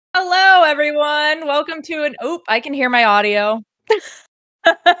everyone. Welcome to an oop, I can hear my audio.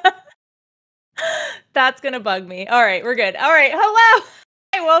 That's gonna bug me. All right, we're good. All right, hello.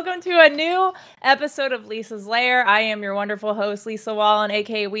 Hi, welcome to a new episode of Lisa's Lair. I am your wonderful host, Lisa Wallen,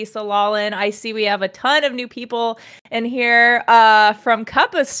 aka Lisa Wallen. I see we have a ton of new people in here from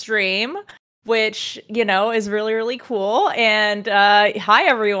Cuppa stream, which, you know, is really, really cool. And hi,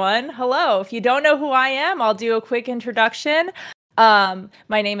 everyone. Hello. If you don't know who I am, I'll do a quick introduction.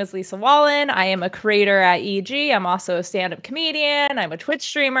 My name is Lisa Wallen. I am a creator at EG. I'm also a stand-up comedian. I'm a Twitch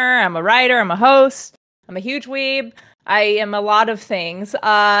streamer. I'm a writer. I'm a host. I'm a huge weeb. I am a lot of things.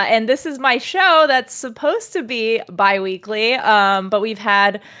 And this is my show that's supposed to be bi-weekly. But we've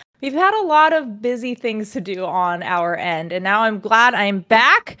had a lot of busy things to do on our end. And now I'm glad I'm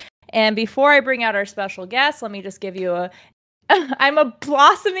back. And before I bring out our special guest, let me just give you I'm a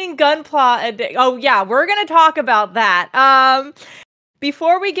blossoming gunpla addict. Oh yeah, we're gonna talk about that.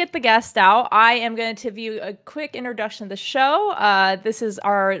 Before we get the guest out, I am going to give you a quick introduction to the show. This is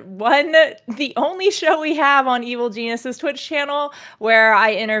the only show we have on Evil Genius's Twitch channel, where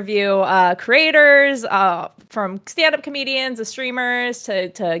I interview creators, from stand-up comedians to streamers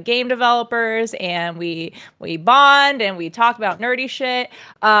to game developers, and we bond and we talk about nerdy shit.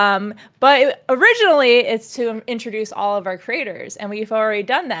 But originally, it's to introduce all of our creators, and we've already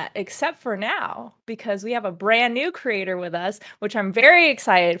done that, except for now, because we have a brand new creator with us, which I'm very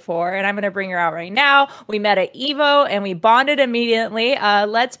excited for, and I'm going to bring her out right now. We met at Evo, and we bonded immediately.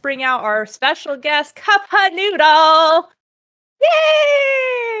 Let's bring out our special guest, CupAhNoodle!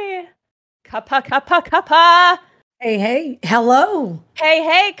 Yay! Cuppa! Hey, hello.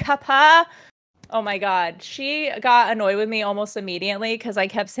 Hey, Cuppa! Oh my god, she got annoyed with me almost immediately because I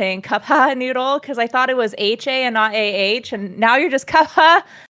kept saying CupAhNoodle because I thought it was HA and not AH, and now you're just Cuppa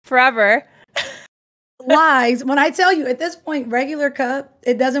forever. Lies. When I tell you at this point, regular cup,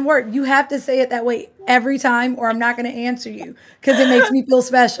 it doesn't work. You have to say it that way every time, or I'm not going to answer you because it makes me feel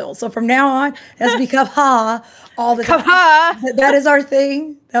special. So from now on, it has to be Cupha all the time. That is our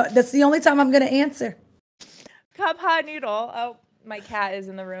thing. That's the only time I'm going to answer. CupAhNoodle. Oh, my cat is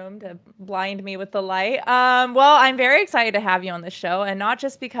in the room to blind me with the light. Well, I'm very excited to have you on the show, and not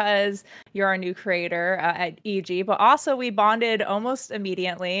just because you're our new creator at EG, but also we bonded almost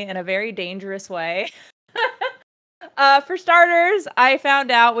immediately in a very dangerous way. For starters, I found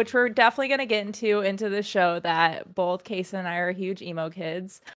out, which we're definitely going to get into the show, that both Casey and I are huge emo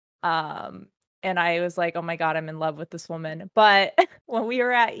kids. And I was like, oh my god, I'm in love with this woman. But when we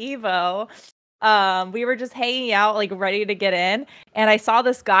were at Evo, we were just hanging out, like ready to get in, and I saw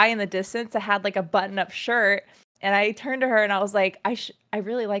this guy in the distance that had like a button-up shirt, and I turned to her and I was like, I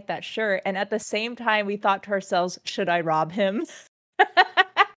really like that shirt. And at the same time, we thought to ourselves, should I rob him?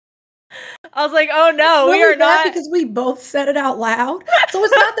 I was like, oh no, we are not, because we both said it out loud. So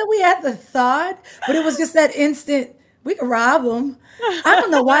it's not that we had the thought, but it was just that instant. We could rob them. I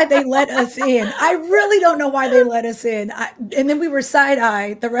don't know why they let us in. I really don't know why they let us in. And then we were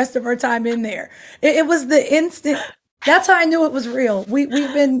side-eyed the rest of our time in there. It was the instant. That's how I knew it was real. We've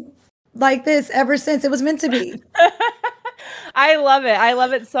been like this ever since. It was meant to be. I love it. I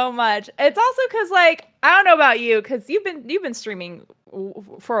love it so much. It's also because, like, I don't know about you, because you've been streaming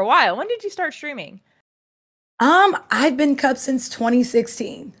for a while. When did you start streaming? I've been Cup since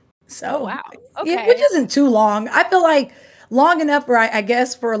 2016. So, wow. Okay. Yeah, which isn't too long. I feel like long enough for, I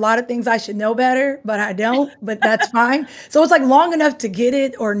guess, for a lot of things I should know better, but I don't, but that's fine. So it's like long enough to get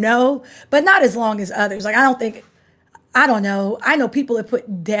it or know, but not as long as others. Like, I don't know. I know people that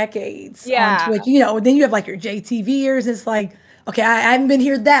put decades on Twitch, you know, then you have like your JTVers. It's like, okay, I haven't been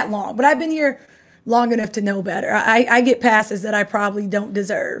here that long, but I've been here long enough to know better. I get passes that I probably don't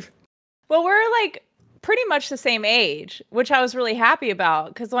deserve. Well, we're like pretty much the same age, which I was really happy about,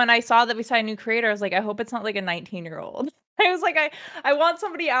 because when I saw that we saw a new creator, I was like, I hope it's not like a 19-year-old. I was like, I want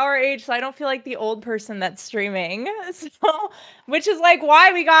somebody our age so I don't feel like the old person that's streaming. So, which is like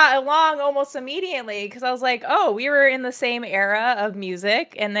why we got along almost immediately, because I was like, oh, we were in the same era of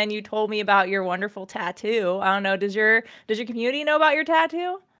music, and then you told me about your wonderful tattoo. I don't know, does your community know about your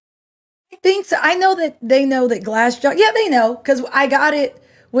tattoo? I think so. I know that they know that Glassjaw. Yeah, they know, because I got it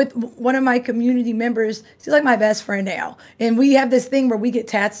with one of my community members. She's like my best friend now. And we have this thing where we get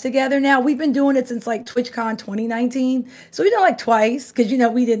tats together now. We've been doing it since like TwitchCon 2019. So we've done like twice because, you know,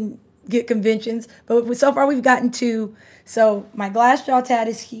 we didn't get conventions. But so far we've gotten 2. So my Glassjaw tat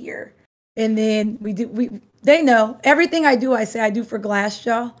is here. And then they know everything I do, I say I do for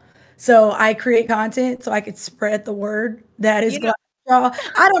Glassjaw. So I create content so I could spread the word that is Glassjaw.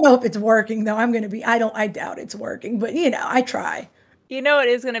 I don't know if it's working though. I doubt it's working, but you know, I try. You know it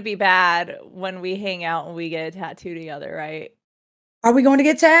is going to be bad when we hang out and we get a tattoo together, right? Are we going to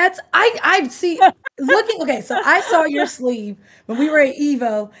get tats? I see looking okay, so I saw your sleeve when we were at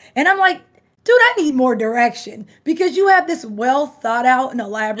Evo, and I'm like, dude, I need more direction because you have this well thought out and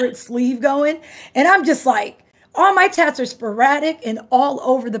elaborate sleeve going, and I'm just like, all my tats are sporadic and all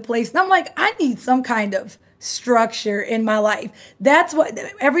over the place. And I'm like, I need some kind of structure in my life. That's what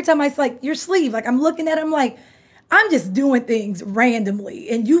every time I see like your sleeve, like I'm looking at it, I'm like, I'm just doing things randomly,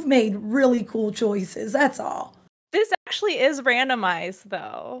 and you've made really cool choices. That's all. This actually is randomized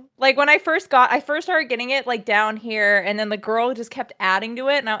though. Like when I first started getting it like down here, and then the girl just kept adding to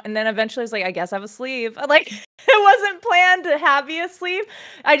it, and then eventually I was like, I guess I have a sleeve. Like it wasn't planned to have me a sleeve.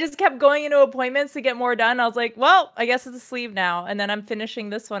 I just kept going into appointments to get more done. I was like, well, I guess it's a sleeve now. And then I'm finishing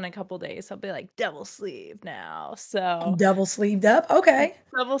this one in a couple days. I'll be like double sleeve now. So Double sleeved up. Okay.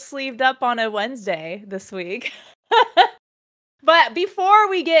 double sleeved up on a Wednesday this week. But before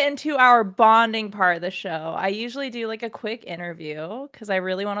we get into our bonding part of the show, I usually do like a quick interview because I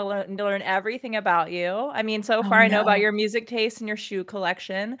really want to learn everything about you. I mean, so Oh far I know about no. your music taste and your shoe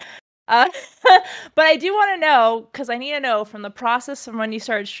collection. Uh, but I do want to know because I need to know from the process from when you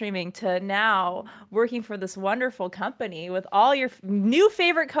started streaming to now working for this wonderful company with all your new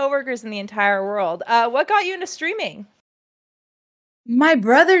favorite coworkers in the entire world. What got you into streaming? My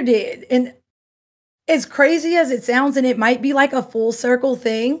brother did. And as crazy as it sounds, and it might be like a full circle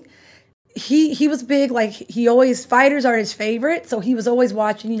thing, he was big, like he always fighters are his favorite. So he was always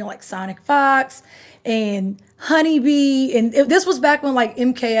watching, like SonicFox and Honeybee. And this was back when like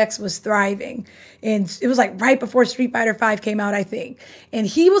MKX was thriving. And it was like right before Street Fighter 5 came out, I think. And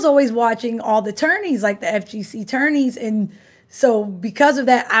he was always watching all the tourneys, like the FGC tourneys. And so because of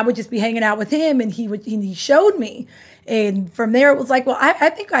that, I would just be hanging out with him, and he showed me. And from there, it was like, well, I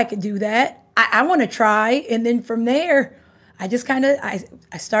think I could do that. I want to try. And then from there, I just I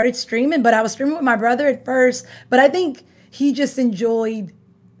started streaming, but I was streaming with my brother at first. But I think he just enjoyed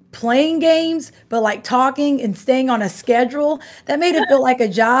playing games, but like talking and staying on a schedule that made it feel like a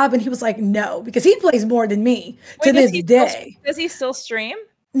job. And he was like, no, because he plays more than me to this day. Does he still stream?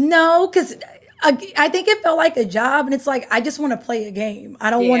 No, because I think it felt like a job, and it's like I just want to play a game.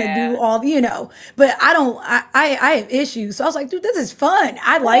 I don't want to do all, but I don't. I have issues, so I was like, dude, this is fun.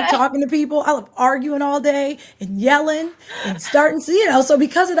 I like talking to people. I love arguing all day and yelling and starting to. So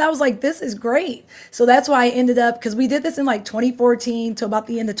because of that, I was like, this is great. So that's why I ended up, because we did this in like 2014 to about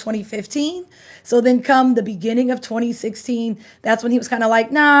the end of 2015. So then come the beginning of 2016, that's when he was kind of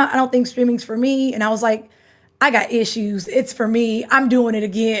like, nah, I don't think streaming's for me, and I was like, I got issues. It's for me. I'm doing it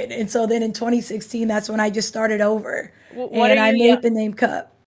again. And so then in 2016, that's when I just started over. And I made the name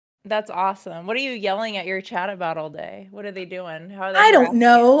Cup. That's awesome. What are you yelling at your chat about all day? What are they doing? How are they I don't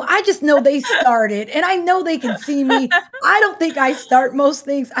know. I just know they started, and I know they can see me. I don't think I start most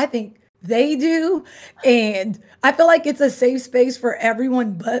things. I think they do. And I feel like it's a safe space for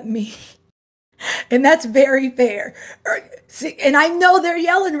everyone but me. And that's very fair. See, and I know they're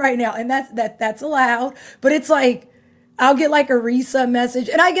yelling right now, and that's allowed. But it's like I'll get like a resub message,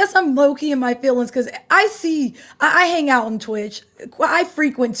 and I guess I'm low key in my feelings because I hang out on Twitch, I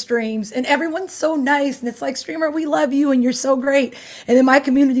frequent streams, and everyone's so nice, and it's like, streamer, we love you, and you're so great. And then my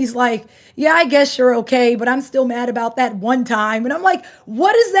community's like, yeah, I guess you're okay, but I'm still mad about that one time. And I'm like,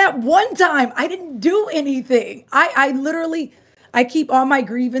 what is that one time? I didn't do anything. I literally. I keep all my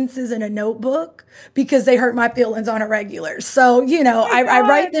grievances in a notebook because they hurt my feelings on a regular. So, I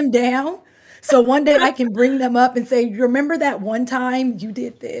write them down. So one day I can bring them up and say, remember that one time you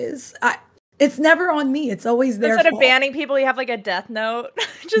did this? It's never on me. It's always their fault. Instead of banning people, you have like a death note,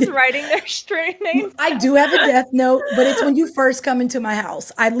 just writing their stream names. I do have a death note, but it's when you first come into my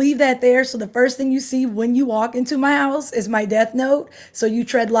house. I leave that there. So the first thing you see when you walk into my house is my death note. So you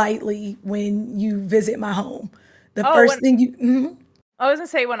tread lightly when you visit my home. The first thing you. I was gonna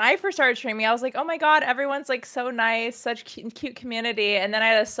say, when I first started streaming, I was like, oh my god, everyone's like so nice, such cute community. And then I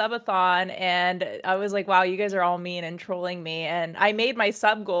had a subathon, and I was like, wow, you guys are all mean and trolling me. And I made my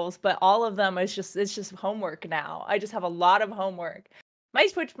sub goals, but all of them it's just homework now. I just have a lot of homework. My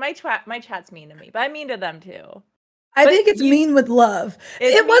chat's mean to me, but I'm mean to them too. I think it's mean with love.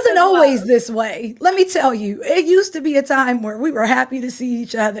 It wasn't always this way. Let me tell you, it used to be a time where we were happy to see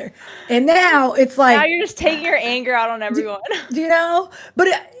each other. And now it's like. Now you're just taking your anger out on everyone. But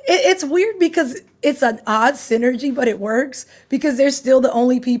it's weird because it's an odd synergy, but it works because they're still the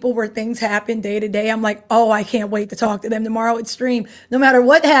only people where things happen day to day. I'm like, oh, I can't wait to talk to them tomorrow at stream. No matter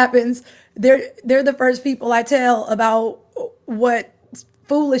what happens, they're the first people I tell about what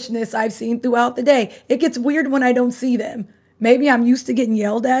foolishness I've seen throughout the day. It gets weird when I don't see them. Maybe I'm used to getting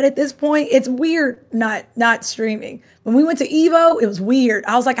yelled at this point. It's weird not streaming. When we went to Evo, it was weird.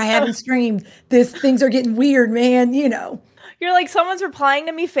 I was like, I haven't streamed. Things are getting weird, man. You're like, someone's replying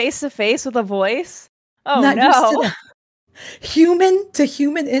to me face to face with a voice. Oh Not used to no. that. Human to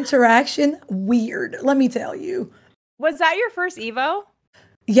human interaction, weird. Let me tell you. Was that your first Evo?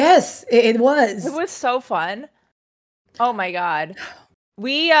 Yes, it It was. was so fun. Oh my god.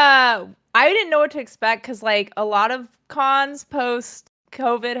 I didn't know what to expect because like a lot of cons post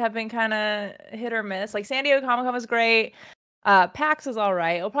COVID have been kind of hit or miss. Like San Diego Comic Con was great. PAX is all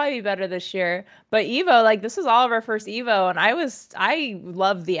right. It'll probably be better this year. But Evo, like this was all of our first Evo, and I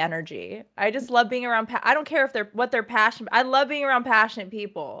love the energy. I just love being around. I don't care if they're passionate. I love being around passionate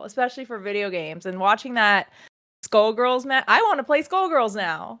people, especially for video games. And watching that Skullgirls match, I want to play Skullgirls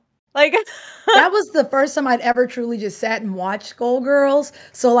now. Like That was the first time I'd ever truly just sat and watched Skullgirls.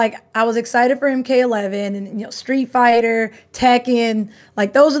 So like I was excited for MK11 and Street Fighter, Tekken,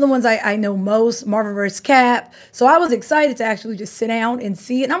 like those are the ones I know most, Marvel vs. Cap. So I was excited to actually just sit down and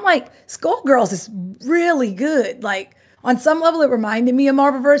see it. And I'm like, Skullgirls is really good. Like on some level, it reminded me of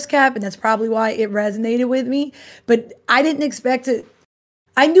Marvel vs. Cap, and that's probably why it resonated with me. But I didn't expect it.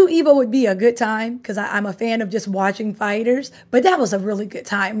 I knew Evo would be a good time because I'm a fan of just watching fighters, but that was a really good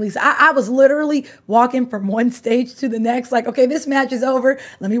time, Lisa. I was literally walking from one stage to the next, like, okay, this match is over.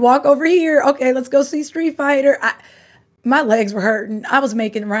 Let me walk over here. Okay, let's go see Street Fighter. My legs were hurting. I was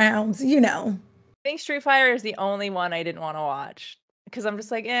making rounds, I think Street Fighter is the only one I didn't want to watch because I'm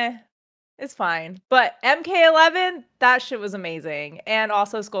just like, it's fine. But MK11, that shit was amazing. And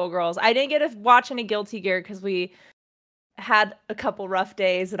also Skullgirls. I didn't get to watch any Guilty Gear because we had a couple rough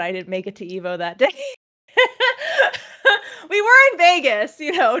days and I didn't make it to Evo that day. We were in Vegas,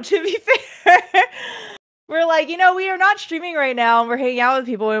 to be fair. We're like, we are not streaming right now and we're hanging out with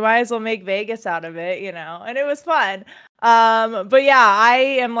people. We might as well make Vegas out of it, and it was fun. But yeah, I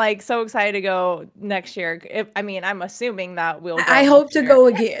am like so excited to go next year. I'm assuming that we'll go I hope to go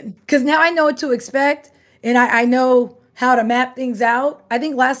again because now I know what to expect and I know how to map things out. I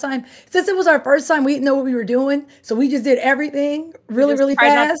think last time, since it was our first time, we didn't know what we were doing. So we just did everything really, really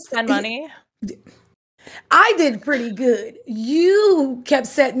fast. Not to spend money. I did pretty good. You kept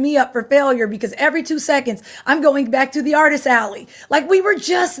setting me up for failure because every 2 seconds I'm going back to the artist alley. Like we were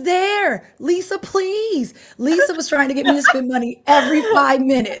just there. Lisa, please. Lisa was trying to get me to spend money every 5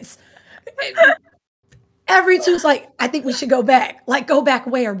 minutes. Every two's like, I think we should go back. Like, go back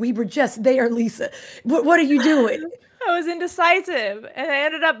where? We were just there, Lisa. What are you doing? I was indecisive and I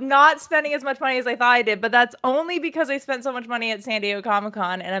ended up not spending as much money as I thought I did, but that's only because I spent so much money at San Diego Comic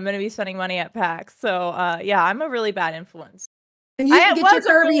Con and I'm going to be spending money at PAX. So yeah, I'm a really bad influence. And you didn't get your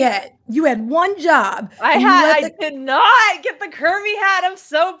Kirby hat. You had one job. I did not get the Kirby hat. I'm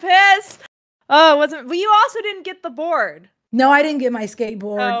so pissed. Oh, it wasn't. But you also didn't get the board. No, I didn't get my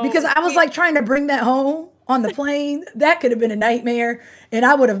skateboard because I was like trying to bring that home on the plane. That could have been a nightmare. And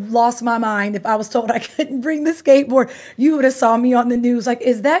I would have lost my mind if I was told I couldn't bring the skateboard. You would have saw me on the news. Like,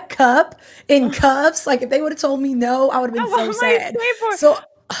 is that Cup in cuffs? Like if they would have told me no, I would have been so sad. So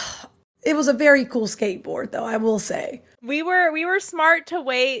it was a very cool skateboard though, I will say. We were smart to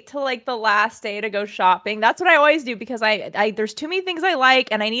wait till like the last day to go shopping. That's what I always do because I there's too many things I like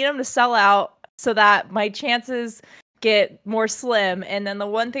and I need them to sell out so that my chances get more slim. And then the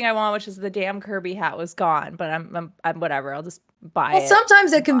one thing I want, which is the damn Kirby hat, was gone. But I'm whatever. I'll just buy it.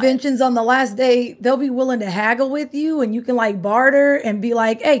 Sometimes at conventions on the last day, they'll be willing to haggle with you and you can like barter and be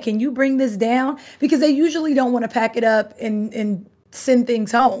like, hey, can you bring this down? Because they usually don't want to pack it up and send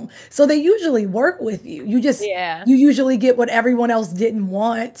things home. So they usually work with you. You usually get what everyone else didn't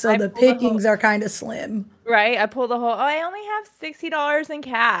want. So the pickings are kind of slim. Right. I pull the whole, I only have $60 in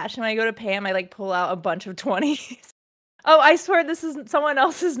cash. And when I go to pay them, I like pull out a bunch of 20s. Oh, I swear this is someone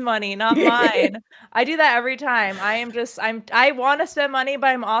else's money, not mine. I do that every time. I want to spend money, but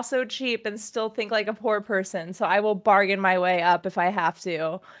I'm also cheap and still think like a poor person. So I will bargain my way up if I have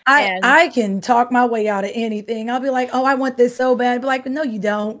to. I can talk my way out of anything. I'll be like, oh, I want this so bad. But like, no, you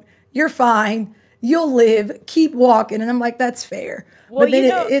don't. You're fine. You'll live. Keep walking. And I'm like, that's fair. Well, but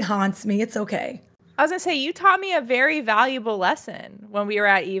then it haunts me. It's okay. I was going to say, you taught me a very valuable lesson when we were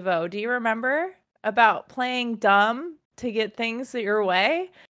at Evo. Do you remember about playing dumb to get things your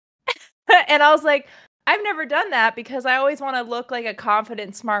way? And I was like, I've never done that because I always want to look like a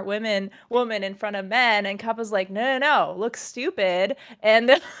confident, smart woman in front of men. And Cup was like, no, look stupid.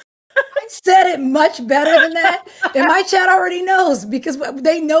 And I said it much better than that. And my chat already knows because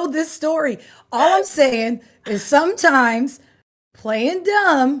they know this story. All I'm saying is sometimes playing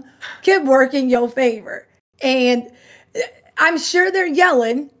dumb can work in your favor. And I'm sure they're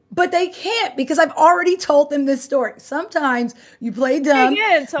yelling, but they can't because I've already told them this story. Sometimes you play dumb.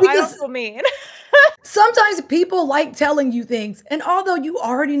 Again, so I don't feel mean. Sometimes people like telling you things, and although you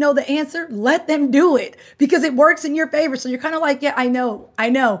already know the answer, let them do it because it works in your favor. So you're kind of like, yeah, I know,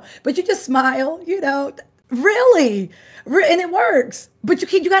 but you just smile, really, and it works. But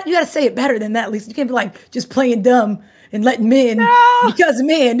you got to say it better than that. At least you can't be like just playing dumb and letting men because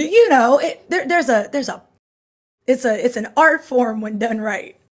men, it's an art form when done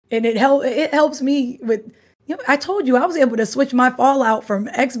right, and it helps me with. I told you I was able to switch my Fallout from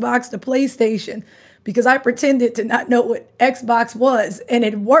Xbox to PlayStation because I pretended to not know what Xbox was, and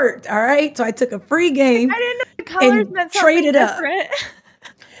it worked. All right, so I took a free game I didn't know the colors meant something different.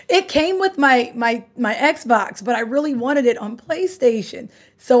 It came with my Xbox, but I really wanted it on PlayStation,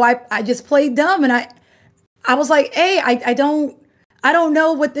 so I just played dumb, and I was like, hey, I don't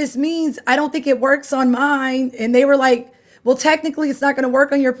know what this means. I don't think it works on mine, and they were like, well, technically, it's not going to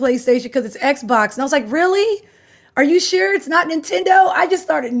work on your PlayStation because it's Xbox. And I was like, really? Are you sure it's not Nintendo? I just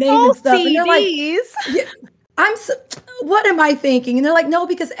started naming stuff. CDs. And they're like, what am I thinking? And they're like, no,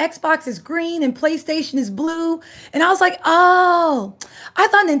 because Xbox is green and PlayStation is blue. And I was like, oh, I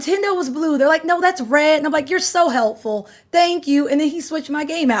thought Nintendo was blue. They're like, no, that's red. And I'm like, you're so helpful. Thank you. And then he switched my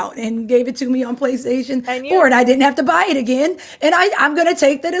game out and gave it to me on PlayStation 4. And I didn't have to buy it again. And I'm going to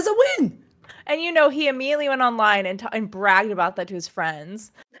take that as a win. And he immediately went online and bragged about that to his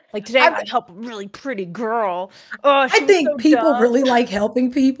friends. Like, today I help a really pretty girl. Oh, I think people really like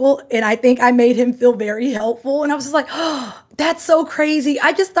helping people. And I think I made him feel very helpful. And I was just like, oh, that's so crazy.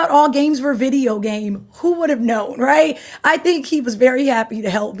 I just thought all games were video game. Who would have known, right? I think he was very happy to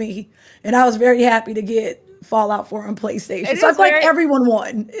help me. And I was very happy to get Fallout 4 on PlayStation. So I feel like everyone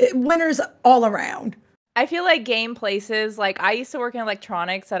won. Winners all around. I feel like game places, like I used to work in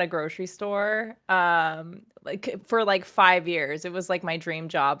electronics at a grocery store for like 5 years. It was like my dream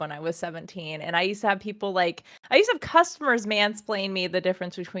job when I was 17. And I used to have people I used to have customers mansplain me the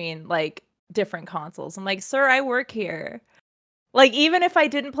difference between like different consoles. I'm like, sir, I work here. Like, even if I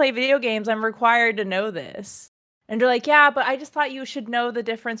didn't play video games, I'm required to know this. And they're like, yeah, but I just thought you should know the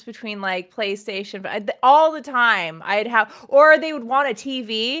difference between like PlayStation. All the time or they would want a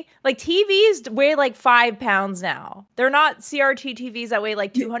TV. Like TVs weigh like 5 pounds now. They're not CRT TVs that weigh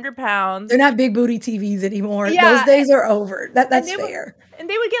like 200 pounds. They're not big booty TVs anymore. Yeah, those days are over. That's fair. And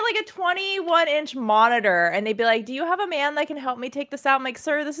they would get like a 21-inch monitor and they'd be like, do you have a man that can help me take this out? I'm like,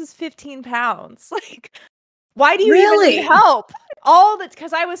 sir, this is 15 pounds. Like, why do you even need help?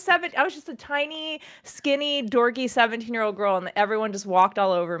 Because I was just a tiny, skinny, dorky 17-year-old girl, and everyone just walked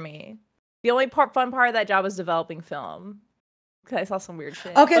all over me. The only fun part of that job was developing film. Because I saw some weird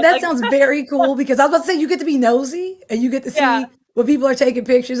shit. Okay, that sounds very cool, because I was about to say, you get to be nosy, and you get to see what people are taking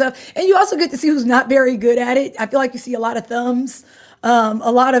pictures of. And you also get to see who's not very good at it. I feel like you see a lot of thumbs.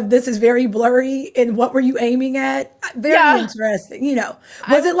 A lot of this is very blurry. And what were you aiming at? Very interesting.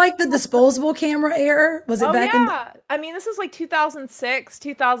 Was it like the disposable camera era? Was it back in? I mean, this is like 2006,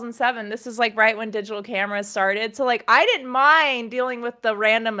 2007. This is like right when digital cameras started. So like, I didn't mind dealing with the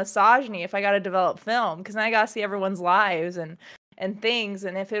random misogyny if I got to develop film, because then I got to see everyone's lives and things.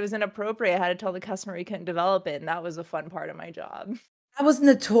 And if it was inappropriate, I had to tell the customer we couldn't develop it. And that was a fun part of my job. I was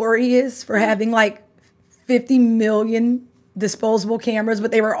notorious for having like 50 million disposable cameras,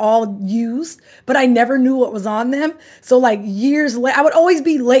 but they were all used, but I never knew what was on them. So like years later, I would always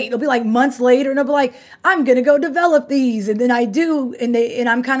be late. It'll be like months later and I'll be like, I'm going to go develop these. And then I do. And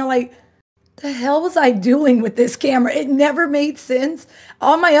I'm kind of like, the hell was I doing with this camera? It never made sense.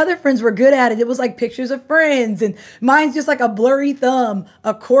 All my other friends were good at it. It was like pictures of friends, and mine's just like a blurry thumb,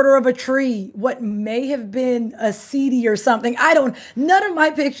 a quarter of a tree, what may have been a CD or something. None of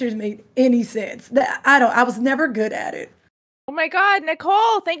my pictures made any sense. I was never good at it. Oh my God,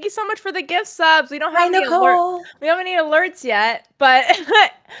 Nicole, thank you so much for the gift subs. We don't have any alerts. We don't have any alerts yet, but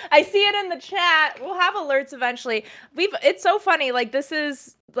I see it in the chat. We'll have alerts eventually. It's so funny. Like, this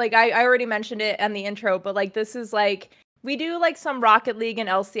is like, I already mentioned it in the intro, but like, this is like, we do like some Rocket League and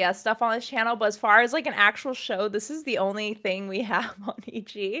LCS stuff on this channel, but as far as like an actual show, this is the only thing we have on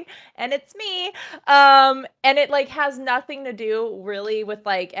EG, and it's me. And it like has nothing to do really with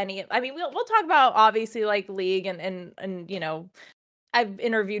like any. I mean, we'll talk about obviously like League and I've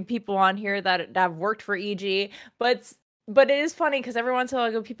interviewed people on here that have worked for EG, but it is funny because every once in a while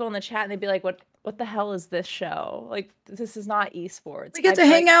I go people in the chat and they'd be like, what the hell is this show? Like, this is not esports. We get to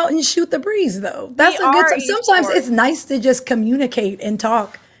hang out and shoot the breeze, though. That's a good time. Sometimes it's nice to just communicate and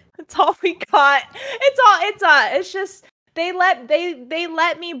talk. That's all we got. It's just they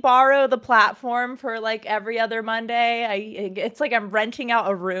let me borrow the platform for like every other Monday. It's like I'm renting out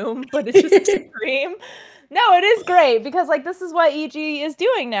a room, but it's just a stream. No, it is great because like this is what EG is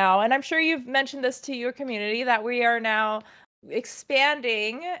doing now, and I'm sure you've mentioned this to your community that we are now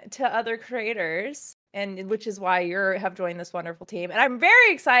expanding to other creators, and which is why you have joined this wonderful team. And I'm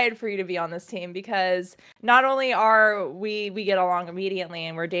very excited for you to be on this team because not only are we get along immediately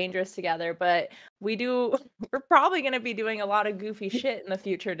and we're dangerous together, but we're probably going to be doing a lot of goofy shit in the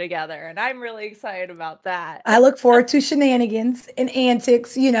future together, and I'm really excited about that. I look forward to shenanigans and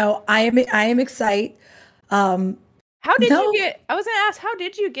antics. I am excited. How did you No, get, I was going to ask, how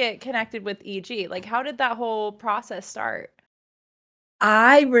did you get connected with EG? Like, how did that whole process start?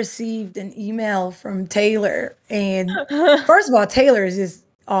 I received an email from Taylor, and first of all, Taylor is just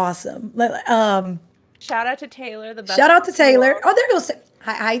awesome. Shout out to Taylor, the best. Shout out to person in the Taylor. world. Oh, there goes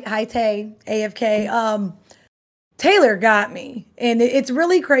hi Tay, AFK. Taylor got me, and it's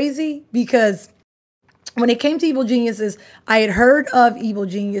really crazy because when it came to Evil Geniuses, I had heard of Evil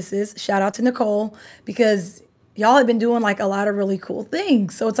Geniuses. Shout out to Nicole, because y'all have been doing like a lot of really cool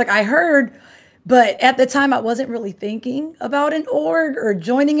things. So it's like I heard, but at the time I wasn't really thinking about an org or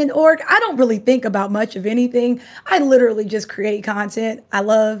joining an org. I don't really think about much of anything. I literally just create content. I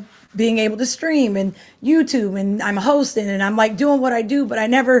love being able to stream and YouTube, and I'm hosting and I'm like doing what I do, but I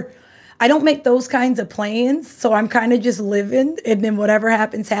don't make those kinds of plans. So I'm kind of just living, and then whatever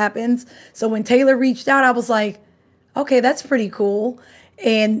happens, happens. So when Taylor reached out, I was like, okay, that's pretty cool.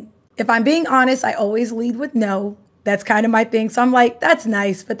 And if I'm being honest, I always lead with no. That's kind of my thing. So I'm like, that's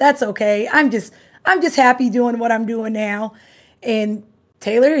nice, but that's okay. I'm just happy doing what I'm doing now. And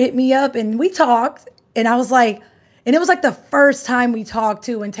Taylor hit me up and we talked, and I was like, and it was like the first time we talked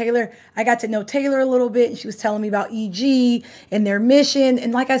too. And I got to know Taylor a little bit, and she was telling me about EG and their mission.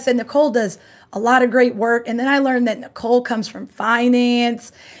 And like I said, Nicole does a lot of great work. And then I learned that Nicole comes from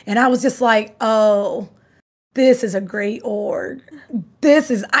finance. And I was just like, oh, this is a great org.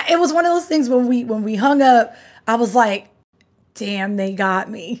 It was one of those things when we hung up, I was like, damn, they got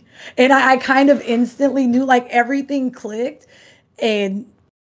me. And I kind of instantly knew, like, everything clicked. And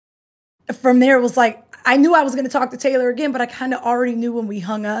from there, it was like, I knew I was going to talk to Taylor again, but I kind of already knew when we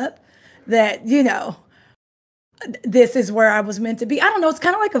hung up that, this is where I was meant to be. I don't know. It's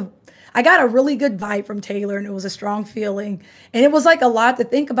kind of like I got a really good vibe from Taylor, and it was a strong feeling. And it was like a lot to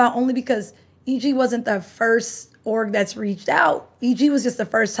think about, only because EG wasn't the first org that's reached out. EG was just the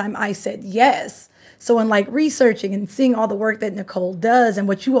first time I said yes. So in like researching and seeing all the work that Nicole does and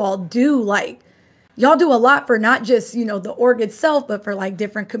what you all do, like, y'all do a lot for not just, the org itself, but for like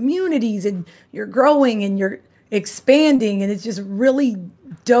different communities, and you're growing and you're expanding, and it's just really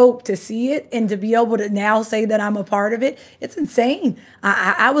dope to see it and to be able to now say that I'm a part of it. It's insane.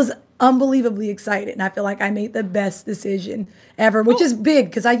 I was unbelievably excited, and I feel like I made the best decision ever, which is big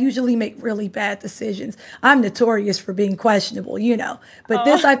because I usually make really bad decisions. I'm notorious for being questionable, but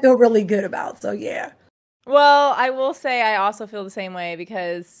this I feel really good about. So yeah. Well, I will say I also feel the same way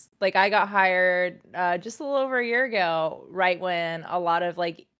because, like, I got hired just a little over a year ago, right when a lot of,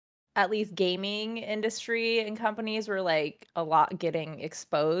 like, at least gaming industry and companies were, like, a lot getting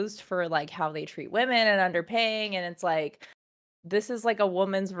exposed for, like, how they treat women and underpaying, and it's like, this is like a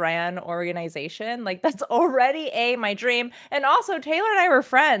woman's ran organization. Like, that's already my dream. And also, Taylor and I were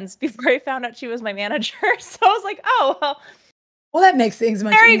friends before I found out she was my manager. So I was like, oh, Well, that makes things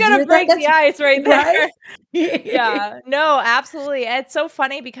much very easier. gonna break the ice right there. Right? Yeah, no, absolutely. It's so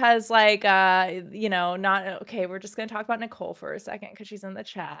funny because, like, not okay, we're just gonna talk about Nicole for a second because she's in the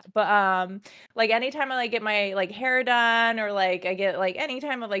chat. But like, anytime I like get my like hair done, or like I get like any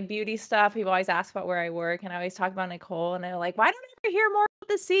time of like beauty stuff, people always ask about where I work, and I always talk about Nicole, and they're like, why don't I ever hear more about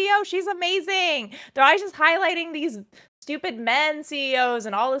the CEO? She's amazing. They're always just highlighting these stupid men CEOs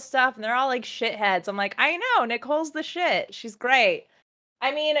and all this stuff, and they're all like shitheads. I'm like, I know, Nicole's the shit. She's great.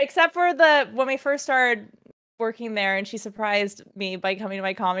 I mean, except for when we first started working there, and she surprised me by coming to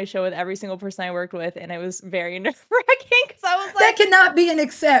my comedy show with every single person I worked with, and it was very nerve-wracking because I was like, that cannot be an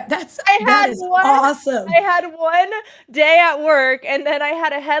accept. That is awesome. I had one day at work, and then I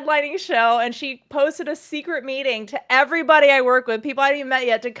had a headlining show, and she posted a secret meeting to everybody I work with, people I haven't even met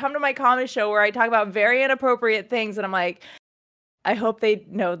yet, to come to my comedy show where I talk about very inappropriate things, and I'm like, I hope they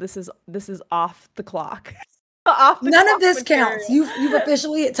know this is off the clock. None of this counts. You've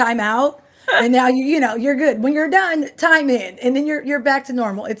officially hit timeout, and now you're good. When you're done, time in, and then you're back to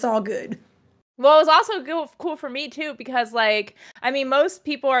normal. It's all good. Well, it was also cool for me too, because, like, I mean, most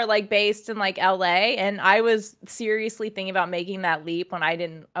people are like based in like LA, and I was seriously thinking about making that leap when I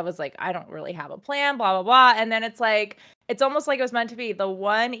was like, I don't really have a plan, blah blah blah. And then it's like, it's almost like it was meant to be. The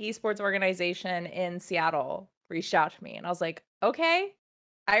one esports organization in Seattle reached out to me, and I was like, okay,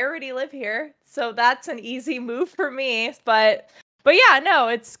 I already live here, so that's an easy move for me. But yeah, no,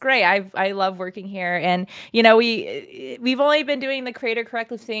 it's great. I love working here, and we've only been doing the Creator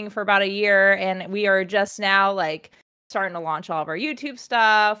Correctly thing for about a year, and we are just now like starting to launch all of our YouTube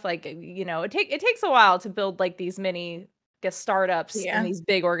stuff. Like, you know, it takes a while to build like these mini, I guess, startups in Yeah. these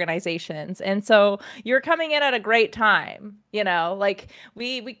big organizations. And so you're coming in at a great time, you know, like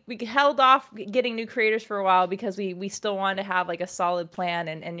we held off getting new creators for a while because we still wanted to have like a solid plan,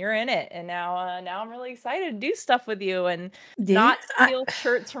 and you're in it. And now I'm really excited to do stuff with you and Yeah. not steal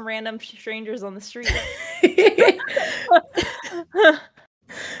shirts from random strangers on the street.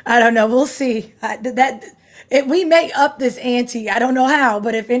 I don't know. We'll see. We may up this ante. I don't know how,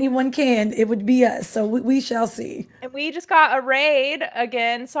 but if anyone can, it would be us. So we shall see. And we just got a raid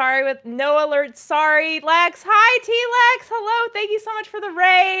again. Sorry, with no alerts. Sorry, Lex. Hi, T-Lex. Hello. Thank you so much for the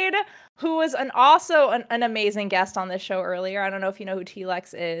raid. Who was also an amazing guest on this show earlier. I don't know if you know who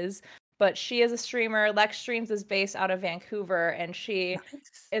T-Lex is, but she is a streamer. Lex Streams is based out of Vancouver, and she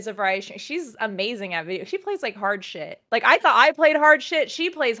is a variety. She's amazing at video. She plays like hard shit. Like I thought I played hard shit.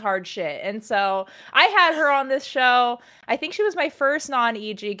 She plays hard shit. And so I had her on this show. I think she was my first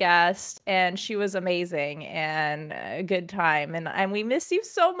non-EG guest, and she was amazing and a good time. And we miss you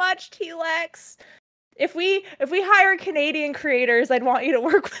so much, T-Lex. If we hire Canadian creators, I'd want you to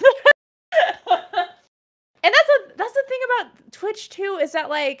work with us. And that's the thing about Twitch too, is that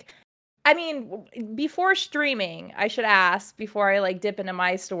like, I mean, before streaming, I should ask before I like dip into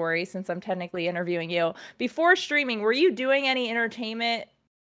my story, since I'm technically interviewing you. Before streaming, were you doing any entertainment,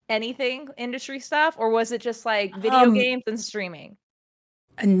 anything, industry stuff, or was it just like video games and streaming?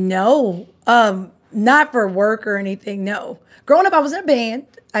 No, not for work or anything. No. Growing up, I was in a band.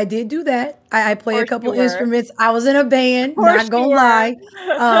 I did do that. I play a couple instruments. I was in a band. Not gonna lie.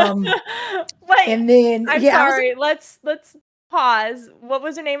 Wait, and then I'm sorry. Let's pause. What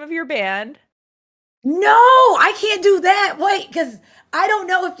was the name of your band? No, I can't do that. Wait, because I don't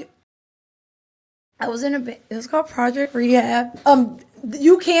know if I was in a band. It was called Project Rehab.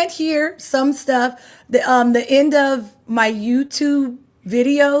 You can't hear some stuff. The end of my YouTube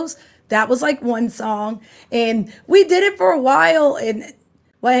videos, that was like one song, and we did it for a while. And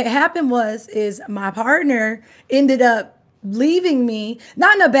what happened is my partner ended up leaving me,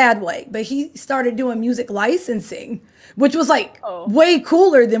 not in a bad way, but he started doing music licensing, which was like way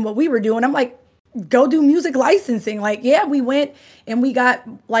cooler than what we were doing. I'm like, go do music licensing. Like, yeah, we went and we got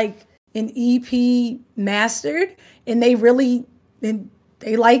like an EP mastered, and they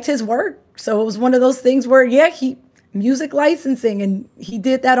liked his work. So it was one of those things where, yeah, he music licensing, and he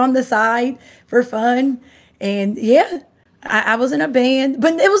did that on the side for fun. And yeah, I was in a band,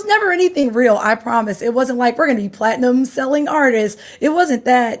 but it was never anything real. I promise. It wasn't like we're going to be platinum selling artists. It wasn't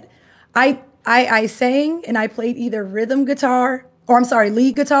that. I sang and I played either rhythm guitar, or I'm sorry,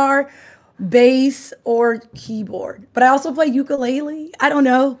 lead guitar, bass, or keyboard. But I also play ukulele. I don't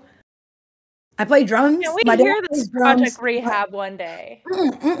know. I play drums. Can we hear this Project Rehab one day?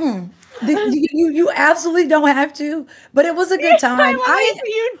 You absolutely don't have to, but it was a good time.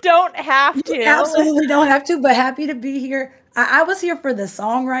 You don't have to. You absolutely don't have to, but happy to be here. I was here for the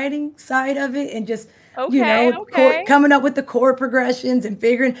songwriting side of it, and just coming up with the chord progressions and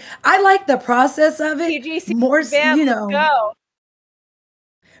figuring. I like the process of it PGC more. Band, you know, go.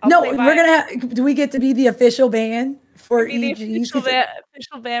 No, we're gonna have. Do we get to be the official band for EG?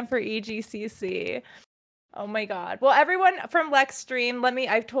 Official band for EGCC. Oh my God. Well, everyone from Lex Stream,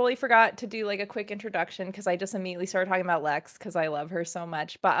 I totally forgot to do like a quick introduction because I just immediately started talking about Lex because I love her so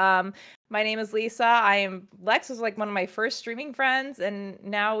much. But my name is Lisa. Lex was like one of my first streaming friends, and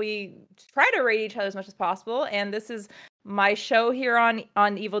now we try to rate each other as much as possible. And this is my show here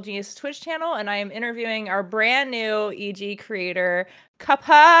on Evil Genius Twitch channel, and I am interviewing our brand new EG creator,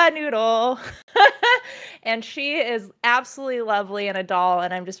 CupAhNoodle. And she is absolutely lovely and a doll,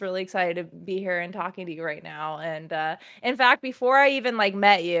 and I'm just really excited to be here and talking to you right now. And in fact, before I even like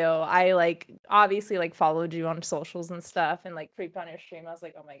met you, I like obviously like followed you on socials and stuff, and like creeped on your stream. I was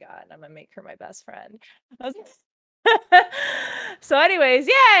like, oh my God, I'm gonna make her my best friend. So anyways,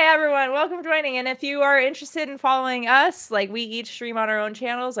 yay everyone, welcome for joining. And if you are interested in following us, like we each stream on our own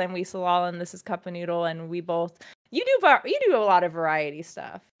channels. I'm Lisa Wallen, this is CupAhNoodle, and we both you do a lot of variety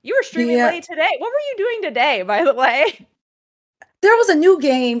stuff. You were streaming late today. What were you doing today, by the way? There was a new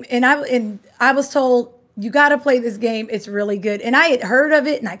game, and I was told, you got to play this game. It's really good. And I had heard of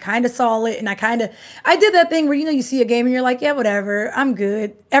it, and I kind of saw it, and I did that thing where, you see a game and you're like, yeah, whatever, I'm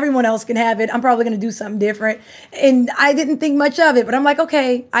good. Everyone else can have it. I'm probably going to do something different. And I didn't think much of it, but I'm like,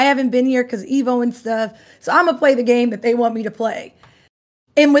 okay, I haven't been here because Evo and stuff. So I'm going to play the game that they want me to play.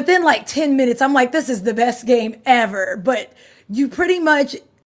 And within like 10 minutes, I'm like, this is the best game ever. But you pretty much,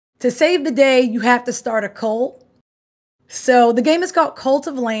 to save the day, you have to start a cult. So the game is called Cult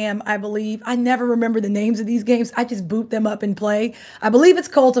of Lamb, I believe. I never remember the names of these games. I just boot them up and play. I believe it's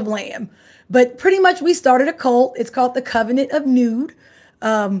Cult of Lamb. But pretty much we started a cult. It's called the Covenant of Nude.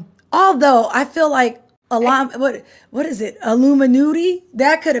 Although I feel like what is it? Illuminati?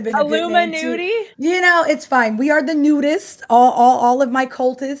 That could have been a good name too. Illuminati? You know, it's fine. We are the Nudists. All of my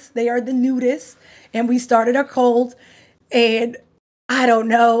cultists, they are the Nudists. And we started a cult. And I don't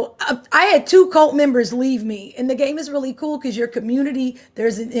know. I had 2 cult members leave me, and the game is really cool because your community,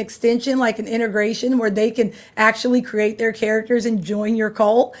 there's an extension, like an integration where they can actually create their characters and join your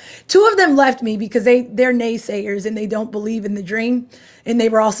cult. 2 of them left me because they're naysayers and they don't believe in the dream, and they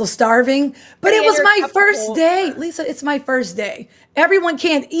were also starving. But it was my first day, Lisa. It's my first day. Everyone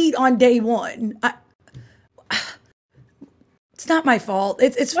can't eat on day 1. It's not my fault.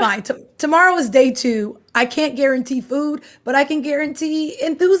 It's fine. Tomorrow is day 2. I can't guarantee food, but I can guarantee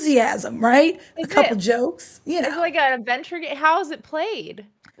enthusiasm, right? A couple jokes, you know. It's like an adventure game. How is it played?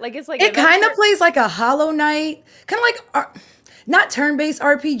 Like it's like it kind of plays like a Hollow Knight, kind of like not turn-based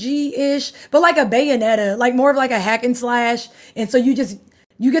RPG-ish, but like a Bayonetta, like more of like a hack and slash. And so you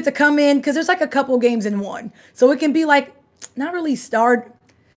get to come in because there's like a couple games in one. So it can be like not really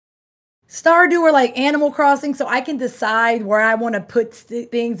Stardew or like Animal Crossing, so I can decide where I want to put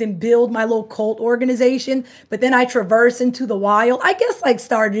things and build my little cult organization, but then I traverse into the wild. I guess like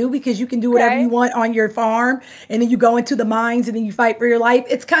Stardew, because you can do whatever you want on your farm, and then you go into the mines and then you fight for your life.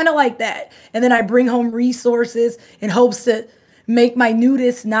 It's kind of like that. And then I bring home resources in hopes to make my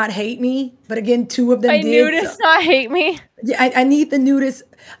nudists not hate me. But again, 2 of them did. My nudists not hate me? Yeah, I need the nudists.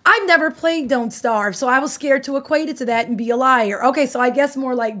 I've never played Don't Starve, so I was scared to equate it to that and be a liar. Okay, so I guess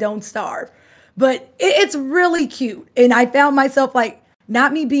more like Don't Starve. But it's really cute. And I found myself like,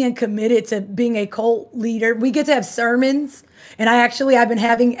 not me being committed to being a cult leader. We get to have sermons. And I've been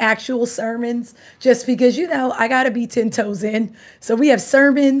having actual sermons just because, you know, I got to be 10 toes in. So we have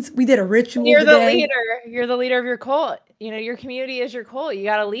sermons. We did a ritual You're today. the leader. You're the leader of your cult. You know, your community is your cult. You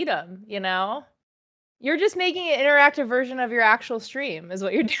got to lead them, you know? You're just making an interactive version of your actual stream is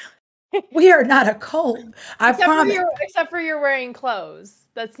what you're doing. We are not a cult. I promise. Except for you're wearing clothes.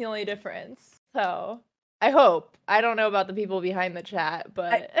 That's the only difference. So I hope. I don't know about the people behind the chat,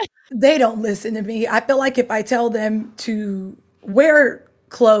 but they don't listen to me. I feel like if I tell them to wear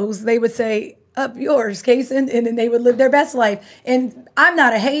clothes, they would say, up yours, Kason, and then they would live their best life. And I'm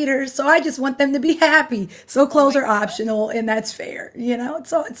not a hater, so I just want them to be happy. So clothes are optional, and that's fair. You know,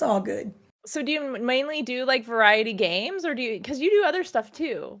 it's all good. So do you mainly do like variety games, or because you do other stuff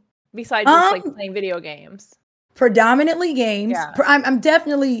too, besides just like playing video games? Predominantly games. Yeah. I'm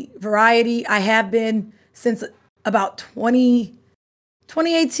definitely variety. I have been since about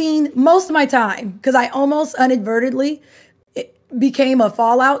 2018, most of my time, because I almost inadvertently became a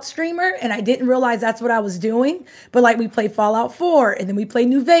Fallout streamer, and I didn't realize that's what I was doing. But like we played Fallout 4, and then we played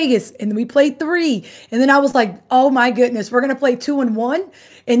New Vegas, and then we played 3, and then I was like, oh my goodness, we're gonna play 2 and 1,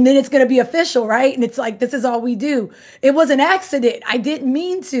 and then it's gonna be official, right? And it's like, this is all we do. It was an accident. I didn't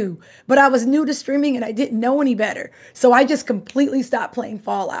mean to, but I was new to streaming and I didn't know any better. So I just completely stopped playing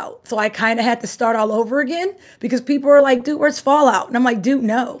Fallout. So I kind of had to start all over again because people were like, dude, where's Fallout? And I'm like, dude,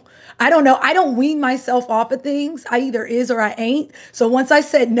 no. I don't know. I don't wean myself off of things. I either is or I ain't. So once I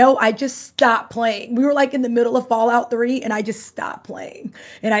said no, I just stopped playing. We were like in the middle of Fallout 3 and I just stopped playing.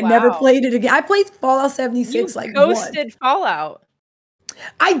 And I never played it again. I played Fallout 76 like ghosted Fallout.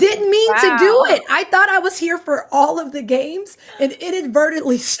 I didn't mean to do it. I thought I was here for all of the games and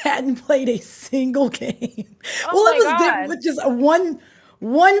inadvertently sat and played a single game. Oh well, it was with just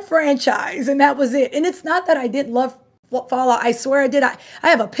one franchise, and that was it. And it's not that I didn't love Fallout. I swear I did. I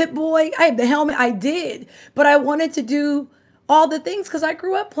have a Pip-Boy. I have the helmet. I did. But I wanted to do all the things because I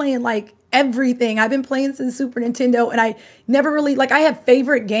grew up playing like everything. I've been playing since Super Nintendo, and I never really, like, I have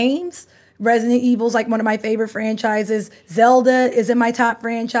favorite games. Resident Evil's like one of my favorite franchises. Zelda is in my top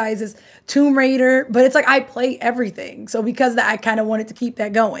franchises. Tomb Raider. But it's like I play everything. So because of that, I kind of wanted to keep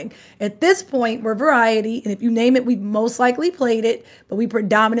that going. At this point, we're variety. And if you name it, we've most likely played it. But we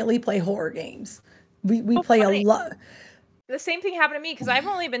predominantly play horror games. We play a lot. The same thing happened to me because I've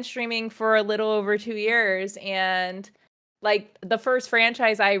only been streaming for a little over 2 years. And like the first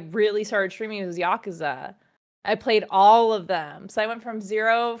franchise I really started streaming was Yakuza. I played all of them. So I went from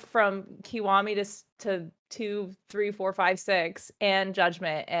 0 from Kiwami to 2, 3, 4, 5, 6 and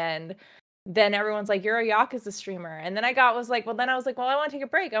Judgment. And then everyone's like, you're a Yakuza streamer. And then I was like, well, I want to take a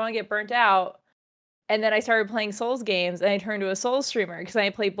break. I want to get burnt out. And then I started playing Souls games and I turned to a Souls streamer because I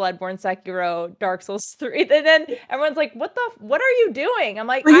played Bloodborne, Sekiro, Dark Souls 3. And then everyone's like, what are you doing? I'm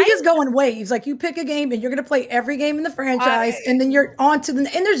like, you just go in waves. Like you pick a game and you're going to play every game in the franchise. And then you're on to and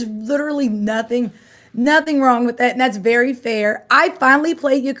there's literally nothing Nothing wrong with that, and that's very fair. I finally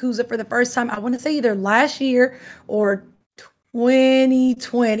played Yakuza for the first time. I want to say either last year or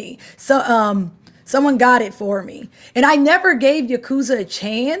 2020. So someone got it for me. And I never gave Yakuza a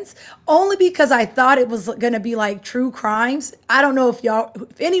chance only because I thought it was going to be like True Crimes. I don't know if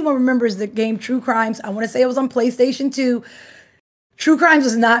anyone remembers the game True Crimes. I want to say it was on PlayStation 2. True Crimes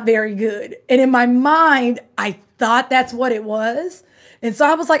was not very good. And in my mind, I thought that's what it was. And so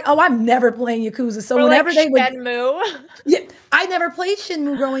I was like, oh, I'm never playing Yakuza. So whenever like they would Shenmue. Yeah, I never played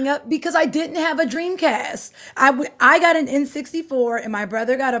Shenmue growing up because I didn't have a Dreamcast. I got an N64 and my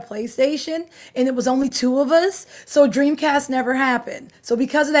brother got a PlayStation, and it was only two of us. So Dreamcast never happened. So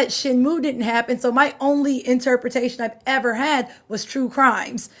because of that, Shenmue didn't happen. So my only interpretation I've ever had was True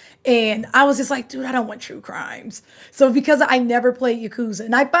Crimes. And I was just like, dude, I don't want True Crimes. So because I never played Yakuza,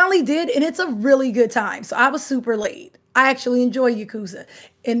 and I finally did, and it's a really good time. So I was super late. I actually enjoy Yakuza.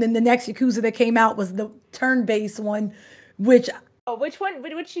 And then the next Yakuza that came out was the turn-based one, which... Oh, which one?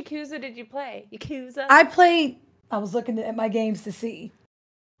 Which Yakuza did you play? Yakuza? I was looking at my games to see.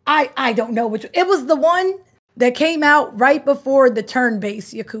 I don't know which... It was the one that came out right before the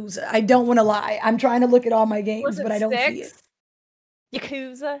turn-based Yakuza. I don't want to lie. I'm trying to look at all my games, but I don't see it.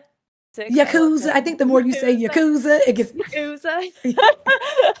 Yakuza? Yakuza. I think the more you say Yakuza, it gets... Yakuza.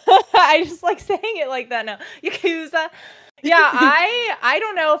 I just like saying it like that now. Yakuza. Yeah, I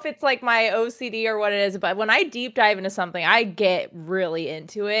don't know if it's like my OCD or what it is, but when I deep dive into something, I get really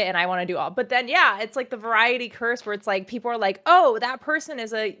into it and I want to do all. But then, yeah, it's like the variety curse where it's like people are like, oh, that person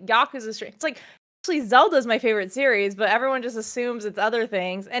is a Yakuza stream. It's like, actually, Zelda's my favorite series, but everyone just assumes it's other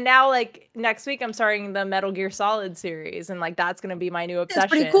things. And now, like, next week, I'm starting the Metal Gear Solid series, and, like, that's going to be my new obsession.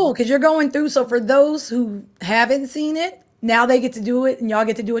 It's pretty cool, because you're going through, so for those who haven't seen it, now they get to do it, and y'all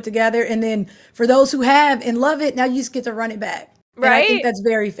get to do it together. And then for those who have and love it, now you just get to run it back. And right? I think that's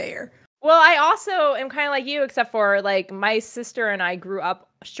very fair. Well, I also am kind of like you, except for, like, my sister and I grew up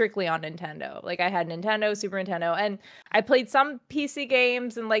strictly on Nintendo. Like, I had Nintendo, Super Nintendo, and I played some PC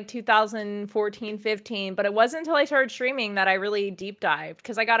games in, like, 2014, 15, but it wasn't until I started streaming that I really deep dived,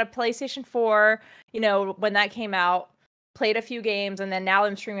 because I got a PlayStation 4, you know, when that came out, played a few games, and then now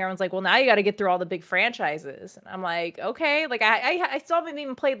I'm streaming, everyone's like, well, now you got to get through all the big franchises. And I'm like, okay, like, I still haven't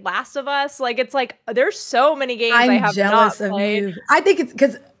even played Last of Us. Like, it's like, there's so many games I have not played. You. I think it's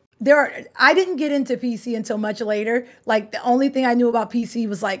because... I didn't get into PC until much later. Like, the only thing I knew about PC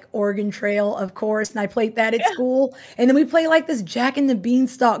was like Oregon Trail, of course, and I played that at school. And then we played like this Jack and the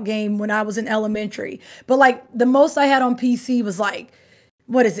Beanstalk game when I was in elementary. But like the most I had on PC was like,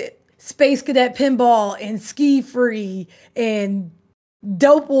 what is it? Space Cadet Pinball and Ski Free and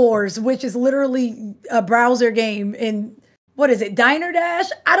Dope Wars, which is literally a browser game, and what is it? Diner Dash?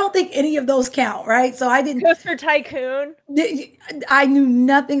 I don't think any of those count, right? So I didn't... Coaster Tycoon? I knew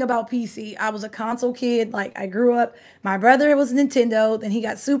nothing about PC. I was a console kid. Like, I grew up, my brother was Nintendo, then he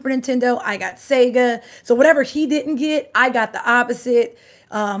got Super Nintendo, I got Sega. So whatever he didn't get, I got the opposite.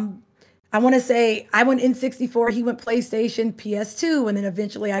 I want to say I went N64, he went PlayStation, PS2, and then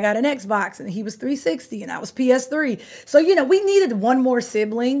eventually I got an Xbox, and he was 360, and I was PS3. So, you know, we needed one more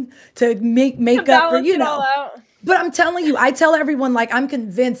sibling to make up for, you know... But I'm telling you, I tell everyone, like, I'm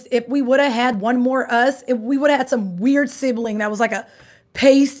convinced if we would have had one more us, if we would have had some weird sibling that was like a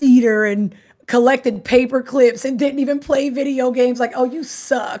paste eater and collected paper clips and didn't even play video games, like, oh, you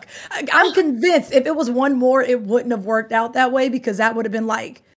suck. I'm convinced if it was one more, it wouldn't have worked out that way, because that would have been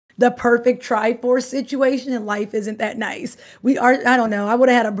like the perfect Triforce situation, and life isn't that nice. I don't know. I would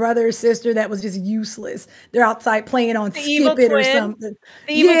have had a brother or sister that was just useless. They're outside playing on Skip It or something.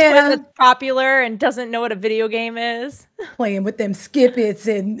 The evil twin that's popular and doesn't know what a video game is. Playing with them Skip Its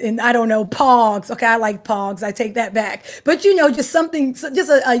and I don't know, Pogs. Okay, I like Pogs. I take that back. But you know, just something,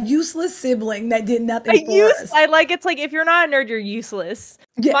 just a useless sibling that did nothing for us. I like, it's like, if you're not a nerd, you're useless.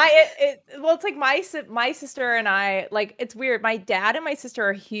 Yeah. Well, it's like my sister and I, like, it's weird. My dad and my sister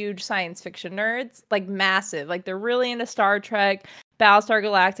are huge science fiction nerds, like massive. Like, they're really into Star Trek, Battlestar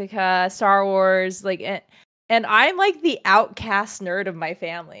Galactica, Star Wars, like, and I'm like the outcast nerd of my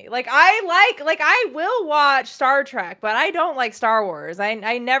family. Like, I will watch Star Trek, but I don't like Star Wars. I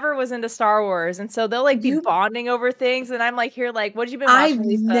never was into Star Wars. And so they'll like be bonding over things. And I'm like, here, like, what have you been watching, I've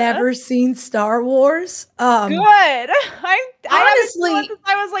Lisa? never seen Star Wars. Good. I honestly, since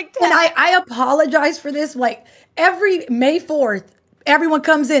I was like 10. And I apologize for this. Like, every May 4th, everyone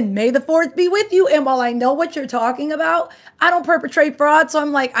comes in, May the 4th be with you. And while I know what you're talking about, I don't perpetrate fraud. So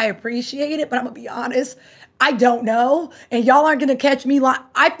I'm like, I appreciate it, but I'm gonna be honest, I don't know, and y'all aren't gonna catch me lying.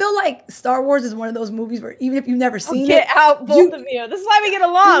 I feel like Star Wars is one of those movies where even if you've never seen get out, both of you. This is why we get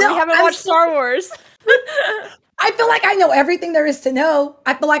along. We haven't watched Star Wars. I feel like I know everything there is to know.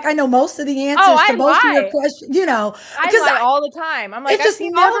 I feel like I know most of the Oh, answers to I most of your lie. questions, you know, I because lie all the time. I'm like, it I've just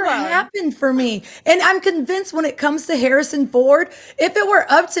seen all never of them. happened for me. And I'm convinced when it comes to Harrison Ford, if it were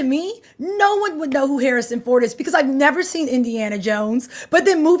up to me, no one would know who Harrison Ford is because I've never seen Indiana Jones. But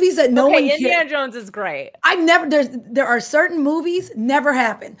then movies that no one Okay, cares. Indiana Jones is great. I never there are certain movies never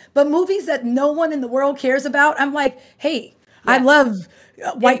happen, but movies that no one in the world cares about, I'm like, hey, I Yes. love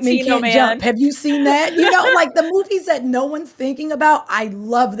White Men Encino Can't Man. Jump. Have you seen that? You know, like the movies that no one's thinking about, I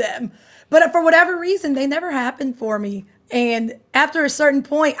love them. But for whatever reason, they never happened for me. And after a certain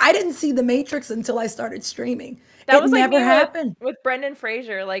point, I didn't see The Matrix until I started streaming. That It was like never me happened. with Brendan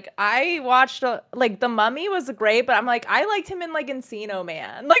Fraser. Like I watched like The Mummy was great, but I'm like I liked him in like Encino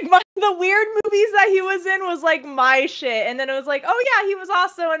Man. Like the weird movies that he was in was like my shit. And then it was like, oh yeah, he was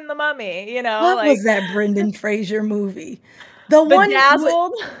also in The Mummy, you know, What like was that Brendan Fraser movie? The one with,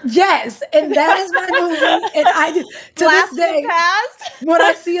 Bedazzled, yes, and that is my movie. And to this Blast from the day, Past. when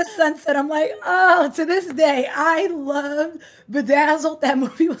I see a sunset, I'm like, oh, to this day, I love Bedazzled. That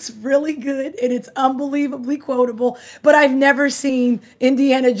movie was really good and it's unbelievably quotable. But I've never seen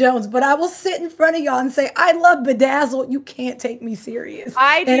Indiana Jones. But I will sit in front of y'all and say, I love Bedazzled. You can't take me serious.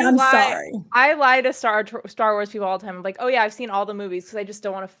 I And do I'm lie. sorry. I lie to Star Wars people all the time. I'm like, oh yeah, I've seen all the movies because I just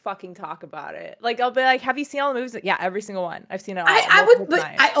don't want to fucking talk about it. Like I'll be like, have you seen all the movies? Yeah, every single one. I've seen it all I would, multiple but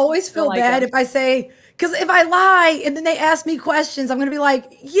times. I always Don't feel like bad them. if I say, because if I lie and then they ask me questions, I'm going to be like,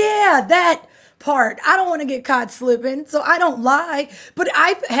 yeah, that part. I don't want to get caught slipping. So I don't lie. But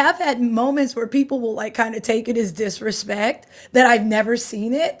I have had moments where people will like kind of take it as disrespect that I've never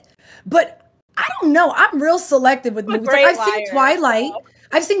seen it. But I don't know. I'm real selective with I'm a movies. Like great I've seen liar. Twilight. So.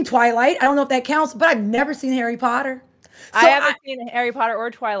 I've seen Twilight. I don't know if that counts, but I've never seen Harry Potter. I So haven't seen Harry Potter or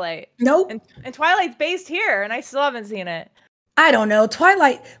Twilight. nope. And Twilight's based here, and I still haven't seen it. I don't know.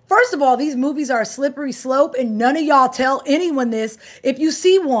 Twilight, first of all, these movies are a slippery slope, and none of y'all tell anyone this. If you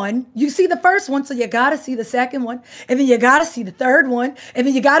see one, you see the first one, so you got to see the second one, and then you got to see the third one, and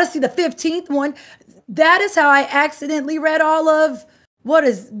then you got to see the 15th one. That is how I accidentally read all of, what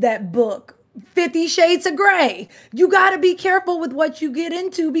is that book? 50 Shades of Grey. You got to be careful with what you get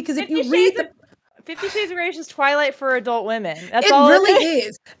into because if you read the 50 Shades of Grey is just Twilight for adult women. That's it all really it is.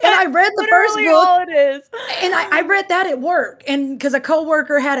 is. And I read the first Literally book. all it is. And I read that at work, and because a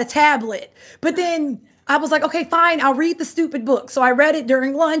coworker had a tablet. But then I was like, okay, fine, I'll read the stupid book. So I read it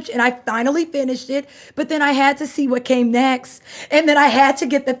during lunch, and I finally finished it. But then I had to see what came next, and then I had to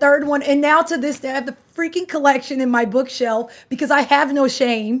get the third one. And now to this day, I have the freaking collection in my bookshelf because I have no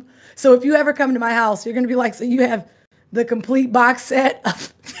shame. So if you ever come to my house, you're gonna be like, so you have the complete box set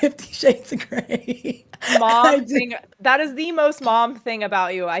of 50 Shades of Grey. Mom thing. That is the most mom thing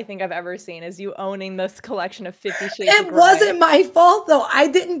about you I think I've ever seen is you owning this collection of 50 Shades of It Grey. wasn't my fault though. I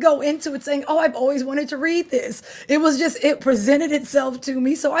didn't go into it saying, oh, I've always wanted to read this. It was just, it presented itself to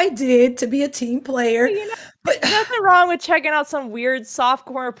me. So I did to be a team player. You know, But there's nothing wrong with checking out some weird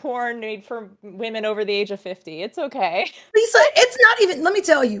softcore porn made for women over the age of 50. It's okay. Lisa, it's not even, let me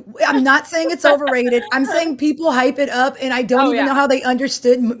tell you, I'm not saying it's overrated. I'm saying people hype it up and I don't even know how they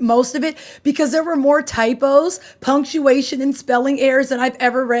understood most of it because there were more typos, punctuation, and spelling errors than I've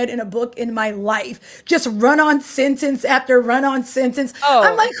ever read in a book in my life. Just run on sentence after run on sentence. Oh.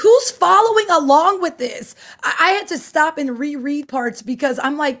 I'm like, who's following along with this? I had to stop and reread parts because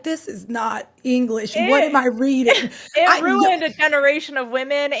I'm like, this is not English. What am I reading? It ruined a generation of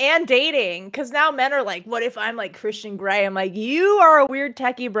women and dating because now men are like, what if I'm like Christian Grey? I'm like, you are a weird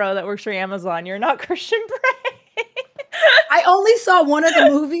techie bro that works for Amazon. You're not Christian Grey. I only saw one of the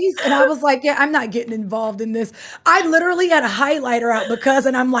movies and I was like, yeah, I'm not getting involved in this. I literally had a highlighter out because,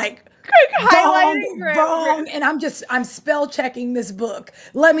 and I'm like, wrong. And I'm spell checking this book.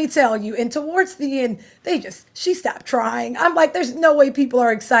 Let me tell you. And towards the end, she stopped trying. I'm like, there's no way people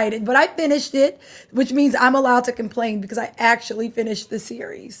are excited, but I finished it, which means I'm allowed to complain because I actually finished the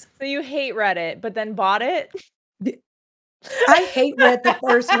series. So you hate Reddit, but then bought it? I hate read the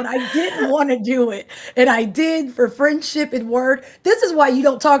first one. I didn't want to do it. And I did for friendship and work. This is why you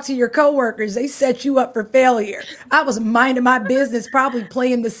don't talk to your coworkers. They set you up for failure. I was minding my business, probably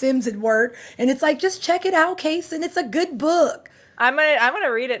playing The Sims at work. And it's like, just check it out, Case. And it's a good book. I'm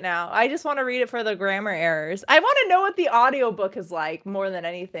gonna read it now. I just want to read it for the grammar errors. I want to know what the audiobook is like more than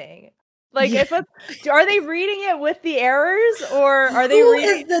anything. Like, Yeah. are they reading it with the errors, or are they Who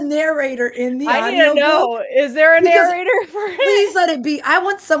reading? is the narrator in the I need to audiobook? know. Is there a Because narrator for please it? let it be. I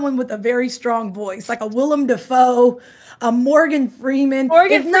want someone with a very strong voice, like a Willem Dafoe, a Morgan Freeman.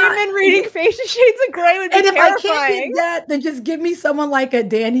 Morgan If not, Freeman reading 50 Shades of Grey would be and if I can't terrifying. get that, then just give me someone like a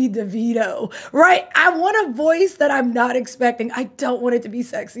Danny DeVito, right? I want a voice that I'm not expecting. I don't want it to be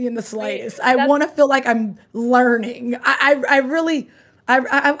sexy in the slightest. I That's want to feel like I'm learning. I really,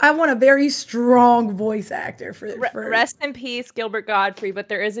 I want a very strong voice actor for Rest in peace, Gilbert Godfrey, but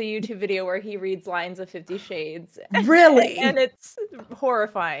there is a YouTube video where he reads lines of 50 Shades. And really. it's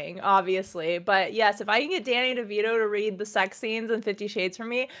horrifying, obviously. But yes, if I can get Danny DeVito to read the sex scenes in 50 Shades for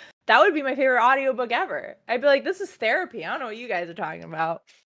me, that would be my favorite audiobook ever. I'd be like, this is therapy. I don't know what you guys are talking about.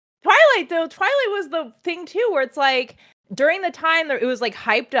 Twilight, though, Twilight was the thing too, where it's like during the time that it was like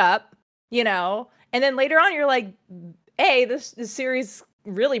hyped up, you know, and then later on you're like, hey, this series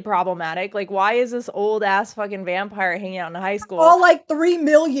really problematic. Like, why is this old ass fucking vampire hanging out in high school? All like 3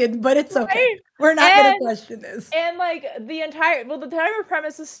 million, but it's okay. Right? We're not going to question this. And like the entire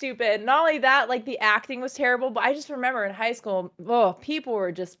premise is stupid. Not only that, like the acting was terrible, but I just remember in high school, oh, people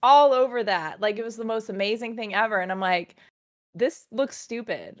were just all over that. Like it was the most amazing thing ever. And I'm like, this looks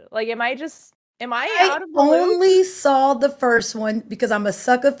stupid. Like, am I out of the loop? Only saw the first one because I'm a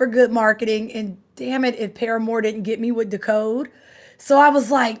sucker for good marketing, and damn it, if Paramore didn't get me with Decode. So I was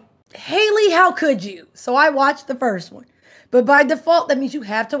like, Haley, how could you? So I watched the first one. But by default, that means you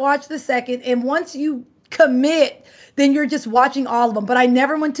have to watch the second. And once you commit, then you're just watching all of them. But I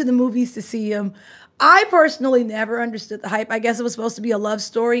never went to the movies to see them. I personally never understood the hype. I guess it was supposed to be a love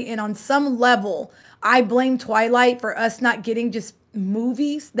story. And on some level, I blame Twilight for us not getting just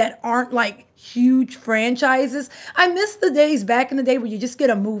movies that aren't like huge franchises. I miss the days back in the day where you just get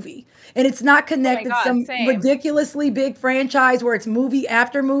a movie and it's not connected to some ridiculously big franchise where it's movie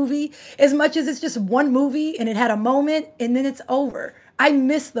after movie, as much as it's just one movie and it had a moment and then it's over. I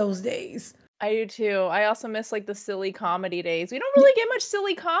miss those days. I do too. I also miss like the silly comedy days. We don't really get much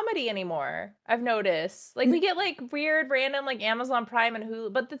silly comedy anymore. I've noticed. Like we get like weird random like Amazon Prime and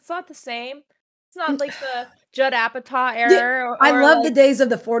Hulu, but it's not the same. It's not like the Judd Apatow era. I love the days of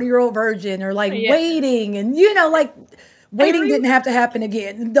the 40-Year-Old Virgin or like Waiting, and like Waiting didn't have to happen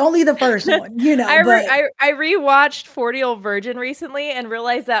again. Only the first one, I rewatched 40-Year-Old Virgin recently and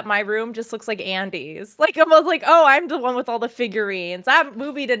realized that my room just looks like Andy's. Like I was like, oh, I'm the one with all the figurines. That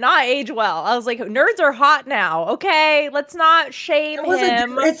movie did not age well. I was like, nerds are hot now. Okay, let's not shame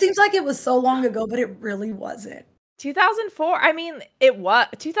him. It seems like it was so long ago, but it really wasn't. 2004. I mean, it was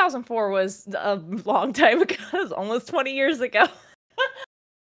 2004 was a long time ago. It was almost 20 years ago.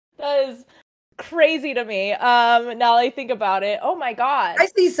 That is crazy to me. Now I think about it. Oh my god. I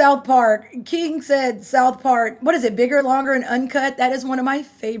see South Park. King said South Park. What is it? Bigger, Longer, and Uncut. That is one of my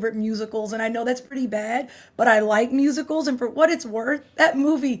favorite musicals, and I know that's pretty bad, but I like musicals, and for what it's worth, that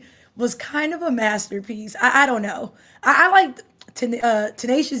movie was kind of a masterpiece. I don't know. I liked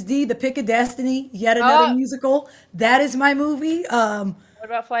Tenacious D, The Pick of Destiny, yet another musical. That is my movie. What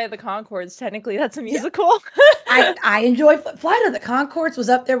about Flight of the Conchords? Technically, that's a musical. Yeah. I enjoy Flight of the Conchords was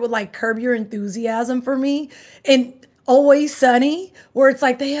up there with like Curb Your Enthusiasm for me, and Always Sunny, where it's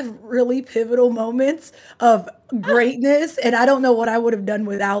like they have really pivotal moments of greatness, and I don't know what I would have done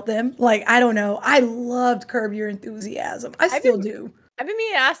without them. Like, I don't know. I loved Curb Your Enthusiasm. I still do. I've been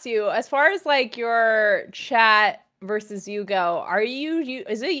meaning to ask you, as far as like your chat versus you go,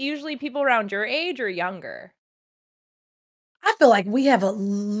 is it usually people around your age or younger? I feel like we have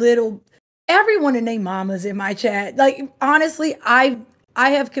everyone and their mamas in my chat. Like, honestly, I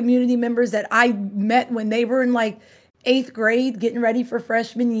have community members that I met when they were in like 8th grade getting ready for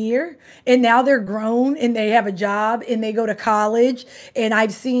freshman year, and now they're grown and they have a job and they go to college, and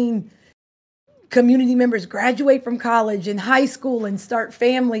I've seen community members graduate from college and high school and start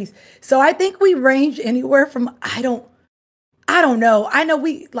families. So I think we range anywhere from I don't know. I know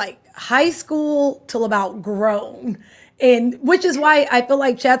we like high school till about grown. And which is why I feel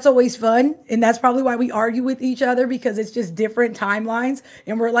like chat's always fun. And that's probably why we argue with each other, because it's just different timelines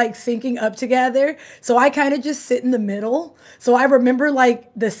and we're like syncing up together. So I kind of just sit in the middle. So I remember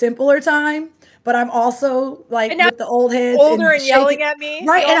like the simpler time, but I'm also like with the old heads. Older and yelling at me.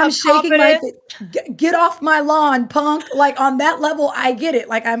 Right. And I'm shaking my get off my lawn, punk. Like on that level, I get it.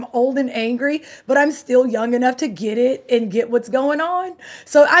 Like I'm old and angry, but I'm still young enough to get it and get what's going on.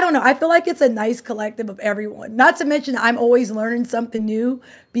 So I don't know. I feel like it's a nice collective of everyone. Not to mention I'm always learning something new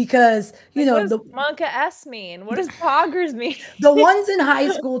because, what does Monka S mean? What does poggers mean? The ones in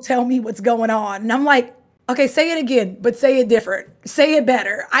high school tell me what's going on. And I'm like, Okay, say it again, but say it different. Say it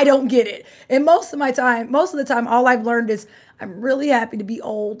better. I don't get it. And most of the time, all I've learned is I'm really happy to be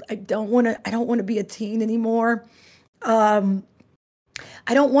old. I don't want to be a teen anymore. Um,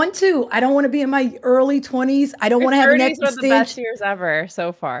 I don't want to. I don't want to be in my early 20s. I don't Your want to have an 30s were the best existential. years ever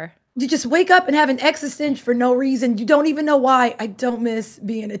so far. You just wake up and have an existential for no reason. You don't even know why. I don't miss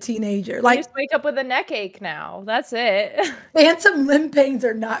being a teenager. You Like just wake up with a neck ache now. That's it. phantom limb pains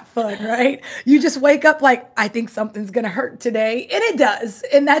are not fun, right? You just wake up like, I think something's gonna hurt today. And it does.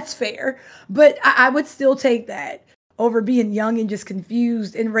 And that's fair. But I would still take that over being young and just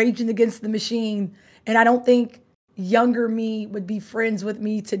confused and raging against the machine. And I don't think younger me would be friends with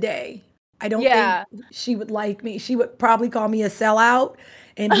me today. I don't Yeah. think she would like me. She would probably call me a sellout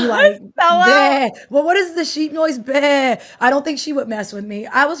and be like, Sellout? "Bah." Well, what is the sheep noise? Bah. I don't think she would mess with me.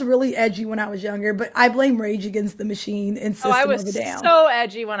 I was really edgy when I was younger, but I blame Rage Against the Machine and Oh, I System was of a Down. so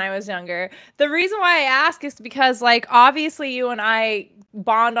edgy when I was younger. The reason why I ask is because, like, obviously you and I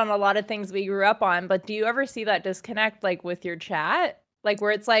bond on a lot of things we grew up on, but do you ever see that disconnect, like, with your chat? Like,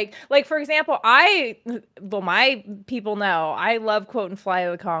 where it's like, for example, my people know I love quoting Fly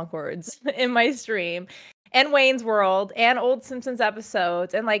of the Conchords in my stream, and Wayne's World, and old Simpsons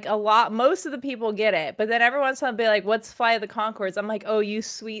episodes, and like most of the people get it, but then every once in a while be like, what's Fly of the Conchords? I'm like, oh, you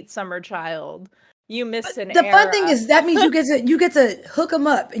sweet summer child. You missed an The fun thing era. is that means you get to hook them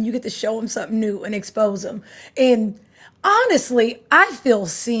up and you get to show them something new and expose them. And honestly, I feel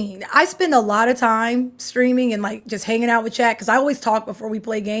seen. I spend a lot of time streaming and like just hanging out with chat because I always talk before we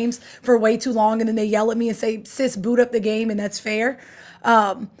play games for way too long, and then they yell at me and say, "Sis, boot up the game," and that's fair.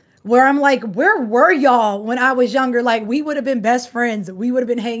 Where I'm like, where were y'all when I was younger? Like, we would have been best friends. We would have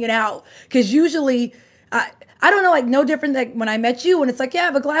been hanging out. Because usually, I don't know, like, no different than when I met you, and it's like, yeah, I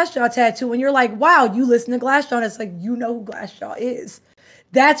have a Glassjaw tattoo. And you're like, wow, you listen to Glassjaw. And it's like, you know who Glassjaw is.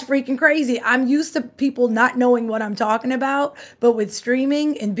 That's freaking crazy. I'm used to people not knowing what I'm talking about, but with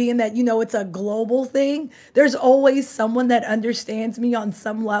streaming and being that, it's a global thing, there's always someone that understands me on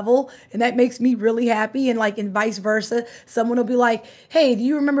some level. And that makes me really happy. And like, and vice versa, someone will be like, hey, do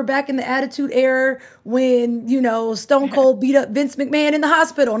you remember back in the Attitude Era when, Stone Cold beat up Vince McMahon in the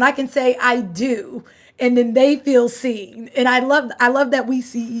hospital? And I can say, I do. And then they feel seen. And I love that we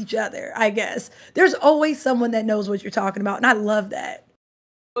see each other, I guess. There's always someone that knows what you're talking about. And I love that.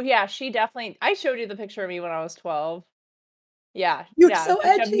 Oh yeah, she definitely. I showed you the picture of me when I was 12. Yeah, You're yeah, so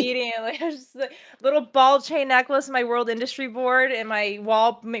just edgy. immediately, just a little ball chain necklace, my World Industry board, and my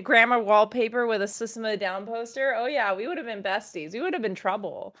grandma wallpaper with a System of a Down poster. Oh yeah, we would have been besties. We would have been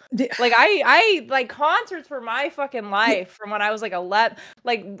trouble. Like I like concerts were my fucking life from when I was like 11.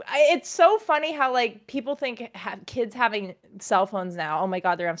 Like it's so funny how like people think kids having cell phones now. Oh my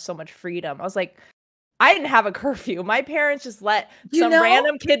god, they have so much freedom. I was like, I didn't have a curfew. My parents just let some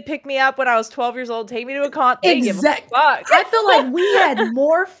random kid pick me up when I was 12 years old, take me to a concert. They give a fuck. I feel like we had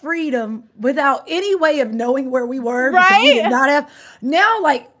more freedom without any way of knowing where we were. Right? Because we did not have. Now,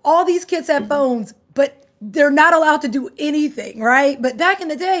 like, all these kids have phones, but they're not allowed to do anything, right? But back in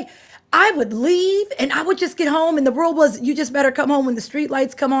the day, I would leave and I would just get home, and the rule was you just better come home when the street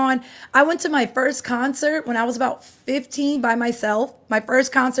lights come on. I went to my first concert when I was about 15 by myself. My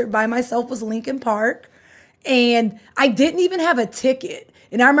first concert by myself was Linkin Park. And I didn't even have a ticket.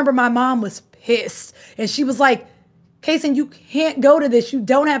 And I remember my mom was pissed. And she was like, Kaysen, you can't go to this. You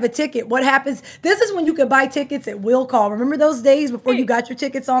don't have a ticket. What happens? This is when you could buy tickets at will call. Remember those days before you got your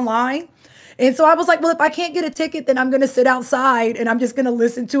tickets online? And so I was like, well, if I can't get a ticket, then I'm going to sit outside and I'm just going to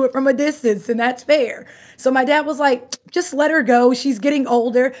listen to it from a distance. And that's fair. So my dad was like, just let her go. She's getting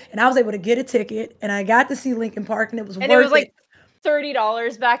older. And I was able to get a ticket. And I got to see Linkin Park, and it was worth it. And it was like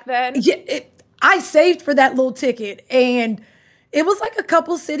 $30 back then. Yeah, I saved for that little ticket, and it was like a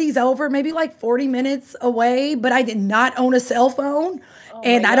couple cities over, maybe like 40 minutes away, but I did not own a cell phone.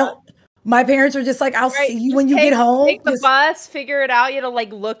 And my parents were just like, I'll see you when you get home. Take the bus, figure it out. You had to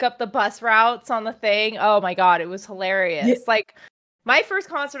like look up the bus routes on the thing. Oh my God, it was hilarious. Yeah. Like my first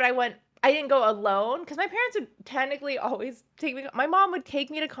concert I didn't go alone because my parents would technically always take me. My mom would take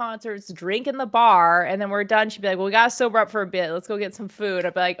me to concerts, drink in the bar, and then we're done. She'd be like, well, we got to sober up for a bit. Let's go get some food.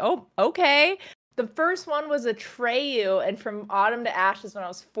 I'd be like, oh, okay. The first one was Atreyu and From Autumn to Ashes when I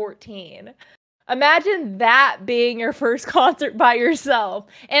was 14. Imagine that being your first concert by yourself.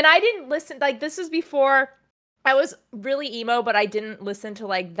 And I didn't listen. Like, this is before I was really emo, but I didn't listen to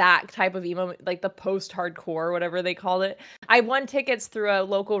like that type of emo, like the post-hardcore, whatever they called it. I won tickets through a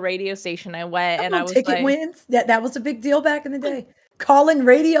local radio station. I went and I was ticket wins. That was a big deal back in the day. Calling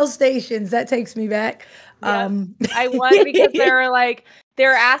radio stations. That takes me back. Yeah. I won because they were like,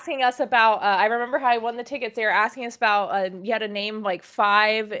 They're asking us about, I remember how I won the tickets. They were asking us about, you had to name like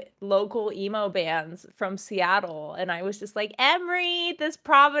 5 local emo bands from Seattle. And I was just like, Emery, This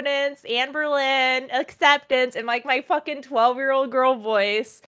Providence, Anberlin, Acceptance, and like my fucking 12-year-old girl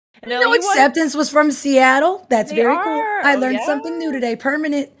voice. And You know, Acceptance was from Seattle. That's very cool. I learned something new today.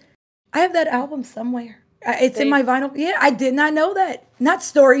 Permanent. I have that album somewhere. It's in my vinyl. Yeah, I did not know that. Not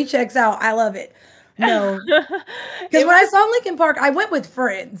Story checks out. I love it. No. Because when I saw Linkin Park, I went with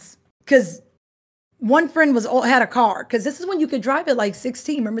friends. Because one friend had a car. Because this is when you could drive at like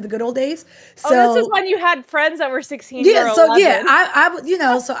 16. Remember the good old days? So, this is when you had friends that were 16. Yeah, so 11. Yeah,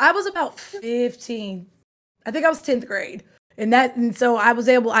 I was about 15. I think I was 10th grade. And so I was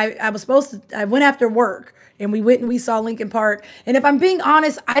I went after work and we went and we saw Linkin Park. And if I'm being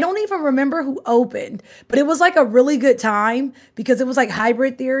honest, I don't even remember who opened, but it was like a really good time because it was like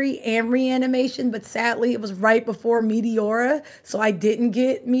Hybrid Theory and Reanimation. But sadly, it was right before Meteora. So I didn't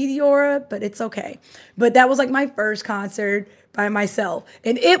get Meteora, but it's okay. But that was like my first concert by myself.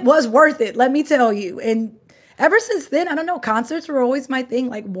 And it was worth it, let me tell you. And ever since then, I don't know, concerts were always my thing,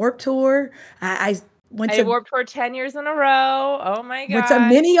 like Warped Tour. I Warped Tour 10 years in a row. Oh my god! Went to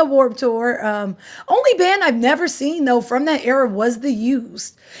many a Warped Tour. Only band I've never seen though from that era was The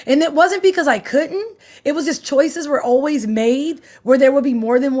Used, and it wasn't because I couldn't. It was just choices were always made where there would be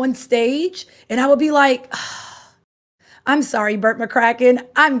more than one stage, and I would be like, "I'm sorry, Burt McCracken.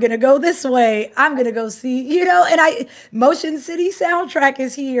 I'm gonna go this way. I'm gonna go see And Motion City soundtrack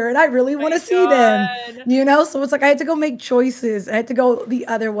is here, and I really want to see them. So it's like I had to go make choices. I had to go the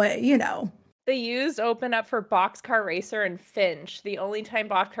other way. The Used opened up for Boxcar Racer and Finch. The only time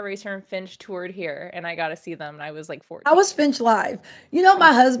Boxcar Racer and Finch toured here, and I got to see them. And I was like 14. I was Finch live.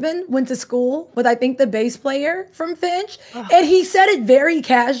 My husband went to school with, I think, the bass player from Finch, and he said it very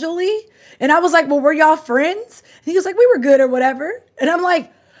casually. And I was like, well, were y'all friends? And he was like, we were good or whatever. And I'm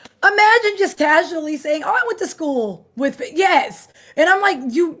like, imagine just casually saying, oh, I went to school with Finch. Yes. And I'm like,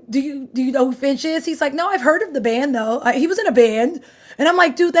 do you know who Finch is? He's like, no, I've heard of the band though. He was in a band. And I'm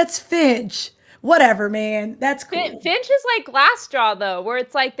like, dude, that's Finch. Whatever, man. That's cool. Finch is like Glassjaw though, where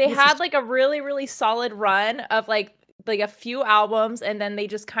it's like they had like a really, really solid run of like a few albums, and then they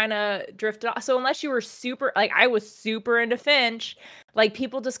just kind of drifted off. So unless you were super, like I was super into Finch, like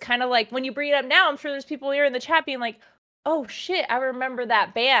people just kind of like, when you bring it up now, I'm sure there's people here in the chat being like, oh shit, I remember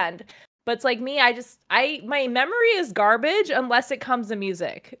that band. But it's like me, my memory is garbage unless it comes to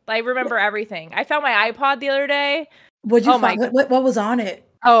music. I remember everything. I found my iPod the other day. What'd you find? What was on it?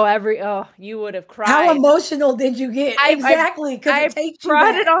 You would have cried. How emotional did you get? Exactly, because it takes you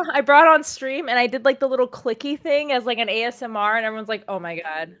back. I brought it on stream, and I did like the little clicky thing as like an ASMR, and everyone's like, oh my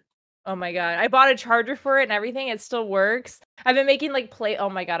god. I bought a charger for it and everything. It still works. I've been making like oh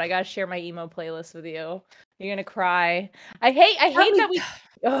my god, I gotta share my emo playlist with you. You're gonna cry. I hate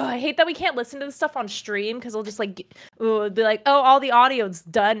that we can't listen to this stuff on stream because it'll just like be like, oh, all the audio's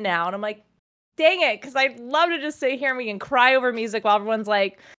done now, and I'm like, dang it, because I'd love to just sit here and we can cry over music while everyone's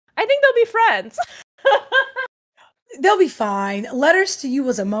like, I think they'll be friends. They'll be fine. Letters to You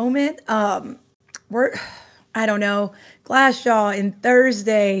was a moment. I don't know, Glassjaw and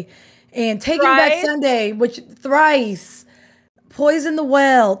Thursday and Taking Back Sunday, which Thrice, Poison the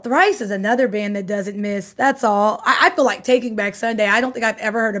Well. Thrice is another band that doesn't miss. That's all. I feel like Taking Back Sunday, I don't think I've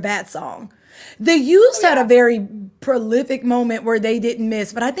ever heard a bad song. The Used had a very prolific moment where they didn't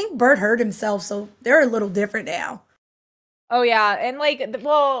miss, but I think Bert hurt himself, so they're a little different now. Oh yeah, and like,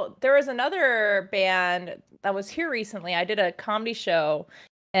 well, there was another band that was here recently. I did a comedy show,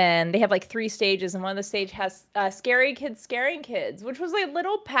 and they have like 3 stages, and one of the stage has Scary Kids Scaring Kids, which was like a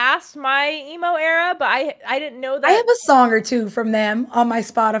little past my emo era, but I didn't know that. I have a song or two from them on my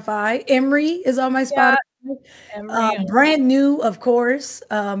Spotify. Emery is on my Spotify. Brand New, of course.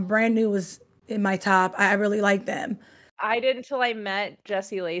 Brand New was in my top. I really like them. I did until I met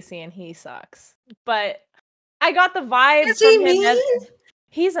Jesse Lacey, and he sucks. But I got the vibe from him.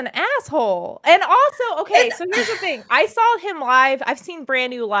 He's an asshole. And also, so here's the thing. I saw him live. I've seen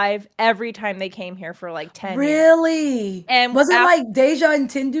Brand New live every time they came here for like 10 years. Really? And was it like Deja and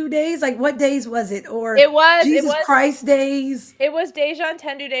Tendu days? Like what days was it? Or Jesus Christ days? It was Deja and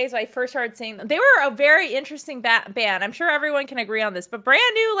Tendu days when I first started seeing them. They were a very interesting band. I'm sure everyone can agree on this. But Brand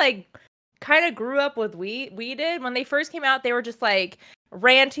New, like, kind of grew up with we did. When they first came out, they were just like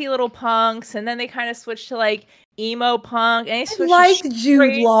ranty little punks, and then they kind of switched to like emo punk. And I liked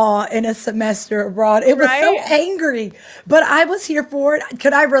Jude Law in A Semester Abroad. It was so angry, but I was here for it.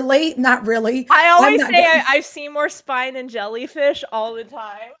 Could I relate? Not really. I always say I've seen more Spine and Jellyfish all the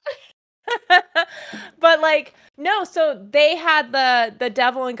time. But like, no, so they had the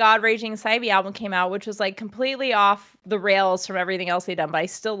Devil and God Raging Inside Me album came out, which was like completely off the rails from everything else they'd done, but I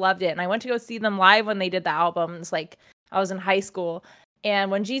still loved it. And I went to go see them live when they did the album. It's like I was in high school.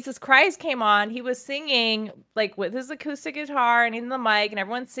 And when Jesus Christ came on, he was singing like with his acoustic guitar and in the mic and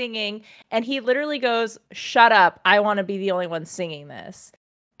everyone's singing. And he literally goes, "Shut up. I want to be the only one singing this."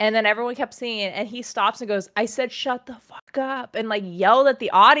 And then everyone kept singing and he stops and goes, "I said, shut the fuck up," and like yelled at the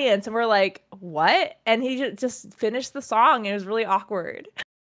audience. And we're like, what? And he just finished the song. And it was really awkward.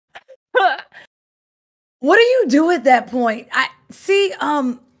 What do you do at that point? I see.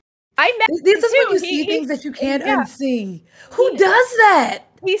 I met This is when you see things that you can't unsee. Who does that?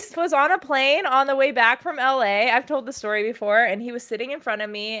 He was on a plane on the way back from LA. I've told the story before, and he was sitting in front of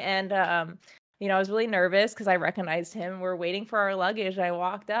me, and I was really nervous because I recognized him. We're waiting for our luggage, and I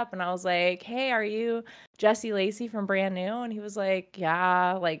walked up, and I was like, "Hey, are you Jesse Lacey from Brand New?" And he was like,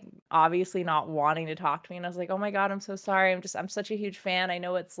 "Yeah," like obviously not wanting to talk to me. And I was like, "Oh my God, I'm so sorry. I'm such a huge fan. I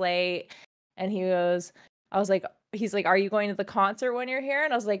know it's late." And he's like, "Are you going to the concert when you're here?"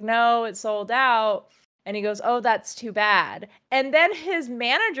 And I was like, "No, it's sold out." And he goes, "Oh, that's too bad." And then his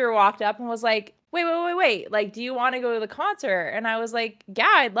manager walked up and was like, wait. Like, do you want to go to the concert? And I was like, yeah,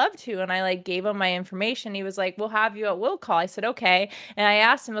 I'd love to. And I like gave him my information. He was like, "We'll have you at Will Call." I said, okay. And I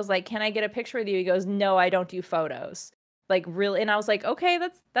asked him, I was like, "Can I get a picture with you?" He goes, "No, I don't do photos." Like, really? And I was like, okay,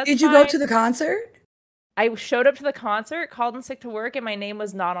 that's Did you fine. go to the concert? I showed up to the concert, called in sick to work, and my name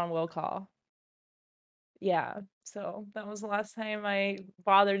was not on Will Call. Yeah. So that was the last time I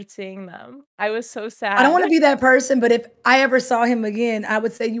bothered seeing them. I was so sad. I don't want to be that person, but if I ever saw him again, I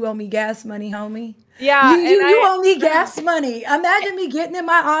would say, "You owe me gas money, homie." Yeah, you owe me gas money. Imagine me getting in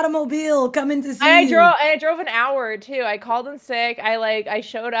my automobile, coming to see you. I drove an hour too. I called in sick. I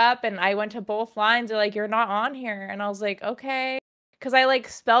showed up and I went to both lines. They're like, "You're not on here," and I was like, okay. Because I like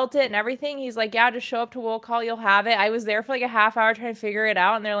spelt it and everything. He's like, "Yeah, just show up to Will Call, you'll have it." I was there for like a half hour trying to figure it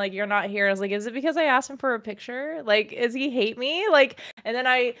out, and they're like, "You're not here." I was like, "Is it because I asked him for a picture? Like, does he hate me?" Like, and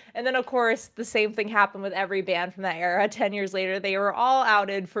then of course the same thing happened with every band from that era. 10 years later, they were all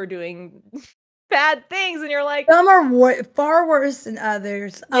outed for doing bad things, and you're like, some are far worse than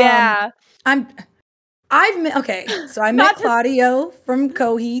others. Yeah. Okay, so I met Claudio from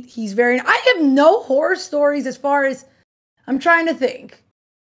Coheed. He's I have no horror stories as far as I'm trying to think.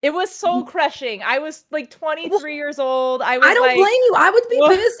 It was soul crushing. I was like 23 years old. I don't blame you. I would be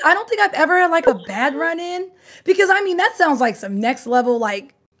pissed. I don't think I've ever had like a bad run-in because I mean that sounds like some next level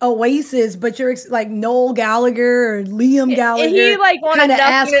like Oasis, but you're like Noel Gallagher or Liam Gallagher. He like kind of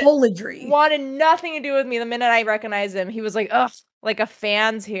assholery. Wanted nothing to do with me. The minute I recognized him, he was like, "Ugh, like a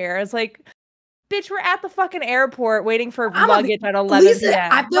fan's here." It's like, bitch, we're at the fucking airport waiting for luggage at 11 p.m.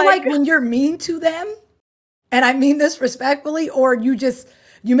 I feel like when you're mean to them, and I mean this respectfully, or you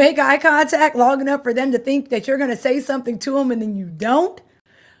make eye contact long enough for them to think that you're going to say something to them and then you don't.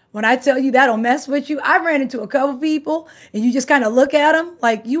 When I tell you that'll mess with you, I ran into a couple people and you just kind of look at them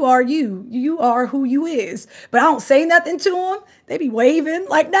like you are who you is. But I don't say nothing to them. They be waving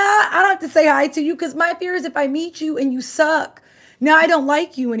like, nah, I don't have to say hi to you because my fear is if I meet you and you suck, now I don't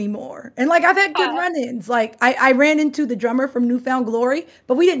like you anymore. And like I've had good run-ins. Like I ran into the drummer from New Found Glory,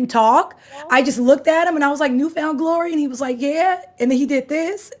 but we didn't talk. I just looked at him and I was like, "New Found Glory?" And he was like, "Yeah." And then he did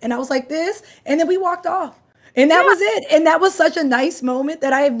this and I was like this. And then we walked off. And that was it. And that was such a nice moment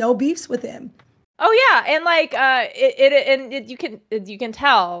that I have no beefs with him. Oh yeah, and like you can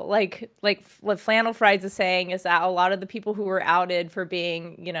tell like what Flannel Fries is saying is that a lot of the people who were outed for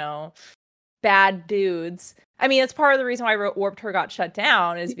being, bad dudes. I mean, it's part of the reason why Warped Tour got shut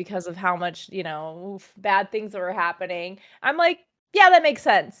down is because of how much, bad things that were happening. I'm like, yeah, that makes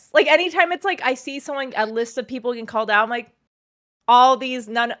sense. Like anytime it's like I see a list of people getting called out, I'm like, all these,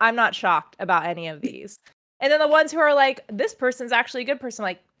 I'm not shocked about any of these. And then the ones who are like, this person's actually a good person,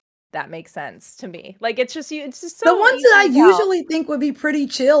 like, that makes sense to me. Like, it's just so the ones that I usually think would be pretty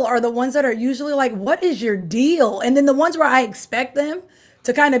chill are the ones that are usually like, "What is your deal?" And then the ones where I expect them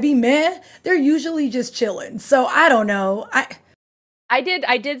to kind of be meh, they're usually just chilling. So I don't know. I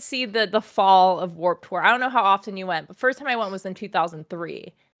did see the fall of Warped Tour. I don't know how often you went, but first time I went was in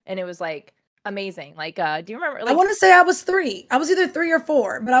 2003, and it was like amazing. Like, do you remember? Like, I want to say I was 3. I was either 3 or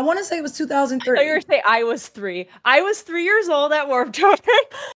 4, but I want to say it was 2003. I was say I was 3. I was 3 years old at Warped Tour.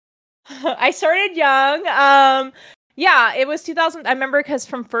 I started young. Yeah, it was 2000. I remember because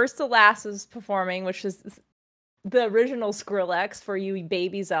From First to Last was performing, which is the original Skrillex for you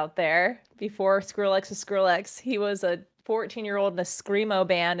babies out there. Before Skrillex was Skrillex, he was a 14-year-old in a screamo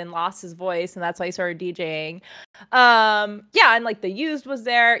band and lost his voice, and that's why he started DJing. Yeah, and like The Used was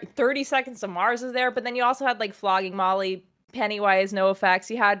there, 30 Seconds to Mars was there, but then you also had like Flogging Molly, Pennywise, NoFX.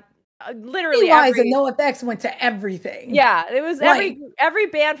 You had literally Wise and every No Effects went to everything. yeah, it was Like, every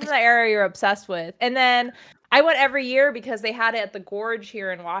band from that era you're obsessed with. And then I went every year because they had it at the Gorge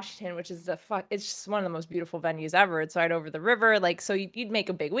here in Washington, which is it's just one of the most beautiful venues ever. It's right over the river. Like, so you'd make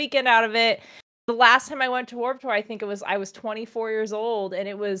a big weekend out of it. The last time I went to Warped Tour, I think I was 24 years old, and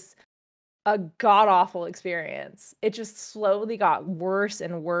it was a god-awful experience. It just slowly got worse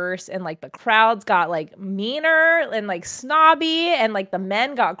and worse, and like the crowds got like meaner and like snobby, and like the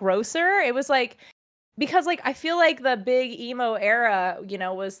men got grosser. It was like, because like I feel like the big emo era, you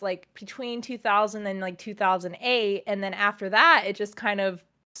know, was like between 2000 and like 2008, and then after that it just kind of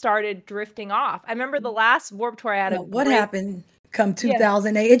started drifting off. I remember the last Warped Tour I had a what great happened come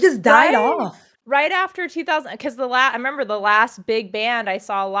 2008? It just died off. right after 2000, because I remember the last big band I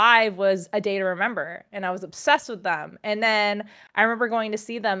saw live was A Day to Remember, and I was obsessed with them. And then I remember going to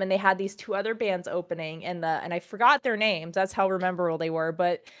see them, and they had these two other bands opening, and I forgot their names. That's how memorable they were,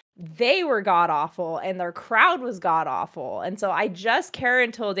 but they were god awful, and their crowd was god awful. And so I just cared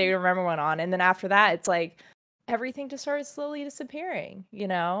until A Day to Remember went on, and then after that, it's like everything just started slowly disappearing. You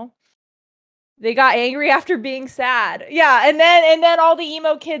know. They got angry after being sad. Yeah, and then all the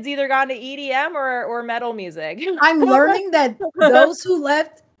emo kids either got into EDM or metal music. I'm learning that those who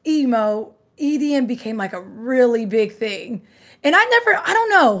left emo, EDM became like a really big thing. And I don't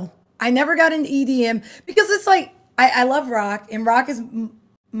know. I never got into EDM because it's like I love rock, and rock is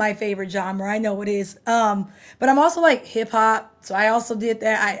my favorite genre. I know it is. But I'm also like hip hop, so I also did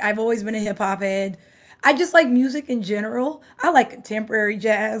that. I've always been a hip hop head. I just like music in general. I like contemporary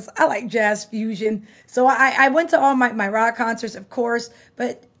jazz. I like jazz fusion. So I went to all my rock concerts, of course,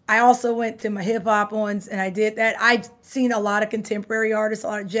 but I also went to my hip hop ones, and I did that. I've seen a lot of contemporary artists, a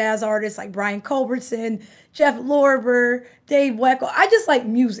lot of jazz artists like Brian Culbertson, Jeff Lorber, Dave Weckl. I just like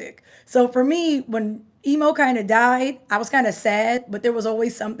music. So for me, when emo kind of died, I was kind of sad, but there was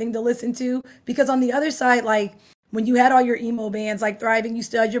always something to listen to, because on the other side, like, when you had all your emo bands like thriving, you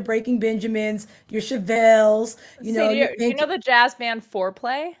still had your Breaking Benjamins, your Chevelles, you know. Do you know the jazz band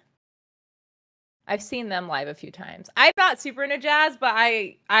Foreplay? I've seen them live a few times. I'm not super into jazz, but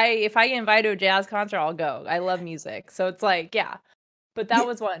if I get invited to a jazz concert, I'll go. I love music, so it's like, yeah. But that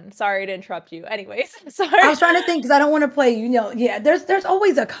was one. Sorry to interrupt you. Anyways, sorry. I was trying to think because I don't want to play. You know, yeah. There's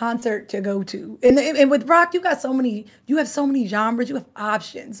always a concert to go to, and with rock, you have so many genres, you have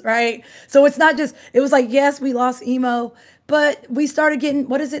options, right? So it's not just. It was like, yes, we lost emo, but we started getting,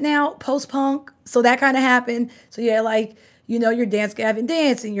 what is it now? Post punk. So that kind of happened. So yeah, like, you know, your Dance Gavin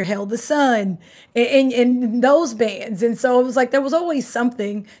Dance and your Held the Sun and those bands, and so it was like there was always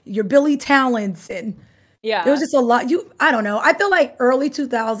something. Your Billy Talents and. Yeah. There was just a lot. I don't know. I feel like early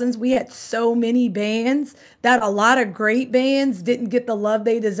 2000s, we had so many bands that a lot of great bands didn't get the love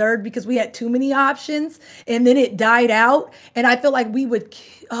they deserved because we had too many options, and then it died out. And I feel like we would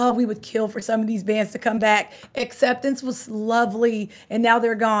kill for some of these bands to come back. Acceptance was lovely, and now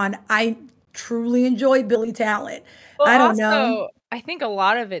they're gone. I truly enjoyed Billy Talent. Well, I don't know. I think a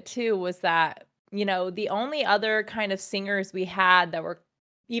lot of it too was that, you know, the only other kind of singers we had that were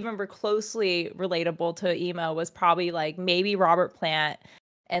closely relatable to emo was probably like maybe Robert Plant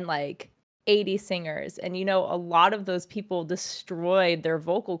and like 80s singers. And, you know, a lot of those people destroyed their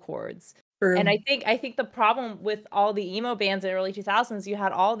vocal cords. True. And I think the problem with all the emo bands in the early 2000s, you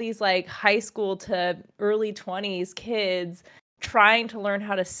had all these like high school to early 20s kids trying to learn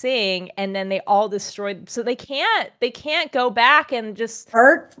how to sing, and then they all destroyed, so they can't go back and just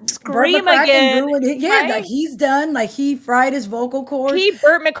scream again. Yeah, right? Like he's done, like he fried his vocal cords.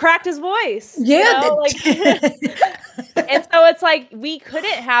 Burt McCracked his voice. Yeah, you know? Like, and so it's like we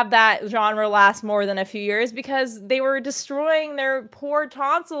couldn't have that genre last more than a few years because they were destroying their poor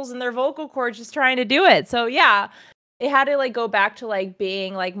tonsils and their vocal cords just trying to do it. So yeah, it had to like go back to like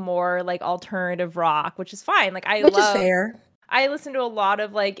being like more like alternative rock, which is fine. Like which is fair. I listen to a lot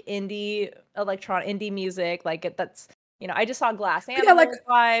of like indie music. Like that's, you know, I just saw Glass Animals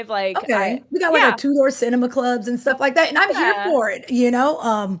live. Like, okay, we got like a two-door cinema clubs and stuff like that, and I'm here for it. You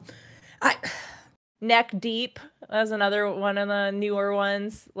know, Neck Deep was another one of the newer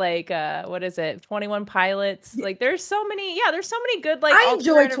ones. Like, what is it? 21 Pilots. Like, there's so many good like. I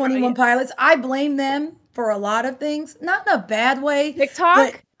enjoy 21 Pilots. I blame them for a lot of things, not in a bad way.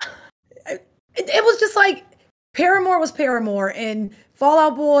 TikTok. It was just like. Paramore was Paramore, and Fall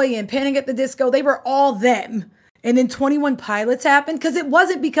Out Boy and Panic at the Disco, they were all them. And then 21 Pilots happened because it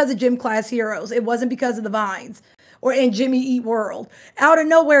wasn't because of Gym Class Heroes. It wasn't because of the Vines or in Jimmy Eat World. Out of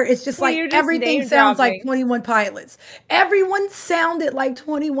nowhere, it's just like everything sounds like 21 Pilots. Everyone sounded like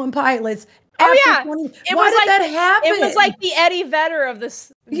 21 Pilots after yeah. 20. It Why was did like that happen? It was like the Eddie Vedder of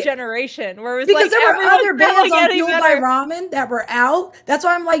this Yeah, generation, where it was because like there were everyone other felt bands like on Eddie Fueled by Vedder. Ramen that were out. That's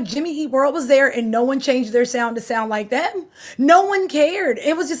why I'm like, Jimmy Eat World was there and no one changed their sound to sound like them. No one cared.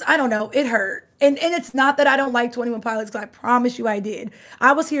 It was just, I don't know, it hurt. And it's not that I don't like 21 Pilots, because I promise you I did.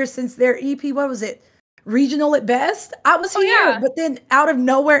 I was here since their EP, what was it? Regional at best. I was Oh here, yeah. but then out of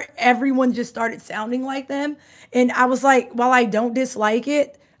nowhere, everyone just started sounding like them. And I was like, while I don't dislike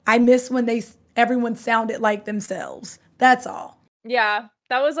it, I miss when everyone sounded like themselves. That's all. Yeah.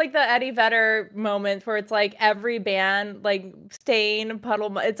 That was like the Eddie Vedder moment, where it's like every band, like Stain,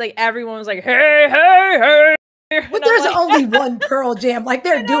 it's like everyone was like, hey, hey, hey. And But I'm there's like, only one Pearl Jam. Like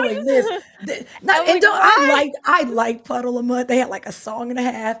they're and I doing this. was Not, I'm and like, don't why? I like Puddle of Mud. They had like a song and a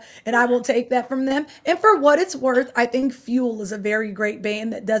half, and I will take that from them. And for what it's worth, I think Fuel is a very great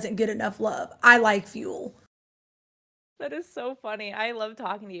band that doesn't get enough love. I like Fuel. That is so funny. I love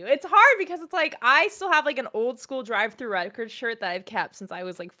talking to you. It's hard because it's like I still have like an old school drive-through record shirt that I've kept since I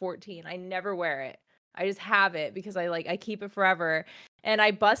was like 14. I never wear it. I just have it because I keep it forever. And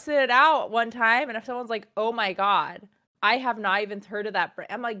I busted it out one time, and if someone's like, "Oh my God, I have not even heard of that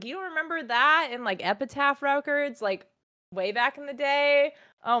brand." I'm like, "You don't remember that in like Epitaph Records, like way back in the day?"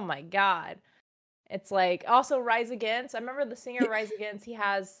 Oh my God. It's like also Rise Against. I remember the singer Rise Against, he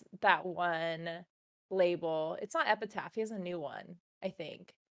has that one label. It's not Epitaph. He has a new one, I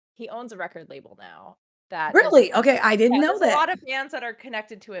think. He owns a record label now. That there's Really? Okay, I didn't yeah, know there's a that. lot of bands that are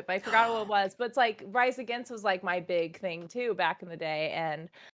connected to it, but I forgot what it was. But it's like Rise Against was like my big thing too back in the day, and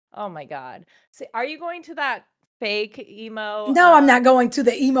oh my God. So are you going to that fake emo No, I'm not going to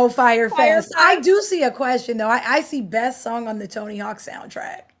the Emo Fire Fire Fest. I Fest? do see a question though. I see best song on the Tony Hawk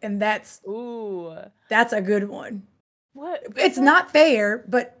soundtrack, and Ooh. that's a good one. What It's was not fair,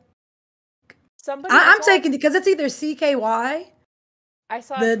 but somebody I I'm saw taking because it's either CKY. I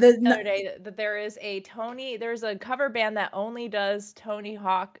saw a The tweet the the other day that there's a cover band that only does Tony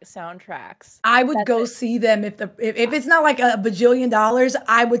Hawk soundtracks. I would That's go it. see them if it's not like a bajillion dollars.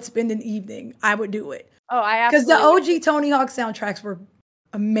 I would spend an evening. I would do it Oh, I because the absolutely would OG Tony Hawk soundtracks were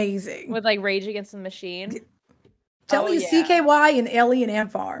amazing. with like Rage Against the Machine. Oh Telling you, yeah. CKY and Alien Ant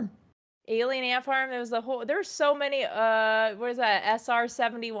Farm. Alien Ant Farm, there were so many what is that?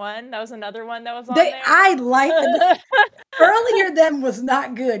 SR-71? That was another one that was on there. I like earlier them was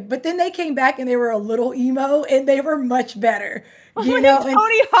not good, but then they came back and they were a little emo and they were much better. When You know, and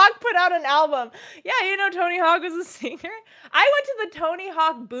Tony Hawk put out an album. Yeah, you know Tony Hawk was a singer. I went to the Tony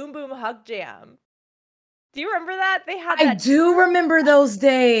Hawk Boom Boom Hug Jam. Do you remember that? They had I that do remember those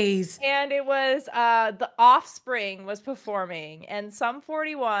days. and it was the Offspring was performing and Sum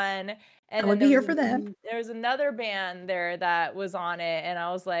 41, I and then would be here for them. there was another band there that was on it, and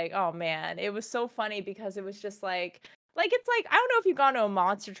I was like, oh man, it was so funny because it was just like it's like I don't know if you've gone to a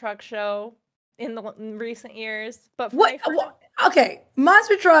monster truck show in recent years, but for my friend, Okay,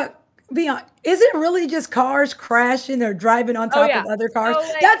 monster truck. Be on. Is it really just cars crashing or driving on oh top yeah, of other cars? so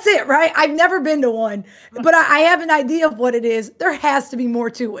like That's it, right? I've never been to one, but I have an idea of what it is. There has to be more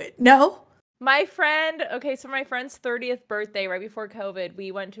to it. No? my friend, okay, so my friend's 30th birthday, right before COVID,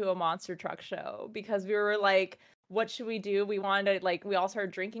 we went to a monster truck show because we were like, what should we do? We wanted to, like, we all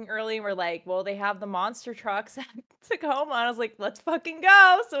started drinking early, and we're like, well, they have the monster trucks at Tacoma. And I was like, let's fucking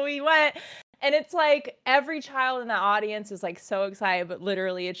go. So we went. And it's like every child in the audience is like so excited, but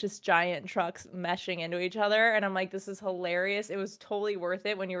literally it's just giant trucks meshing into each other. And I'm like, this is hilarious. It was totally worth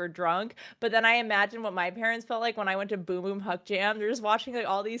it when you were drunk. But then I imagine what my parents felt like when I went to Boom Boom Huck Jam. They're just watching like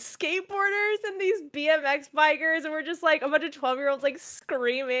all these skateboarders and these BMX bikers, and we're just like a bunch of 12-year-olds like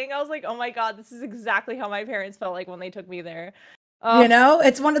screaming. I was like, oh my God, this is exactly how my parents felt like when they took me there. You know,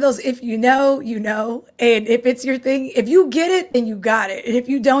 it's one of those, if you know, you know. And if it's your thing, if you get it, then you got it. And if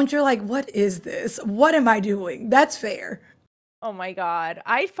you don't, you're like, what is this? What am I doing? That's fair. Oh my God.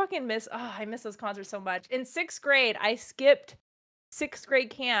 I miss those concerts so much. In 6th grade, I skipped 6th grade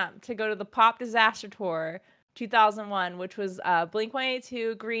camp to go to the Pop Disaster Tour 2001, which was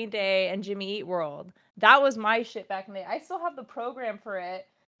Blink-182, Green Day, and Jimmy Eat World. That was my shit back in the day. I still have the program for it.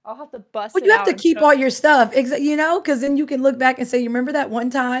 I'll have to bust Well, it you have out to and keep show all you. your stuff, you know, because then you can look back and say, you remember that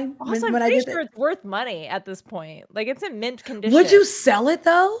one time Also, I'm when I pretty did sure that? it's worth money at this point. Like, it's in mint condition. Would you sell it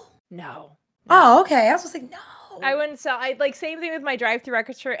though? No. Oh, okay. I was just like, no. I wouldn't sell. I like same thing with my drive-through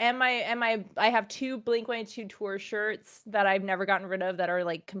record shirt and my. I have 2 Blink-182 tour shirts that I've never gotten rid of that are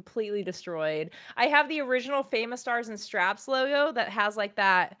like completely destroyed. I have the original Famous Stars and Straps logo that has like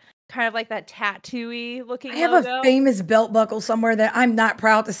that kind of like that tattooy looking I have logo. a famous belt buckle somewhere that I'm not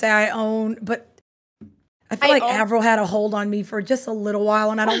proud to say I own, but I feel like Avril had a hold on me for just a little while,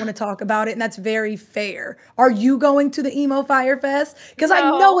 and I don't want to talk about it, and that's very fair. Are you going to the Emo Fire Fest? Because I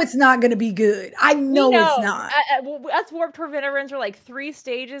know it's not going to be good. I know it's not. Well, us Warped Tour veterans are like 3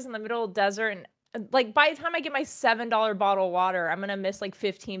 stages in the middle of the desert, and like by the time I get my $7 bottle of water, I'm gonna miss like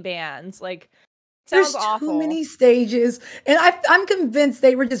 15 bands. Like, sounds awful. There's too many stages, and I'm convinced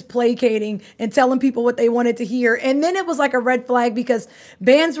they were just placating and telling people what they wanted to hear. And then it was like a red flag because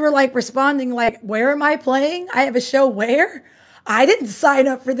bands were like responding like, "Where am I playing? I have a show where? I didn't sign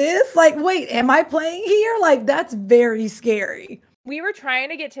up for this. Like, wait, am I playing here?" Like, that's very scary. We were trying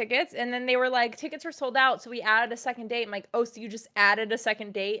to get tickets, and then they were like, tickets are sold out, so we added a second date. I'm like, oh, so you just added a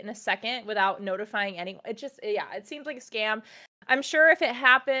second date in a second without notifying anyone? It just, yeah, it seems like a scam. I'm sure if it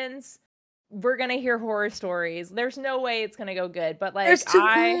happens, we're gonna hear horror stories. There's no way it's gonna go good, but like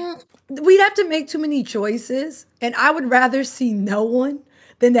we'd have to make too many choices, and I would rather see no one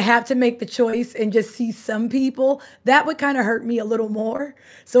than to have to make the choice and just see some people. That would kind of hurt me a little more.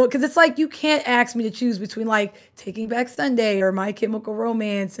 So, because it's like you can't ask me to choose between like Taking Back Sunday or My Chemical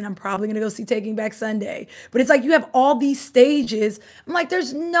Romance, and I'm probably gonna go see Taking Back Sunday. But it's like you have all these stages. I'm like,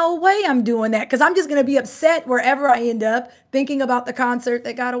 there's no way I'm doing that because I'm just gonna be upset wherever I end up thinking about the concert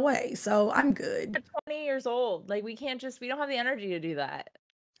that got away. So I'm good. We're 20 years old. Like we don't have the energy to do that.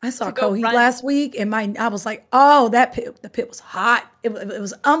 I saw Coheed last week, and I was like, oh, the pit was hot. It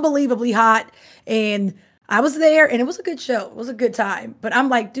was unbelievably hot, and I was there, and it was a good show. It was a good time. But I'm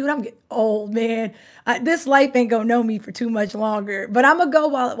like, dude, I'm getting old, man. This life ain't gonna know me for too much longer. But I'm gonna go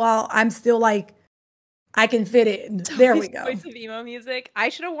while I'm still like, I can fit in. There we go. Voice of emo music. I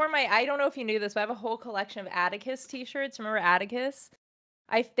should have worn I don't know if you knew this, but I have a whole collection of Atticus t-shirts. Remember Atticus?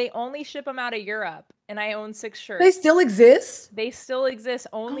 They only ship them out of Europe, and I own 6 shirts. They still exist? They still exist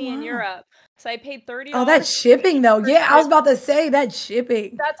only in Europe. So I paid $30. Oh, that's shipping though. Yeah, I was about to say that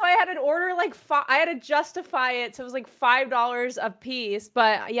shipping. That's why I had an order like I had to justify it, so it was like $5 a piece.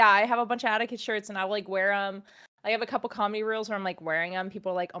 But yeah, I have a bunch of Atticus shirts, and I like wear them. I have a couple comedy reels where I'm like wearing them.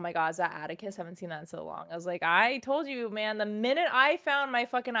 People are like, "Oh my god, is that Atticus? I haven't seen that in so long." I was like, "I told you, man. The minute I found my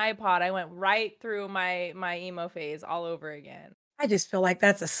fucking iPod, I went right through my emo phase all over again." I just feel like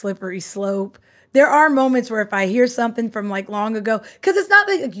that's a slippery slope. There are moments where if I hear something from like long ago, because it's not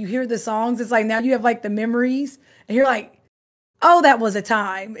like you hear the songs, it's like now you have like the memories, and you're like, oh, that was a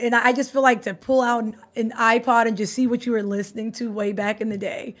time. And I just feel like to pull out an iPod and just see what you were listening to way back in the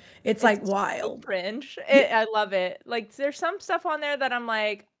day, it's like wild. So cringe. I love it. Like there's some stuff on there that I'm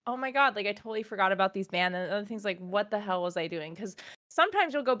like, oh my god, like I totally forgot about these bands, and other things like, what the hell was I doing? Because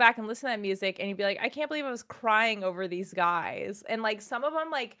sometimes you'll go back and listen to that music and you'd be like, I can't believe I was crying over these guys. And like some of them,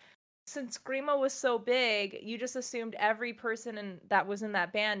 like since screamo was so big, you just assumed every person that was in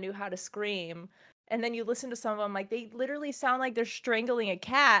that band knew how to scream. And then you listen to some of them, like they literally sound like they're strangling a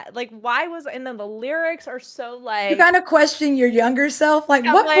cat. Like and then the lyrics are so like, you kind of question your younger self, like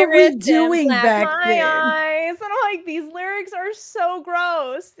what were we doing back then? Eyes. And I'm like, these lyrics are so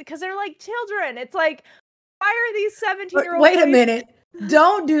gross because they're like children. It's like, why are these 17-year-olds? Wait a minute.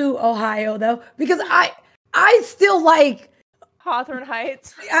 Don't do Ohio though, because I still like Hawthorne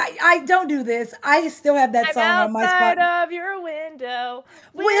Heights. I don't do this. I still have that song on my spot. Outside of your window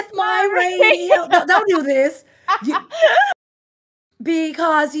with my radio. No, don't do this.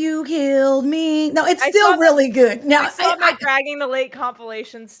 Because you killed me. No, it's still really good. Now I saw my Dragging the Lake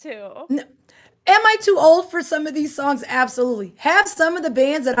compilations too. No, am I too old for some of these songs? Absolutely. Have some of the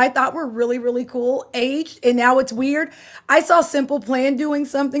bands that I thought were really, really cool aged, and now it's weird. I saw Simple Plan doing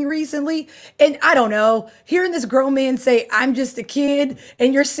something recently, and I don't know, hearing this grown man say, I'm just a kid,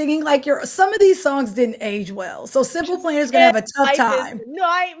 and you're singing like some of these songs didn't age well. So Simple Plan is going to have a tough time.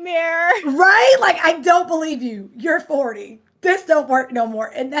 Nightmare. Right? Like, I don't believe you. You're 40. This don't work no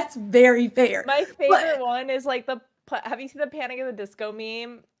more, and that's very fair. My favorite one is like have you seen the Panic at the Disco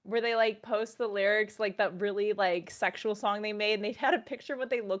meme where they like post the lyrics, like that really like sexual song they made, and they had a picture of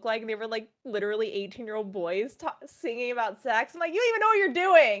what they look like, and they were like literally 18-year-old boys singing about sex. I'm like, you don't even know what you're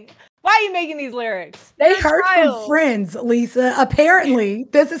doing. Why are you making these lyrics? They heard from friends, Lisa. Apparently,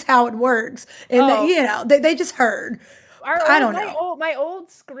 this is how it works, and they just heard. I don't know. My old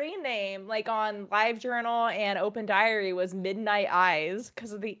screen name, like on LiveJournal and Open Diary, was Midnight Eyes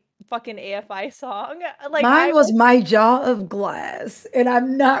because of the fucking AFI song. Like mine was My Jaw of Glass, and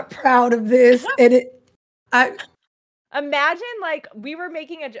I'm not proud of this. And I imagine like we were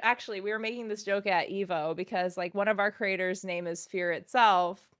making this joke at Evo because like one of our creators' name is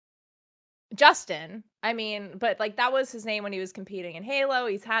FearItSelf. Justin. I mean, but like that was his name when he was competing in Halo.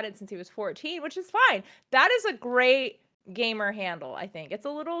 He's had it since he was 14, which is fine. That is a great gamer handle. I think it's a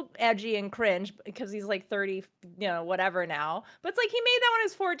little edgy and cringe because he's like 30, whatever now, but it's like he made that when he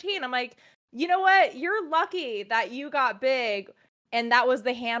was 14. I'm like, You know what? You're lucky that you got big and that was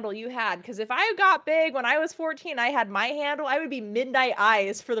the handle you had. Because if I got big when I was 14, I had my handle, I would be Midnight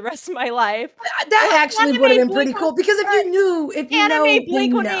Eyes for the rest of my life. That Or actually would have anime been pretty cool because if you know, anime then you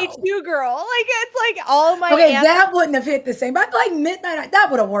Blink-182 know. girl. Like, it's like all my Okay, anime. that wouldn't have hit the same. But I feel like Midnight,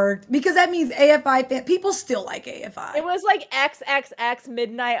 that would have worked because that means AFI people still like AFI. It was like XXX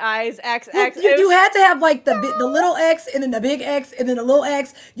Midnight Eyes Well, XX. you had to have like the little X and then the big X and then the little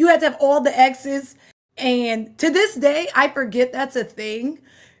X. You had to have all the X's. And to this day, I forget that's a thing.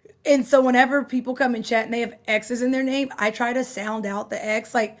 And so whenever people come in chat and they have X's in their name, I try to sound out the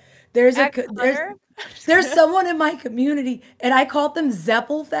X. Like there's X Hunter. there's someone in my community, and I called them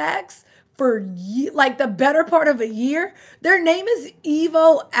Zeppelfax for like the better part of a year. Their name is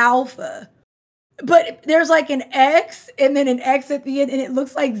Evo Alpha. But there's like an X and then an X at the end, and it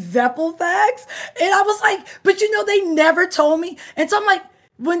looks like Zeppelfax. And I was like, but they never told me. And so I'm like,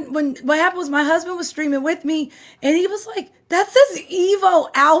 when what happened was my husband was streaming with me, and he was like, that says Evo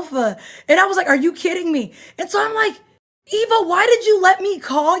Alpha. And I was like, are you kidding me? And so I'm like, Evo, why did you let me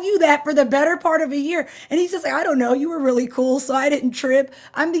call you that for the better part of a year? And he's just like, I don't know. You were really cool, so I didn't trip.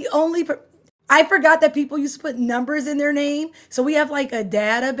 I'm the only I forgot that people used to put numbers in their name. So we have like a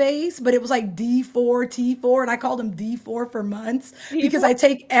database, but it was like D4, T4, and I called them D4 for months because I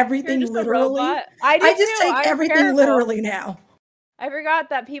take everything literally. I do I just too. take I'm everything terrible. literally now. I forgot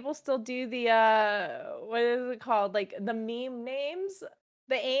that people still do the what is it called? Like the meme names,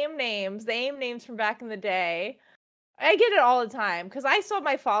 the AIM names from back in the day. I get it all the time because I still have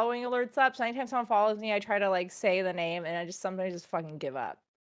my following alerts up. So anytime someone follows me, I try to like say the name, and I just sometimes just fucking give up.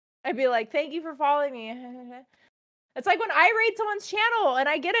 I'd be like, "Thank you for following me." It's like when I raid someone's channel, and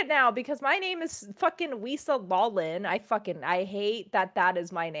I get it now because my name is fucking Wallen. I hate that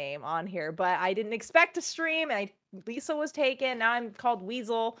is my name on here, but I didn't expect to stream, and Lisa was taken. Now I'm called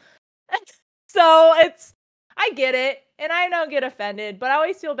Weasel. So I get it, and I don't get offended, but I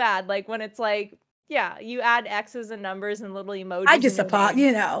always feel bad like when it's like, yeah, you add X's and numbers and little emojis. I just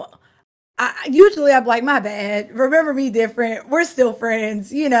usually I'm like, my bad. Remember me different. We're still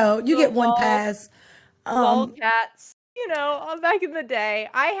friends. You get one pass. Lolcats. Back in the day,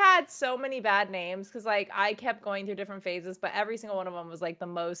 I had so many bad names because like I kept going through different phases, but every single one of them was like the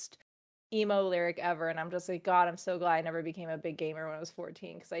most emo lyric ever. And I'm just like, God, I'm so glad I never became a big gamer when I was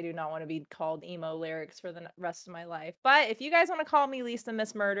 14 because I do not want to be called emo lyrics for the rest of my life. But if you guys want to call me Lisa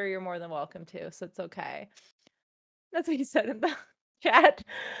Miss Murder, you're more than welcome to. So it's okay. That's what you said in the chat.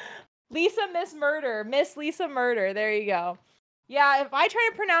 Lisa Miss Murder. Miss Lisa Murder. There you go. Yeah, if I try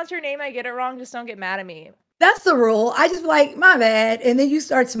to pronounce your name, I get it wrong. Just don't get mad at me. That's the rule. I just like, my bad. And then you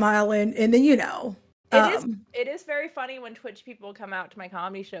start smiling, and then It is very funny when Twitch people come out to my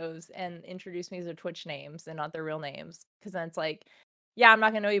comedy shows and introduce me as their Twitch names and not their real names. Because then it's like, yeah, I'm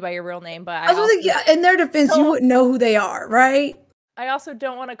not going to know you by your real name, but in their defense, you wouldn't know who they are, right? I also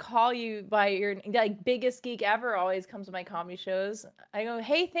don't want to call you by your, like, biggest geek ever always comes to my comedy shows. I go,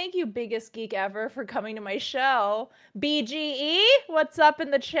 hey, thank you, biggest geek ever, for coming to my show. BGE, what's up in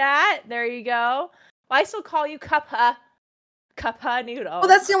the chat? There you go. I still call you CupAhNoodle. Well,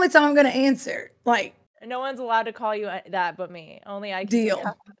 that's the only time I'm going to answer. Like, no one's allowed to call you that but me. Only I can.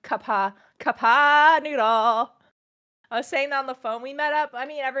 Deal. CupAhNoodle. I was saying that on the phone. We met up. I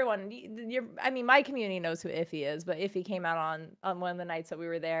mean, everyone. My community knows who Iffy is, but Iffy came out on one of the nights that we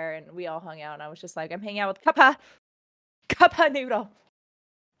were there, and we all hung out. And I was just like, I'm hanging out with CupAhNoodle.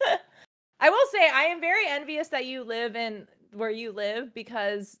 I will say, I am very envious that you live in where you live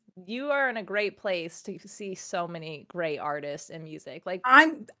because you are in a great place to see so many great artists and music. Like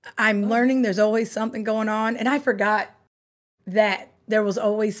I'm learning there's always something going on, and I forgot that there was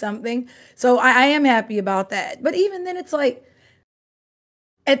always something. So I am happy about that. But even then, it's like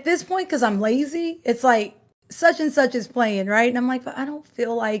at this point, because I'm lazy, it's like such and such is playing, right? And I'm like, but I don't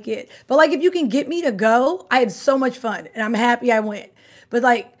feel like it. But like, if you can get me to go, I had so much fun, and I'm happy I went. But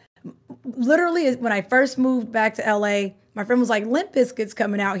like, literally, when I first moved back to LA, my friend was like, Limp Bizkit's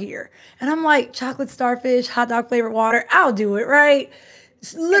coming out here. And I'm like, chocolate starfish, hot dog flavored water. I'll do it, right?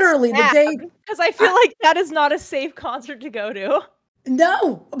 It's literally the day. Because I feel like that is not a safe concert to go to.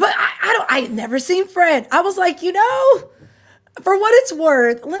 No, but I had never seen Fred. I was like, for what it's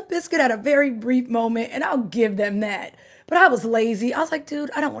worth, Limp Bizkit had a very brief moment, and I'll give them that. But I was lazy. I was like,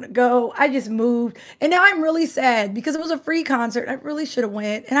 dude, I don't want to go. I just moved. And now I'm really sad because it was a free concert. I really should have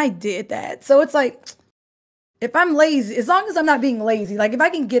went, and I did that. So it's like, if I'm lazy, as long as I'm not being lazy, like if I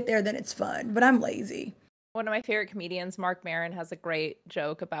can get there, then it's fun, but I'm lazy. One of my favorite comedians, Mark Maron, has a great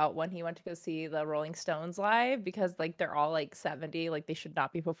joke about when he went to go see the Rolling Stones live because like they're all like 70, like they should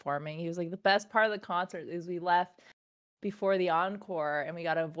not be performing. He was like, the best part of the concert is we left before the encore, and we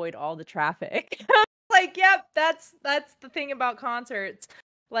gotta avoid all the traffic. Like, yep, that's the thing about concerts.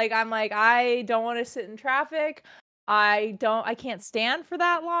 Like, I'm like, I don't want to sit in traffic. I can't stand for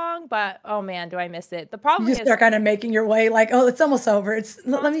that long, but oh man, do I miss it. The You problem just is start kind of making your way like, oh, it's almost over. Let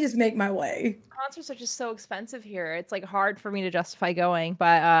me concerts just make my way. concerts are just so expensive here. It's like hard for me to justify going.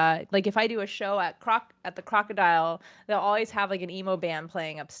 But like if I do a show at the Crocodile, they'll always have like an emo band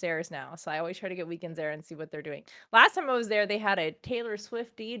playing upstairs now. So I always try to get weekends there and see what they're doing. Last time I was there, they had a Taylor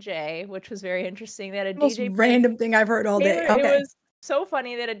Swift DJ, which was very interesting. They had a Most DJ playing random thing I've heard all day. Taylor. It Okay. was so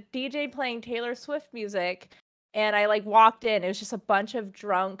funny. They had a DJ playing Taylor Swift music, and I like walked in. It was just a bunch of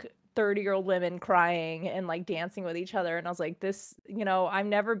drunk 30-year-old women crying and like dancing with each other, and I was like, this, I've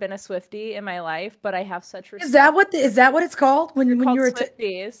never been a Swiftie in my life, but I have such respect. Is that what it's called They're when called you're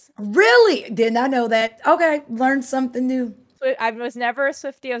Swifties. really? Did not know that. Okay, learned something new. I was never a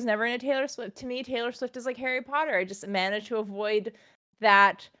Swiftie. I was never into Taylor Swift. To me, Taylor Swift is like Harry Potter. I just managed to avoid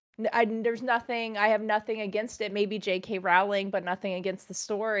that. There's nothing. I have nothing against it. Maybe J.K. Rowling, but nothing against the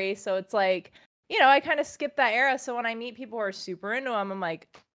story. So it's like, I kind of skipped that era. So when I meet people who are super into them, I'm like,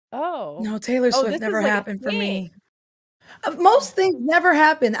 oh, No, Taylor Swift this is never like a happened for thing. me. Most things never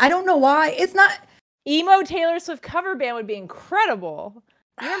happen. I don't know why. It's not. Emo Taylor Swift cover band would be incredible.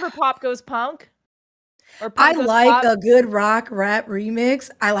 You remember Pop Goes Punk? Or I Punk Goes like Pop? a good rock rap remix.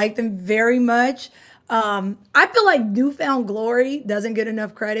 I like them very much. I feel like Newfound Glory doesn't get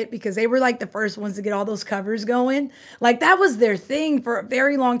enough credit because they were like the first ones to get all those covers going. Like that was their thing for a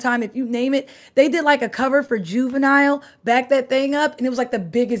very long time. If you name it, they did like a cover for Juvenile, back that thing up, and it was like the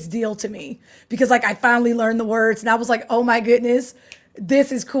biggest deal to me because like I finally learned the words and I was like, oh my goodness,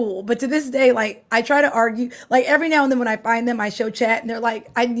 this is cool. But to this day, like I try to argue, like every now and then when I find them, I show chat and they're like,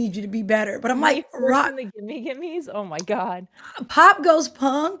 I need you to be better. But I'm Me like, first rock in the Gimme Gimmes? Oh my god. Pop Goes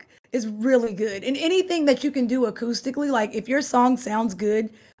Punk is really good. And anything that you can do acoustically, like if your song sounds good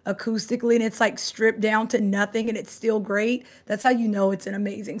acoustically and it's like stripped down to nothing and it's still great, that's how you know it's an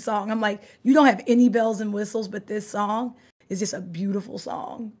amazing song. I'm like, you don't have any bells and whistles, but this song is just a beautiful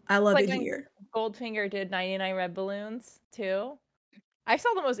song. I love Like it when here. Goldfinger did 99 Red Balloons too. I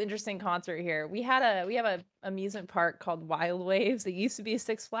saw the most interesting concert here. We have a amusement park called Wild Waves. It used to be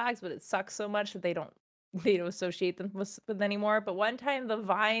Six Flags, but it sucks so much that they don't associate them with anymore. But one time the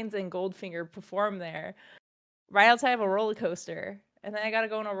Vines and Goldfinger performed there, right outside of a roller coaster. And then I got to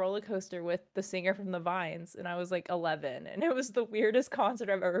go on a roller coaster with the singer from the Vines, and I was like 11, and it was the weirdest concert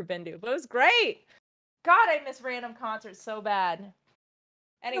I've ever been to. But it was great. God, I miss random concerts so bad.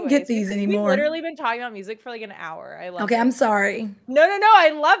 I don't get Anyways, these we've anymore. literally been talking about music for like an hour. I love Okay, I'm it. sorry. No, I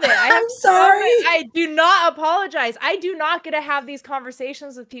love it. I have I'm sorry. I do not apologize. I do not get to have these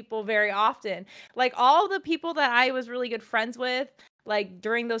conversations with people very often. Like all the people that I was really good friends with, like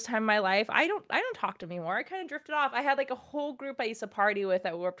during those time in my life, I don't talk to them anymore. I kind of drifted off. I had like a whole group I used to party with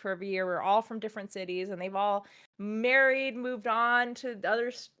that worked for every year. We're all from different cities, and they've all married, moved on to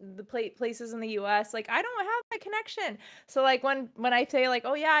places in the US. Like I don't have that connection. So like when I say like,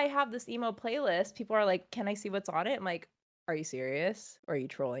 "Oh yeah, I have this emo playlist," people are like, "Can I see what's on it?" I'm like, are you serious? Or are you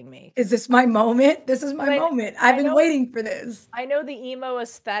trolling me? Is this my moment? This is my moment. I've I been know waiting for this. I know the emo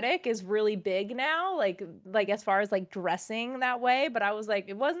aesthetic is really big now, like as far as like dressing that way, but I was like,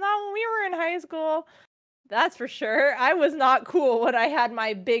 it was not when we were in high school. That's for sure. I was not cool when I had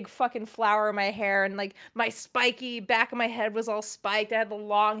my big fucking flower in my hair and like my spiky back of my head was all spiked. I had the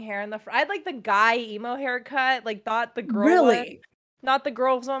long hair in the front. I had like the guy emo haircut, like thought the girl one, Really? not the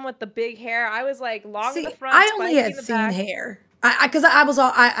girl's one with the big hair. I was like long in the See, front, I only spiky had in the seen back. hair.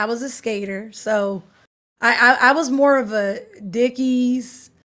 I was a skater, so I was more of a Dickies,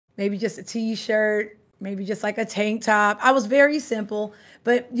 maybe just a t-shirt, maybe just like a tank top. I was very simple,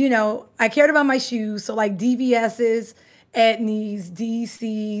 but I cared about my shoes. So like DVS's, Etnies,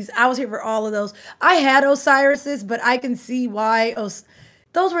 DC's. I was here for all of those. I had Osiris's, but I can see why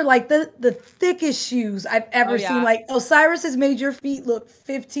those were like the thickest shoes I've Oh ever seen. yeah. Like Osiris's made your feet look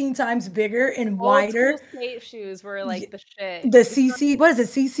 15 times bigger and Old school wider. skate shoes were like the shit. The what is it,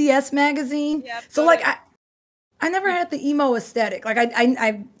 CCS magazine? Yep, So like I never had the emo aesthetic. Like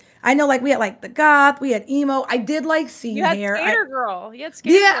I know like we had like the goth, we had emo. I did like you scene had hair. skater girl. You had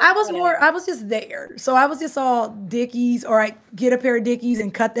skater Yeah, girl aesthetic. I was just there. So I was just all Dickies, or I get a pair of Dickies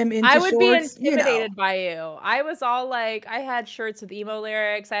and cut them I into would be shorts. intimidated by you. I was all like, I had shirts with emo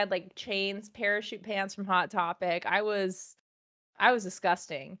lyrics. I had like chains, parachute pants from Hot Topic. I was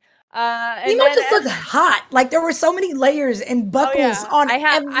disgusting. And Emo then just looked hot. Like there were so many layers and buckles on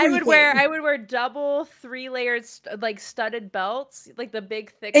everything. I would wear double 3-layered like studded belts, like the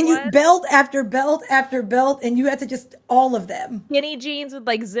big thick And you ones. belt after belt after belt, and you had to just all of them. Skinny jeans with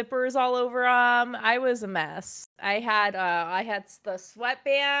like zippers all over them. I was a mess. I had the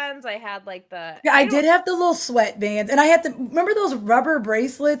sweatbands. I had like the Yeah, I did have the little sweatbands, and I had to remember those rubber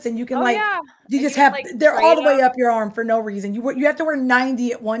bracelets, and you can you and just you can, have like, they're all trade the way 'em. up your arm for no reason. You have to wear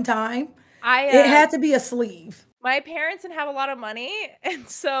 90 at one time. I It had to be a sleeve. My parents didn't have a lot of money, and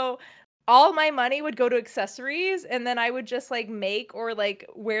so all my money would go to accessories, and then I would just like make or like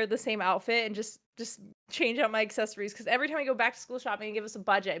wear the same outfit and just change out my accessories. Because every time I go back to school shopping and give us a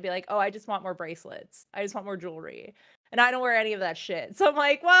budget, I'd be like, oh, I just want more bracelets. I just want more jewelry. And I don't wear any of that shit. So I'm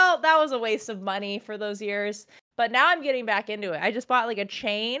like, well, that was a waste of money for those years. But now I'm getting back into it. I just bought like a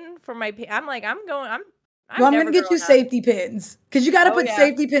chain for my, I'm like, I'm Well, I'm never gonna get you growing up. safety pins because you got to Oh, put yeah.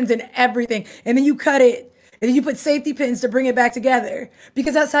 safety pins in everything, and then you cut it, and then you put safety pins to bring it back together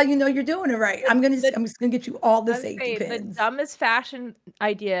because that's how you know you're doing it right. I'm just gonna get you all the safety The pins. dumbest fashion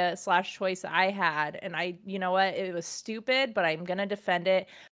idea / choice I had, and you know what? It was stupid, but I'm gonna defend it.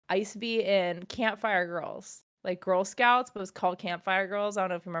 I used to be in Campfire Girls, like Girl Scouts, but it was called Campfire Girls. I don't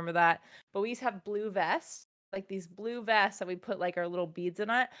know if you remember that, but we used to have blue vests, like these blue vests that we put like our little beads in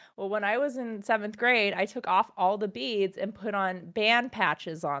it. Well, when I was in 7th grade, I took off all the beads and put on band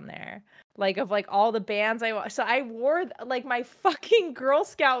patches on there. Like of like all the bands so I wore like my fucking Girl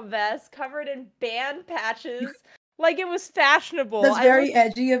Scout vest covered in band patches like it was fashionable. That's very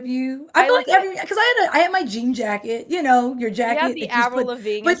edgy of you. I feel like because I had my jean jacket, your jacket. The Avril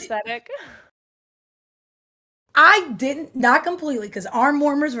Lavigne aesthetic. I didn't, not completely, because arm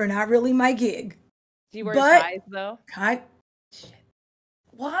warmers were not really my gig. Do you wear ties though?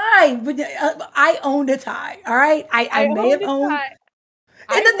 Why? I owned a tie. All right, I may have owned.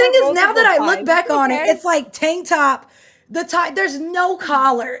 And the thing is, now that I look back on it, it's like tank top, the tie, there's no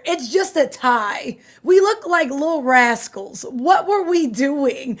collar. It's just a tie. We look like little rascals. What were we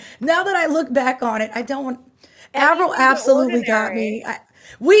doing? Now that I look back on it, I don't want. Avril absolutely got me.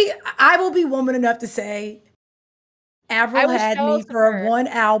 I will be woman enough to say Avril had me for one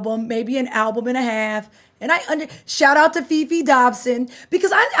album, maybe an album and a half. And shout out to Fifi Dobson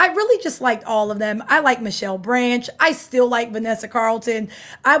because I really just liked all of them. I like Michelle Branch. I still like Vanessa Carlton.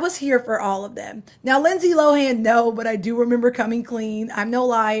 I was here for all of them. Now, Lindsay Lohan, no, but I do remember Coming Clean. I'm no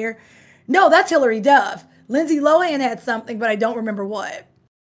liar. No, that's Hilary Duff. Lindsay Lohan had something, but I don't remember what.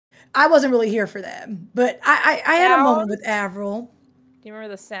 I wasn't really here for them, but I had a moment with Avril. Do you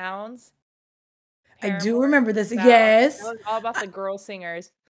remember the Sounds? I do remember this. Yes. That was all about the girl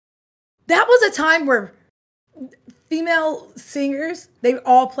singers. That was a time where female singers, they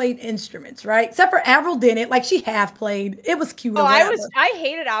all played instruments, right? Except for Avril didn't. Like she half played. It was cute. I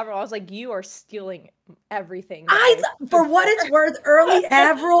hated Avril. I was like, you are stealing everything. For what it's worth, early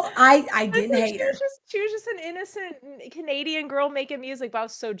Avril, I didn't hate her. She was just an innocent Canadian girl making music, but I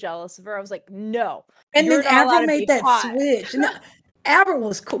was so jealous of her. I was like, no. And then Avril made that switch. No, Avril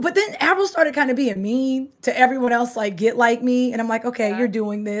was cool, but then Avril started kind of being mean to everyone else, like get like me. And I'm like, okay, you're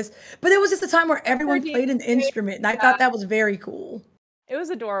doing this. But it was just a time where everyone played an instrument, and I thought that was very cool. It was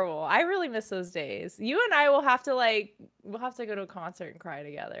adorable. I really miss those days. You and I will have to go to a concert and cry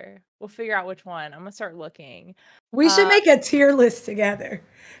together. We'll figure out which one. I'm gonna start looking. We should make a tier list together,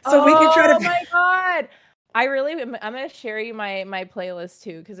 so we can try to. Oh my god! I'm gonna share you my playlist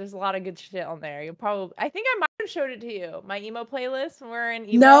too, because there's a lot of good shit on there. I think I might have showed it to you. My emo playlist when we're in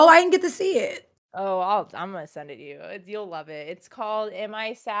emo. No, I didn't get to see it. Oh, I'm gonna send it to you. You'll love it. It's called "Am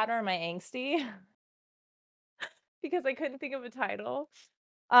I Sad or Am I Angsty?" Because I couldn't think of a title.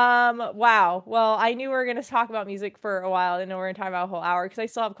 Wow. Well, I knew we were gonna talk about music for a while. I didn't know we were gonna talk about a whole hour because I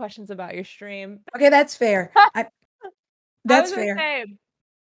still have questions about your stream. Okay, that's fair. That's fair.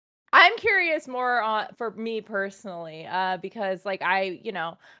 I'm curious more for me personally, because like I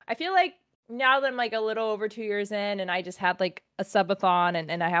feel like now that I'm like a little over 2 years in and I just had like a subathon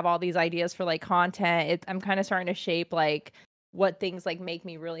and I have all these ideas for like content, I'm kind of starting to shape like what things like make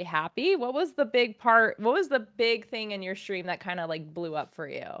me really happy. What was the big thing in your stream that kind of like blew up for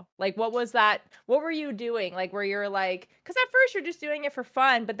you? Like what were you doing? Like where you're like, because at first you're just doing it for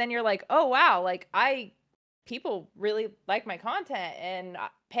fun, but then you're like, oh wow, like people really like my content and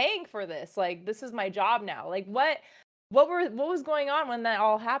paying for this. Like this is my job now. Like what was going on when that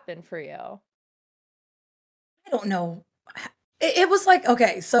all happened for you? I don't know. It was like,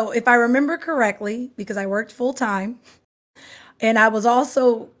 okay, so if I remember correctly, because I worked full time and I was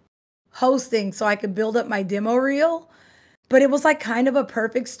also hosting so I could build up my demo reel, but it was like kind of a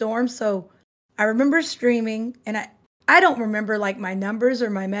perfect storm. So I remember streaming and I don't remember like my numbers or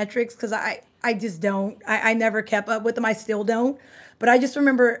my metrics because I just don't. I never kept up with them. I still don't. But I just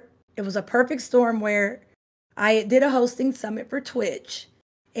remember it was a perfect storm where I did a hosting summit for Twitch.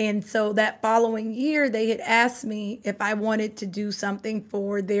 And so that following year, they had asked me if I wanted to do something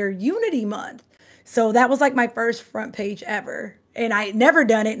for their Unity month. So that was like my first front page ever. And I had never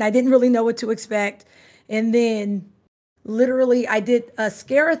done it and I didn't really know what to expect. And then literally I did a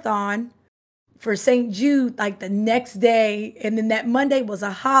scare-a-thon for St. Jude like the next day. And then that Monday was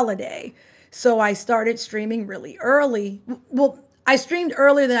a holiday. So I started streaming really early. Well, I streamed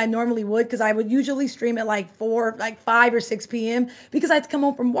earlier than I normally would because I would usually stream at like 5 or 6 p.m. because I had to come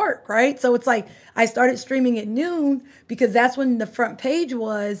home from work, right? So it's like I started streaming at noon because that's when the front page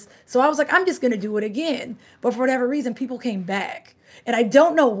was. So I was like, I'm just going to do it again. But for whatever reason, people came back. And I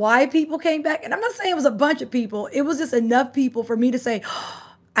don't know why people came back. And I'm not saying it was a bunch of people. It was just enough people for me to say,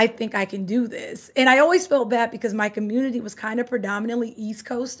 I think I can do this. And I always felt bad because my community was kind of predominantly East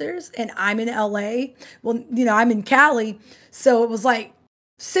Coasters and I'm in LA. Well, I'm in Cali. So it was like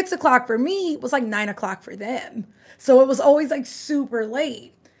 6 o'clock for me was like 9 o'clock for them. So it was always like super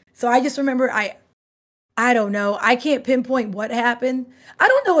late. So I just remember I don't know. I can't pinpoint what happened. I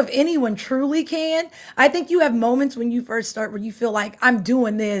don't know if anyone truly can. I think you have moments when you first start where you feel like I'm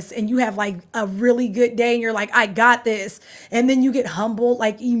doing this and you have like a really good day and you're like, I got this. And then you get humbled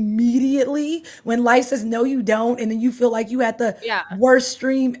like immediately when life says, no, you don't. And then you feel like you had the worst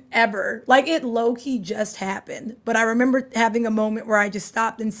stream ever. Like it low key just happened. But I remember having a moment where I just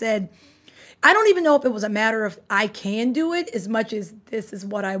stopped and said, I don't even know if it was a matter of I can do it as much as this is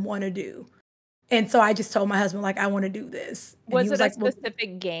what I want to do. And so I just told my husband, like, I want to do this. And Was he it was a like, well,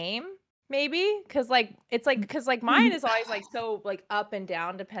 specific game? Maybe because like it's like because like mine is always like so like up and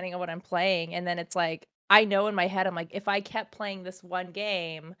down depending on what I'm playing, and then it's like I know in my head I'm like if I kept playing this one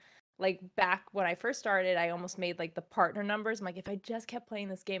game, like back when I first started, I almost made like the partner numbers. I'm like if I just kept playing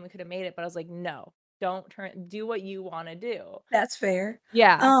this game, I could have made it, but I was like no, don't do what you want to do. that's fair.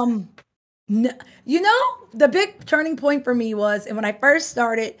 Yeah. No, the big turning point for me was, and when I first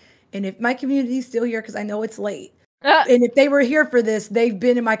started, and if my community's still here, because I know it's late, and if they were here for this, they've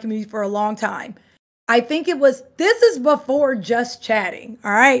been in my community for a long time. I think this is before just chatting.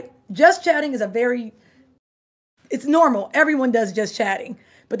 All right. Just chatting is it's normal. Everyone does just chatting.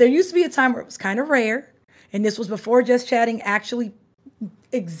 But there used to be a time where it was kind of rare. And this was before just chatting actually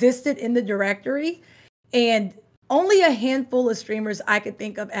existed in the directory. And only a handful of streamers I could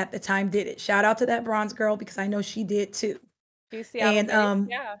think of at the time did it. Shout out to that bronze girl because I know she did too.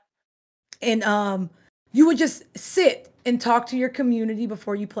 And you would just sit and talk to your community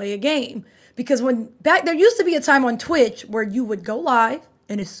before you play a game. Because there used to be a time on Twitch where you would go live,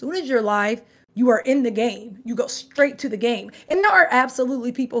 and as soon as you're live, you are in the game. You go straight to the game. And there are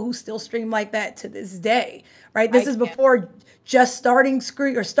absolutely people who still stream like that to this day, right? This is before just starting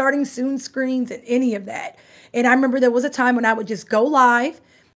soon screens and any of that. And I remember there was a time when I would just go live,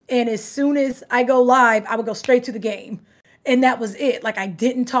 and as soon as I go live, I would go straight to the game. And that was it. Like I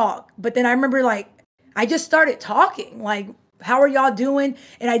didn't talk. But then I remember like I just started talking like, how are y'all doing?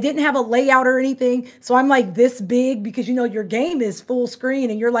 And I didn't have a layout or anything. So I'm like this big because your game is full screen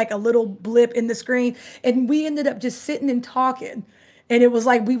and you're like a little blip in the screen. And we ended up just sitting and talking. And it was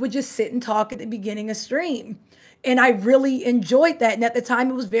like we would just sit and talk at the beginning of stream. And I really enjoyed that. And at the time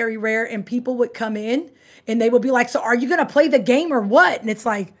it was very rare and people would come in and they would be like, so are you going to play the game or what? And it's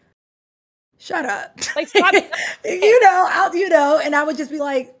like, shut up. Like, stop. And I would just be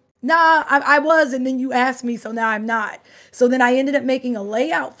like, nah, I was. And then you asked me, so now I'm not. So then I ended up making a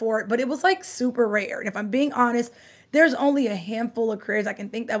layout for it, but it was like super rare. And if I'm being honest, there's only a handful of creators I can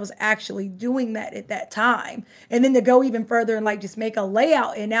think that was actually doing that at that time. And then to go even further and like just make a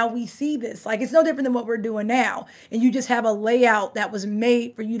layout. And now we see this, like, it's no different than what we're doing now. And you just have a layout that was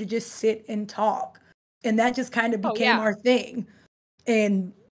made for you to just sit and talk. And that just kind of became our thing.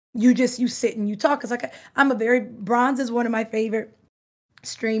 And you sit and you talk. Cause like Bronze is one of my favorite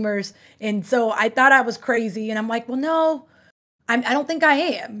streamers. And so I thought I was crazy. And I'm like, well, no, I don't think I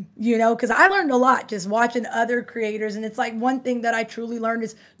am, because I learned a lot just watching other creators. And it's like one thing that I truly learned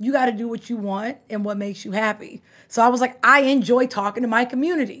is you got to do what you want and what makes you happy. So I was like, I enjoy talking to my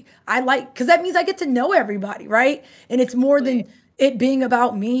community. Because that means I get to know everybody, right? And it's more than it being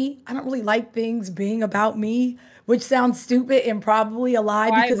about me. I don't really like things being about me, which sounds stupid and probably a lie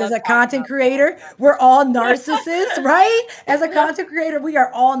because as a content creator, we're all narcissists, right? As a content creator, we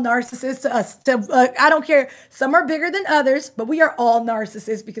are all narcissists to us. I don't care. Some are bigger than others, but we are all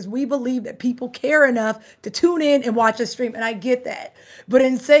narcissists because we believe that people care enough to tune in and watch a stream. And I get that. But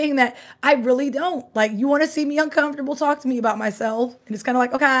in saying that, I really don't. Like, you want to see me uncomfortable, talk to me about myself. And it's kind of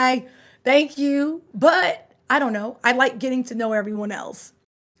like, okay, thank you. But I don't know. I like getting to know everyone else.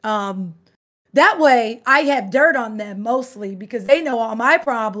 That way I have dirt on them mostly because they know all my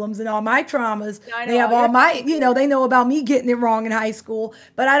problems and all my traumas. Yeah, I They know have all all your my, things. you know, they know about me getting it wrong in high school,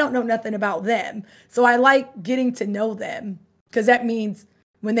 but I don't know nothing about them. So I like getting to know them because that means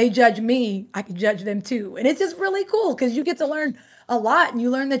when they judge me, I can judge them too. And it's just really cool because you get to learn a lot and you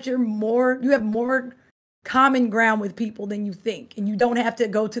learn that you have more common ground with people than you think. And you don't have to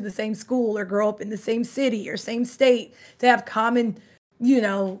go to the same school or grow up in the same city or same state to have common,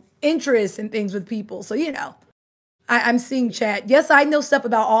 interests and things with people. So, I'm seeing chat. Yes, I know stuff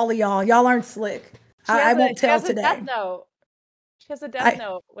about all of y'all. Y'all aren't slick. I won't She tell has a death today. note. She has a death I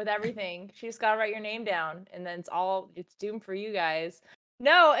note with everything. She just gotta write your name down, and then it's doomed for you guys.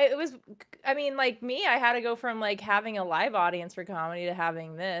 No, it was. I mean, like me, I had to go from like having a live audience for comedy to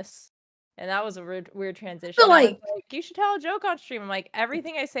having this, and that was a weird feel transition. Everyone's like like, "You should tell a joke on stream." I'm like,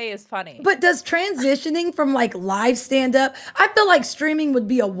 everything I say is funny. But does transitioning from like live stand up, I feel like streaming would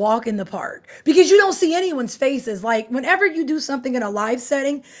be a walk in the park because you don't see anyone's faces. Like whenever you do something in a live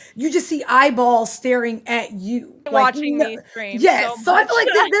setting, you just see eyeballs staring at you. Like, Watching me stream so yes. So I feel much.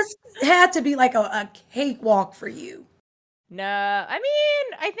 like this had to be like a cakewalk for you. No, I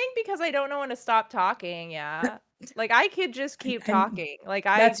mean, I think because I don't know when to stop talking, yeah. Like I could just keep And talking. Like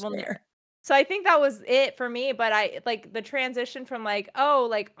I that's will fair. So I think that was it for me, but I like the transition from like, oh,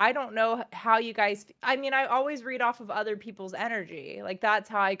 like I don't know how you guys I mean, I always read off of other people's energy. Like that's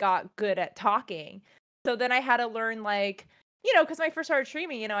how I got good at talking. So then I had to learn like, cuz when I first started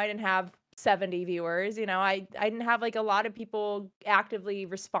streaming, I didn't have 70 viewers, I didn't have like a lot of people actively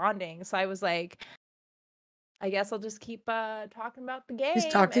responding. So I was like, I guess I'll just keep talking about the Just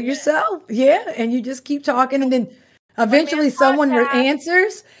game talk to and then yourself. Yeah. And you just keep talking. And then one man eventually someone podcast.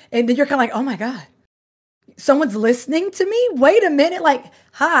 answers. And then you're kind of like, oh my God, someone's listening to me. Wait a minute. Like,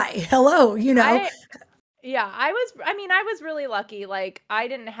 hi, hello. I Yeah, I was really lucky. Like I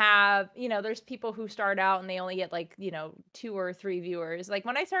didn't have, there's people who start out and they only get like, 2 or 3 viewers. Like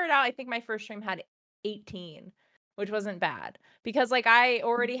when I started out, I think my first stream had 18, which wasn't bad because like I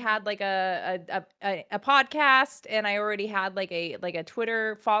already had like a podcast and I already had like a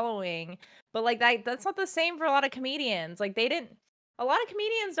Twitter following. But like that's not the same for a lot of comedians. Like they didn't A lot of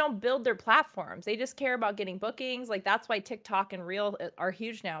comedians don't build their platforms. They just care about getting bookings. Like that's why TikTok and Reel are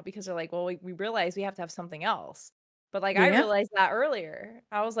huge now because they're like, well, we realize we have to have something else. But like I Yeah. realized that earlier.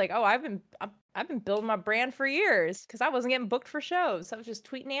 I was like, oh, I've been building my brand for years because I wasn't getting booked for shows. I was just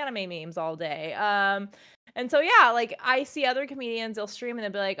tweeting anime memes all day. And so yeah, like I see other comedians, they'll stream and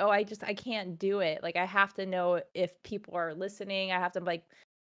they'll be like, oh, I can't do it. Like I have to know if people are listening. I have to like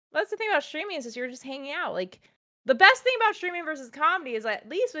that's the thing about streaming is you're just hanging out. Like the best thing about streaming versus comedy is at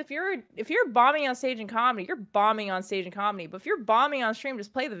least if you're bombing on stage in comedy, you're bombing on stage in comedy. But if you're bombing on stream,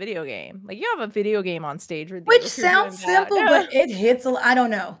 just play the video game. Like you have a video game on stage with you Which if you're doing sounds that. simple, but it hits I don't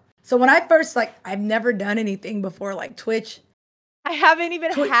know. So when I first I've never done anything before like Twitch. I haven't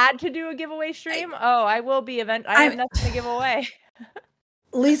even Twitch had to do a giveaway I, stream. Oh, I will be I have I'm nothing to give away.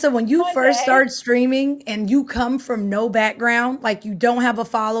 Lisa, when you One first day. start streaming and you come from no background, like you don't have a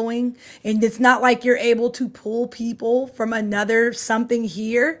following, and it's not like you're able to pull people from another something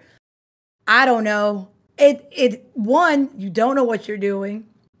here, I don't know. One, you don't know what you're doing.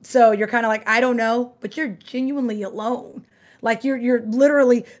 So you're kind of like, I don't know, but you're genuinely alone. Like you're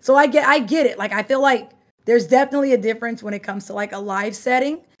literally, so I get it. Like I feel like there's definitely a difference when it comes to like a live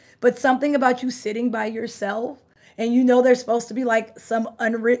setting, but something about you sitting by yourself and there's supposed to be like some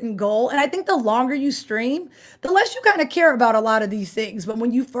unwritten goal. And I think the longer you stream, the less you kind of care about a lot of these things. But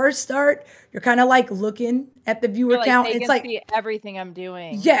when you first start, you're kind of like looking at the viewer You're like count. they It's can like, see everything I'm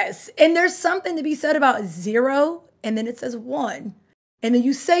doing. yes. And there's something to be said about 0 and then it says 1. And then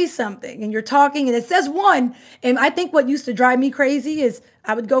you say something and you're talking and it says 1. And I think what used to drive me crazy is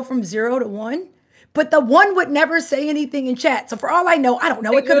I would go from 0 to 1, but the 1 would never say anything in chat. So for all I know, I don't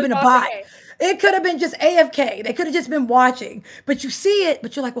know, It it could have goes been a off bot. again. It could have been just AFK. They could have just been watching, but you see it,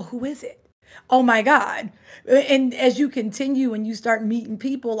 but you're like, well, who is it? Oh my God. And as you continue and you start meeting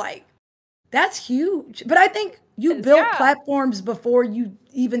people, like that's huge. But I think you built Yeah. platforms before you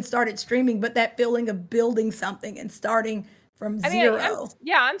even started streaming, but that feeling of building something and starting from I mean, 0.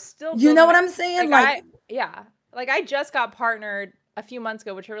 I'm still You know building what my I'm saying? like Like, like I just got partnered a few months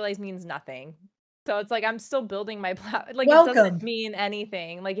ago, which I realize means nothing. So it's like I'm still building my like it doesn't welcome. mean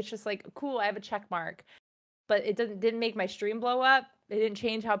anything. Like it's just like cool, I have a check mark, but it didn't make my stream blow up. It didn't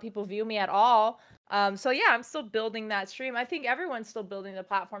change how people view me at all. So yeah, I'm still building that stream. I think everyone's still building the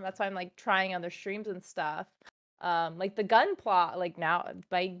platform. That's why I'm like trying other streams and stuff. Like the gunpla, like now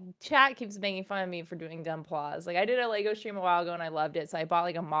my chat keeps making fun of me for doing gunplas. Like I did a Lego stream a while ago and I loved it. So I bought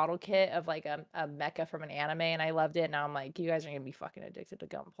like a model kit of like a mecha from an anime and I loved it. Now I'm like, you guys are gonna be fucking addicted to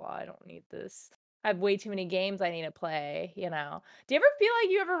gunpla. I don't need this. I have way too many games I need to play, you know. Do you ever feel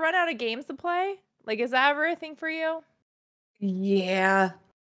like you ever run out of games to play? Like, is that ever a thing for you? Yeah.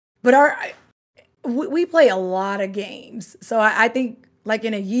 But we play a lot of games. So I think like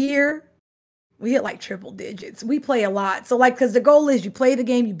in a year, we hit like triple digits. We play a lot. So like, cause the goal is you play the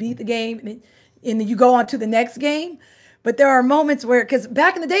game, you beat the game, and then you go on to the next game. But there are moments where, cause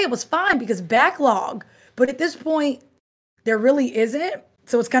back in the day it was fine because backlog. But at this point, there really isn't.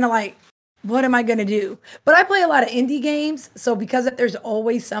 So it's kind of like, what am I gonna do? But I play a lot of indie games. So because there's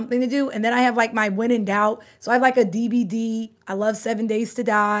always something to do. And then I have like my when in doubt. So I have like a DVD. I love 7 Days to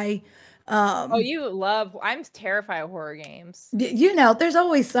Die. Oh, Um, you love, I'm terrified of horror games. There's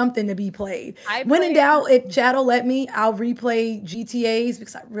always something to be played. I When in played doubt, if chat'll let me, I'll replay GTAs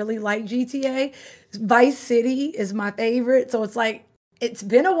because I really like GTA. Vice City is my favorite. So it's like, it's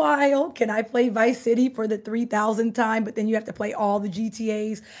been a while. Can I play Vice City for the 3,000th time? But then you have to play all the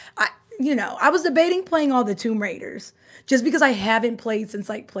GTAs. I was debating playing all the Tomb Raiders just because I haven't played since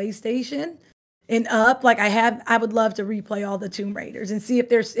like PlayStation and up. Like I would love to replay all the Tomb Raiders and see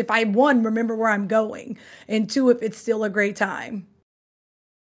if I one, remember where I'm going, and two, if it's still a great time.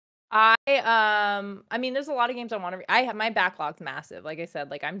 I mean, there's a lot of games I want to. I have my backlog's massive. Like I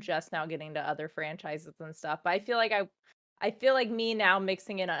said, like I'm just now getting to other franchises and stuff. But I feel like me now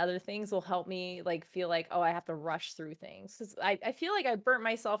mixing in on other things will help me like feel like, oh, I have to rush through things. 'Cause I feel like I burnt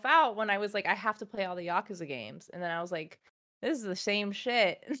myself out when I was like, I have to play all the Yakuza games, and then I was like, this is the same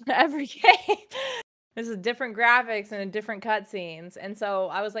shit every game. This is different graphics and different cutscenes, and so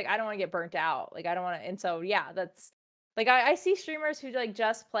I was like, I don't want to get burnt out. Like I don't want to. And so yeah, that's like I see streamers who like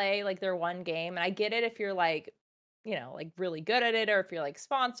just play like their one game, and I get it if you're like, like really good at it, or if you're like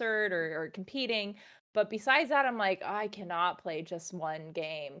sponsored or competing. But besides that, I'm like, I cannot play just one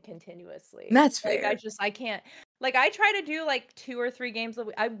game continuously. That's Like fair. I can't. Like I try to do like 2 or 3 games a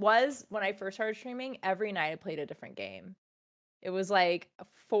week. I was when I first started streaming, every night I played a different game. It was like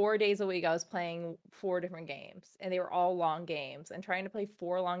 4 days a week I was playing 4 different games, and they were all long games. And trying to play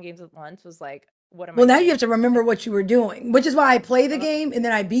 4 long games at once was like, what am I Well, now you doing? have to remember what you were doing, which is why I play the game and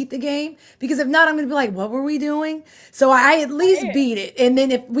then I beat the game. Because if not, I'm going to be like, what were we doing? So I at least Right. beat it. And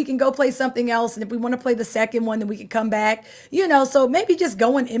then if we can go play something else, and if we want to play the second one, then we can come back, so maybe just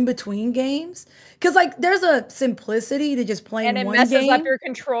going in between games. Because like there's a simplicity to just And playing it one messes up game. your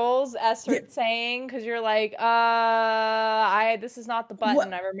controls, as Yeah, starts saying, because you're like, I this is not the button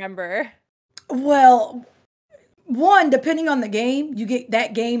Well, I remember. well, one, depending on the game, you get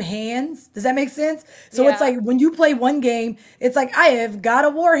that game hands. Does that make sense? So it's Yeah. like when you play one game, it's like I have God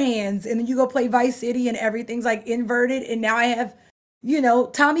of War hands, and then you go play Vice City, and everything's like inverted, and now I have,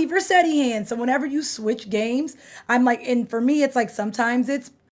 Tommy Vercetti hands. So whenever you switch games, I'm like, and for me, it's like sometimes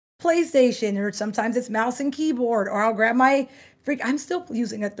it's PlayStation, or sometimes it's mouse and keyboard, or I'll grab my freak. I'm still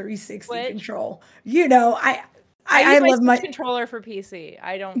using a 360 Switch. control. You know, I I I, use I my love Switch my. controller for PC.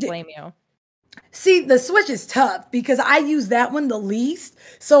 I don't blame you. See, the Switch is tough because I use that one the least.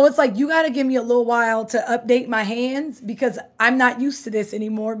 So it's like you got to give me a little while to update my hands because I'm not used to this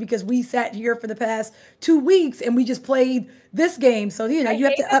anymore because we sat here for the past 2 weeks and we just played this game. So, I you have to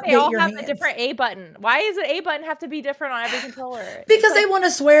hate that they update all your have a hands different A button. Why does an A button have to be different on every controller? It's because they like, want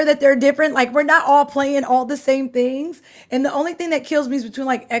to swear that they're different. Like we're not all playing all the same things. And the only thing that kills me is between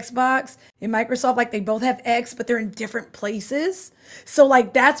like Xbox and Microsoft, like they both have X, but they're in different places. So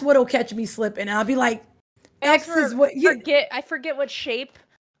like that's what'll catch me slipping. And I'll be like, I X also is what you. forget what shape.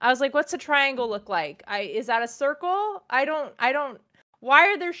 I was like, what's a triangle look like? Is that a circle? I don't why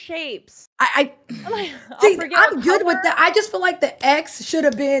are there shapes? I I'm like, I'll see. forget what I'm good color. with that. I just feel like the X should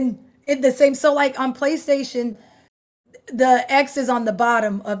have been in the same. So like on PlayStation, the X is on the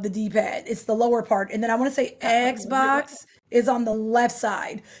bottom of the D-pad. It's the lower part, and then I want to say Xbox is on the left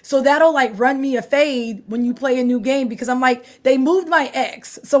side. So that'll like run me a fade when you play a new game because I'm like they moved my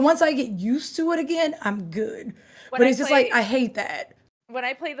X. So once I get used to it again, I'm good. When But I it's just like play I hate that. when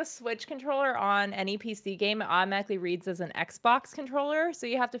I play the Switch controller on any PC game, it automatically reads as an Xbox controller. So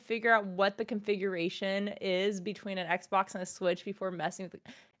you have to figure out what the configuration is between an Xbox and a Switch before messing with it.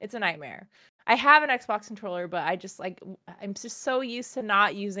 It's a nightmare. I have an Xbox controller, but I'm just so used to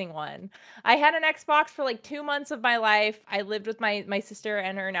not using one. I had an Xbox for like 2 months of my life. I lived with my sister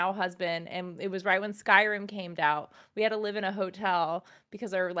and her now husband, and it was right when Skyrim came out. We had to live in a hotel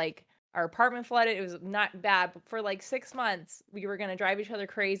because our apartment flooded. It was not bad, but for like 6 months, we were gonna drive each other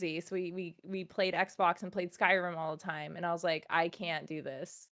crazy. So we played Xbox and played Skyrim all the time. And I was like, I can't do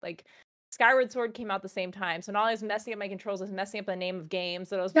this. Like Skyward Sword came out the same time, so not only was messing up my controls, I was messing up the name of games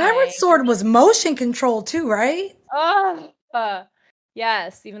that I was Skyward playing. Sword was motion control too, right? Oh,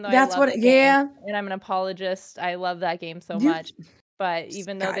 yes, even though I That's love what that game, yeah. and I'm an apologist, I love that game so You much, but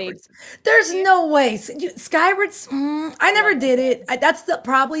even though they There's no way. I I love never that did it. game. That's the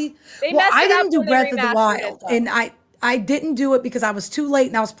probably They well, messed I it up didn't do when they Breath of the remastered it, Wild, and though. I didn't do it because I was too late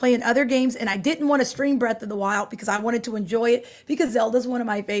and I was playing other games and I didn't want to stream Breath of the Wild because I wanted to enjoy it because Zelda's one of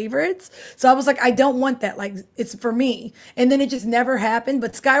my favorites. So I was like, I don't want that. Like it's for me. And then it just never happened.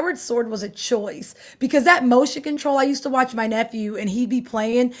 But Skyward Sword was a choice because that motion control, I used to watch my nephew and he'd be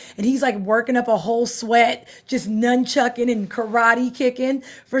playing and he's like working up a whole sweat, just nunchucking and karate kicking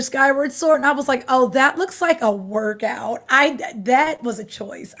for Skyward Sword. And I was like, oh, that looks like a workout. That was a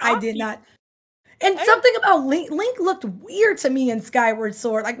choice. I did Rocky. not. And I don't something about Link looked weird to me in Skyward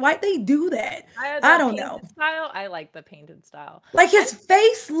Sword. Like, why'd they do that? I the don't know. painted style, I like the painted style. Like his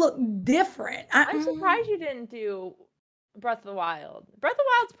face looked different. I'm surprised you didn't do Breath of the Wild. Breath of the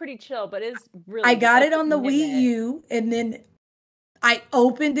Wild's pretty chill, but is I really good. got That's it on the a Wii commitment. U, and then I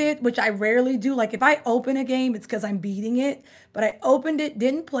opened it, which I rarely do. Like if I open a game, it's because I'm beating it. But I opened it,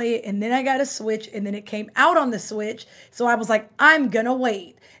 didn't play it, and then I got a Switch, and then it came out on the Switch. So I was like, I'm gonna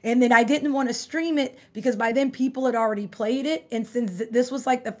wait. And then I didn't want to stream it because by then people had already played it. And since this was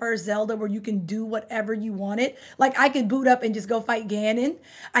like the first Zelda where you can do whatever you wanted, like I could boot up and just go fight Ganon.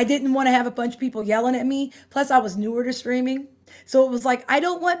 I didn't want to have a bunch of people yelling at me. Plus, I was newer to streaming. So it was like, I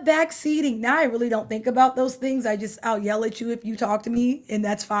don't want back seating. Now I really don't think about those things. I'll yell at you if you talk to me, and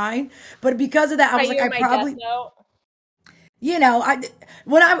that's fine. But because of that, I was Right, like, you I and my Death probably, Note. you know,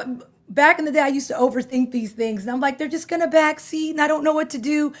 when I back in the day, I used to overthink these things, and I'm like, they're just gonna backseat, and I don't know what to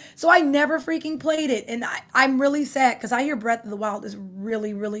do. So I never freaking played it, and I'm really sad because I hear Breath of the Wild is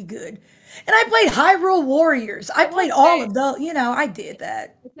really, really good. And I played Hyrule Warriors. I I will played all say of the, I did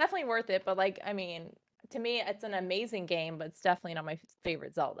that. it's definitely worth it, but like, I mean, to me, it's an amazing game, but it's definitely not my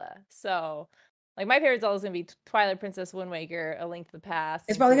favorite Zelda. So, like, my favorite Zelda is gonna be Twilight Princess, Wind Waker, A Link to the Past,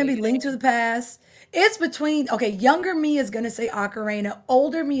 It's Link's probably gonna be Link to Awakening. the Past. It's between okay, younger me is gonna say Ocarina,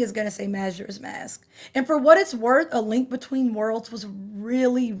 older me is gonna say Majora's Mask. And for what it's worth, A Link Between Worlds was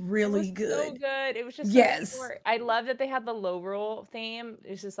really, It was really so good. good. It was just so Yes. short. I love that they had the low roll theme.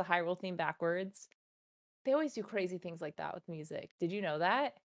 It's just the high roll theme backwards. They always do crazy things like that with music. Did you know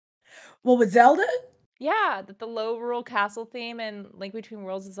that? Well, with Zelda? Yeah, that the low roll castle theme and Link Between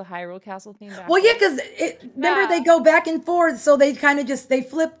Worlds is a high roll castle theme Well, yeah, backwards. because remember Yeah, they go back and forth, so they kind of just they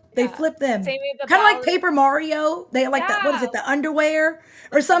yeah. flip them. Same with the Kind of like ballad. Paper Mario. They like that, what is Yeah, it, the underwear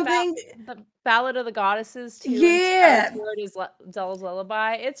or like something? the Ballad of the Goddesses too, and Skyward Yeah. Sword is Zelda's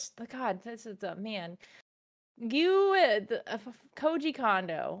Lullaby. It's the God. This is a man. You, Koji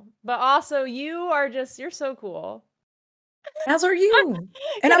Kondo, but also you're so cool. As are you.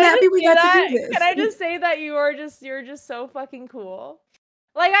 And Can I'm I just happy we say got to that? do Can this. I just say that you're just so fucking cool?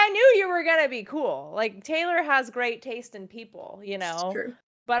 Like, I knew you were gonna be cool. Like, Taylor has great taste in people, It's true.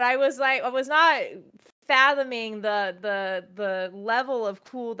 but I was like, I was not fathoming the level of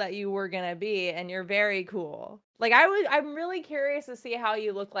cool that you were gonna be, and you're very cool. Like, I'm really curious to see how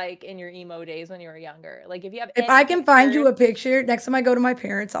you look like in your emo days when you were younger. Like, if you have If any I can find pictures, you a picture, next time I go to my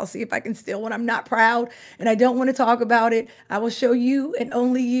parents, I'll see if I can steal one. I'm not proud and I don't want to talk about it. I will show you and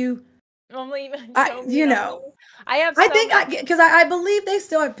only you. only I, show me you and only know, you. I have I so think many. because I believe they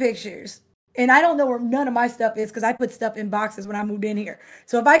still have pictures. And I don't know where none of my stuff is because I put stuff in boxes when I moved in here.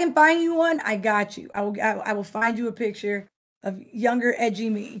 So if I can find you one, I got you. I will find you a picture of younger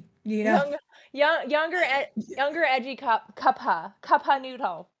edgy me. You know, Young, younger edgy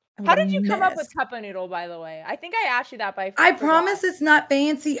CupAhNoodle. I was How a did you come up with mess. CupAhNoodle, by the way? I think I asked you that, but I I forgot. promise it's not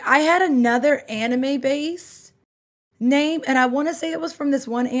fancy. I had another anime based name, and I want to say it was from this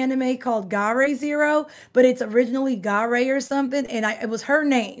one anime called Gare Zero, but it's originally Gare or something, and it was her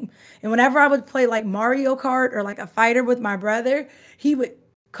name. And whenever I would play like Mario Kart or like a fighter with my brother, he would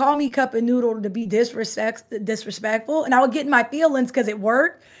call me Cup of Noodle to be disrespectful, and I would get in my feelings because it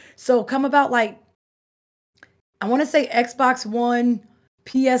worked. So come about like I want to say Xbox One,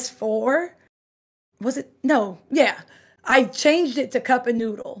 PS4. Was it? No, yeah. I changed it to Cup of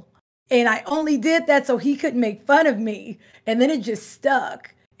Noodle. And I only did that so he couldn't make fun of me. And then it just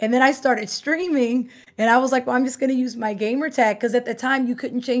stuck. And then I started streaming and I was like, well, I'm just going to use my gamer tag because at the time you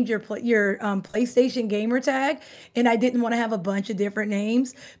couldn't change your PlayStation gamer tag. And I didn't want to have a bunch of different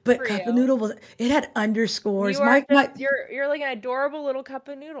names. But For Cup of you. Noodle it had underscores. You are just you're like an adorable little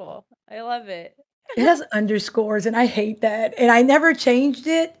CupAhNoodle. I love it. It has underscores and I hate that. And I never changed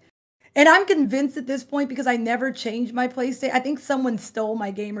it. And I'm convinced at this point because I never changed my PlayStation. I think someone stole my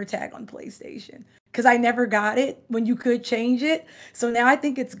gamer tag on PlayStation because I never got it when you could change it. So now I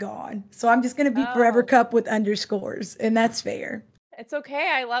think it's gone. So I'm just gonna be Forever Oh, Cup with underscores, and that's fair. it's okay.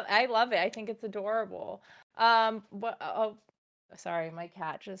 I love it. I think it's adorable. What oh, sorry, my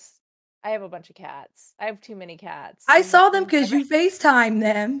cat just I have a bunch of cats. I have too many cats. I And saw them because you FaceTime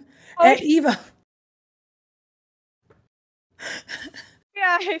them oh, at Evo.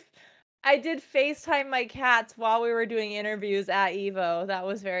 yeah, I did FaceTime my cats while we were doing interviews at Evo. That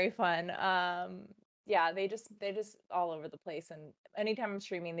was very fun. Yeah, they just all over the place, and anytime I'm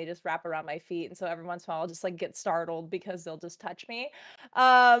streaming, they just wrap around my feet, and so every once in a while I'll just like get startled because they'll just touch me.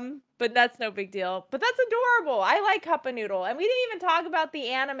 But that's no big deal. But that's adorable. I like CupAhNoodle. And we didn't even talk about the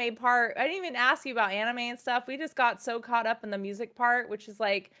anime part. I didn't even ask you about anime and stuff. We just got so caught up in the music part, which is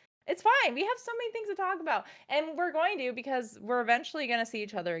like it's fine. We have so many things to talk about. And we're going to because we're eventually going to see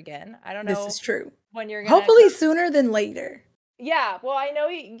each other again. I don't This know is true. when you're going to Hopefully sooner than later. yeah, well, I know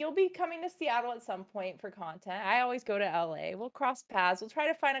you'll be coming to Seattle at some point for content. I always go to LA. We'll cross paths. We'll try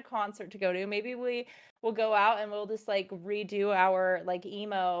to find a concert to go to. Maybe we will go out and we'll just like redo our like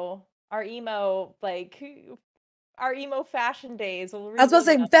our emo fashion days. We'll I was about redo to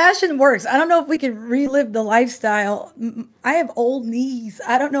say them. fashion works. I don't know if we can relive the lifestyle. I have old knees.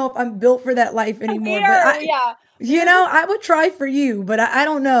 I don't know if I'm built for that life We anymore, but are, yeah, we are just I would try for you, but I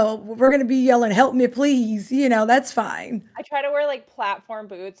don't know. We're going to be yelling, help me, please. That's fine. I try to wear like platform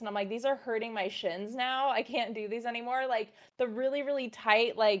boots and I'm like, these are hurting my shins now. I can't do these anymore. Like the really, really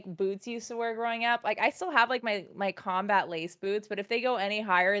tight like boots you used to wear growing up. Like I still have like my combat lace boots, but if they go any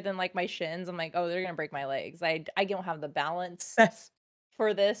higher than like my shins, I'm like, oh, they're gonna break my legs. I don't have the balance That's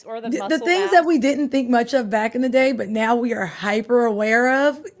for this or the the muscle things that mass. we didn't think much of back in the day, but now we are hyper aware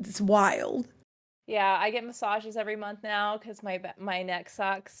of. It's wild. Yeah, I get massages every month now because my neck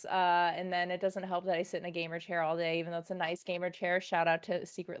sucks. And then it doesn't help that I sit in a gamer chair all day, even though it's a nice gamer chair. Shout out to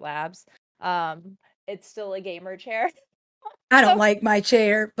Secret Labs. It's still a gamer chair. I don't So like my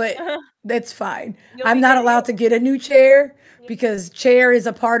chair, but that's fine. you'll I'm be not getting allowed to get a new chair you. because chair is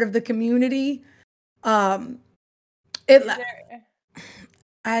a part of the community. Um, it, Is there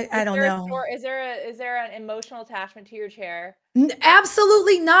I don't know. is there an emotional attachment to your chair?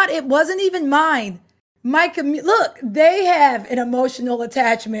 Absolutely not. It wasn't even mine. Look, they have an emotional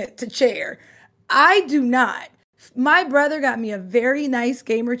attachment to chair. I do not. My brother got me a very nice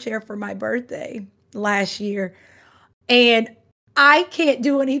gamer chair for my birthday last year, and I can't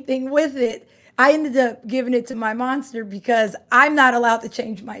do anything with it. I ended up giving it to my monster because I'm not allowed to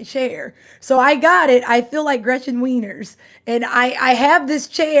change my chair. So I got it. I feel like Gretchen Wieners. And I have this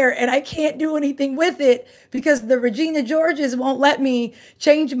chair and I can't do anything with it because the Regina Georges won't let me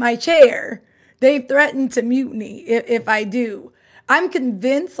change my chair. They've threatened to mutiny if I do. I'm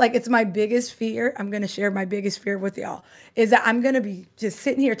convinced, like it's my biggest fear. I'm gonna share my biggest fear with y'all is that I'm gonna be just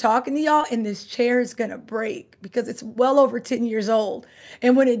sitting here talking to y'all, and this chair is gonna break because it's well over 10 years old.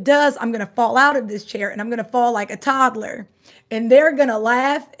 And when it does, I'm gonna fall out of this chair and I'm gonna fall like a toddler. And they're gonna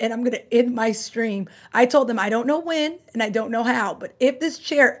laugh, and I'm gonna end my stream. I told them I don't know when and I don't know how, but if this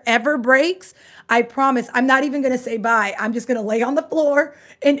chair ever breaks, I promise I'm not even gonna say bye. I'm just gonna lay on the floor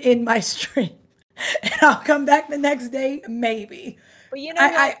and end my stream. And I'll come back the next day, maybe. But you know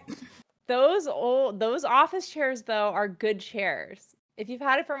what? I Those office chairs though are good chairs. If you've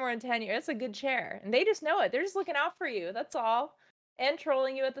had it for more than 10 years, it's a good chair. And they just know it. They're just looking out for you. That's all. And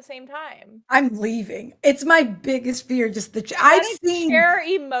trolling you at the same time. I'm leaving. It's my biggest fear. Just Is I've that a seen. chair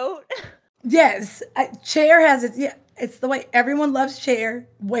emote? Yes, chair has it. Yeah, it's the way everyone loves chair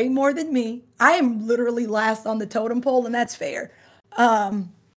way more than me. I am literally last on the totem pole, and that's fair.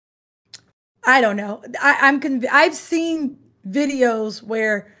 Um, I don't know. I've seen videos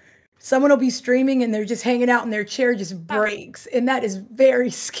where someone will be streaming and they're just hanging out and their chair just breaks, and that is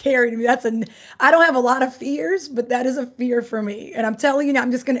very scary to me. I don't have a lot of fears, but that is a fear for me. And I'm telling you now,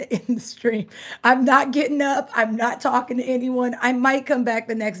 I'm just gonna end the stream. I'm not getting up. I'm not talking to anyone. I might come back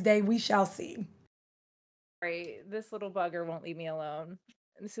the next day. We shall see. Sorry, this little bugger won't leave me alone.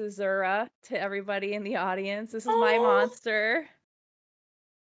 This is Zura to everybody in the audience. This is my Oh, monster.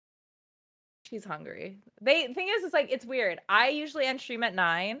 She's hungry. Thing is, it's like it's weird. I usually end stream at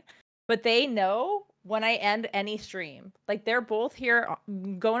 9, but they know when I end any stream. Like they're both here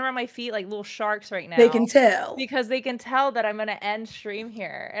going around my feet like little sharks right they can now tell. because they can tell that I'm gonna end stream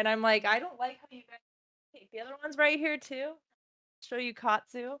here. And I'm like, I don't like how you guys the other one's right here too. Show you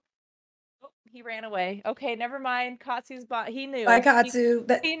Katsu. Oh, he ran away. Okay, never mind. Katsu's bot. He By knew. Katsu, He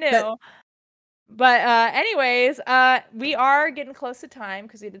that knew. But anyways, we are getting close to time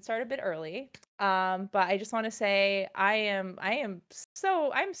because we did start a bit early. But I just want to say I'm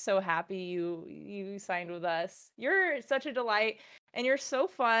so happy you signed with us. You're such a delight and you're so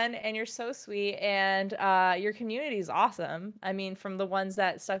fun and you're so sweet and your community is awesome. I mean, from the ones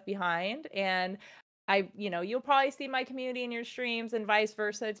that stuck behind, and you'll probably see my community in your streams and vice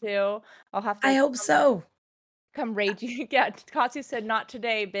versa too. I'll have I to hope so. come raid you. Yeah, Katsu said, "Not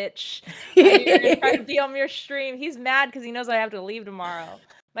today, bitch. I knew you were gonna try to be on your stream." He's mad because he knows I have to leave tomorrow.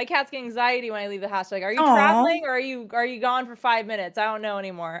 My cat's getting anxiety when I leave the house. Like, are you Aw. traveling or are you gone for 5 minutes? I don't know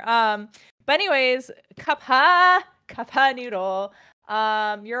anymore. But anyways, CupAhNoodle.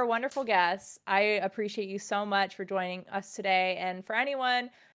 You're a wonderful guest. I appreciate you so much for joining us today. And for anyone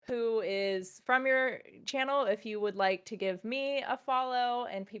who is from your channel, if you would like to give me a follow,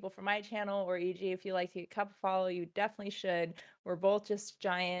 and people from my channel, or EG, if you like to get Cup a follow, you definitely should. We're both just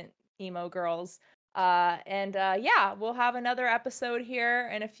giant emo girls. Yeah, we'll have another episode here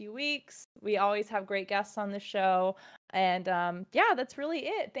in a few weeks. We always have great guests on the show. And yeah, that's really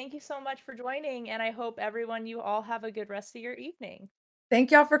it. Thank you so much for joining. And I hope you all have a good rest of your evening.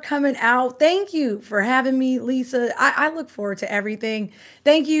 Thank y'all for coming out. Thank you for having me, Lisa. I look forward to everything.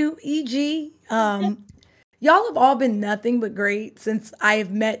 Thank you, EG. Y'all have all been nothing but great since I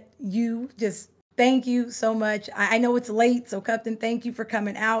have met you. Just thank you so much. I know it's late, so Captain, thank you for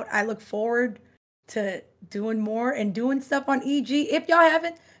coming out. I look forward to doing more and doing stuff on EG. If y'all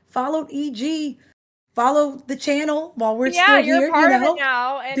haven't followed EG, follow the channel while we're Yeah, still you're a here, part of it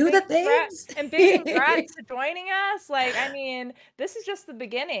now, and do the things. big congrats to joining us. Like, I mean, this is just the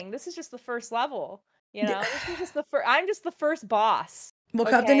beginning. This is just the first level. This is just the first. I'm just the first boss. Well,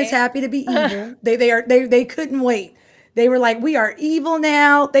 Cupton is Okay. happy to be evil. They couldn't wait. They were like, we are evil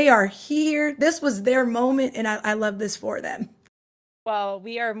now. They are here. This was their moment, and I love this for them. Well,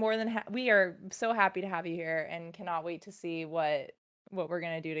 we are we are so happy to have you here, and cannot wait to see what we're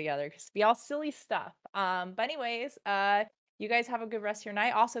gonna do together, because we all silly stuff. But anyways, you guys have a good rest of your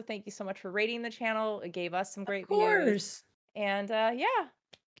night. Also, thank you so much for rating the channel. It gave us some Of great views. course. And yeah,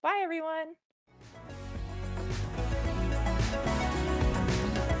 bye everyone.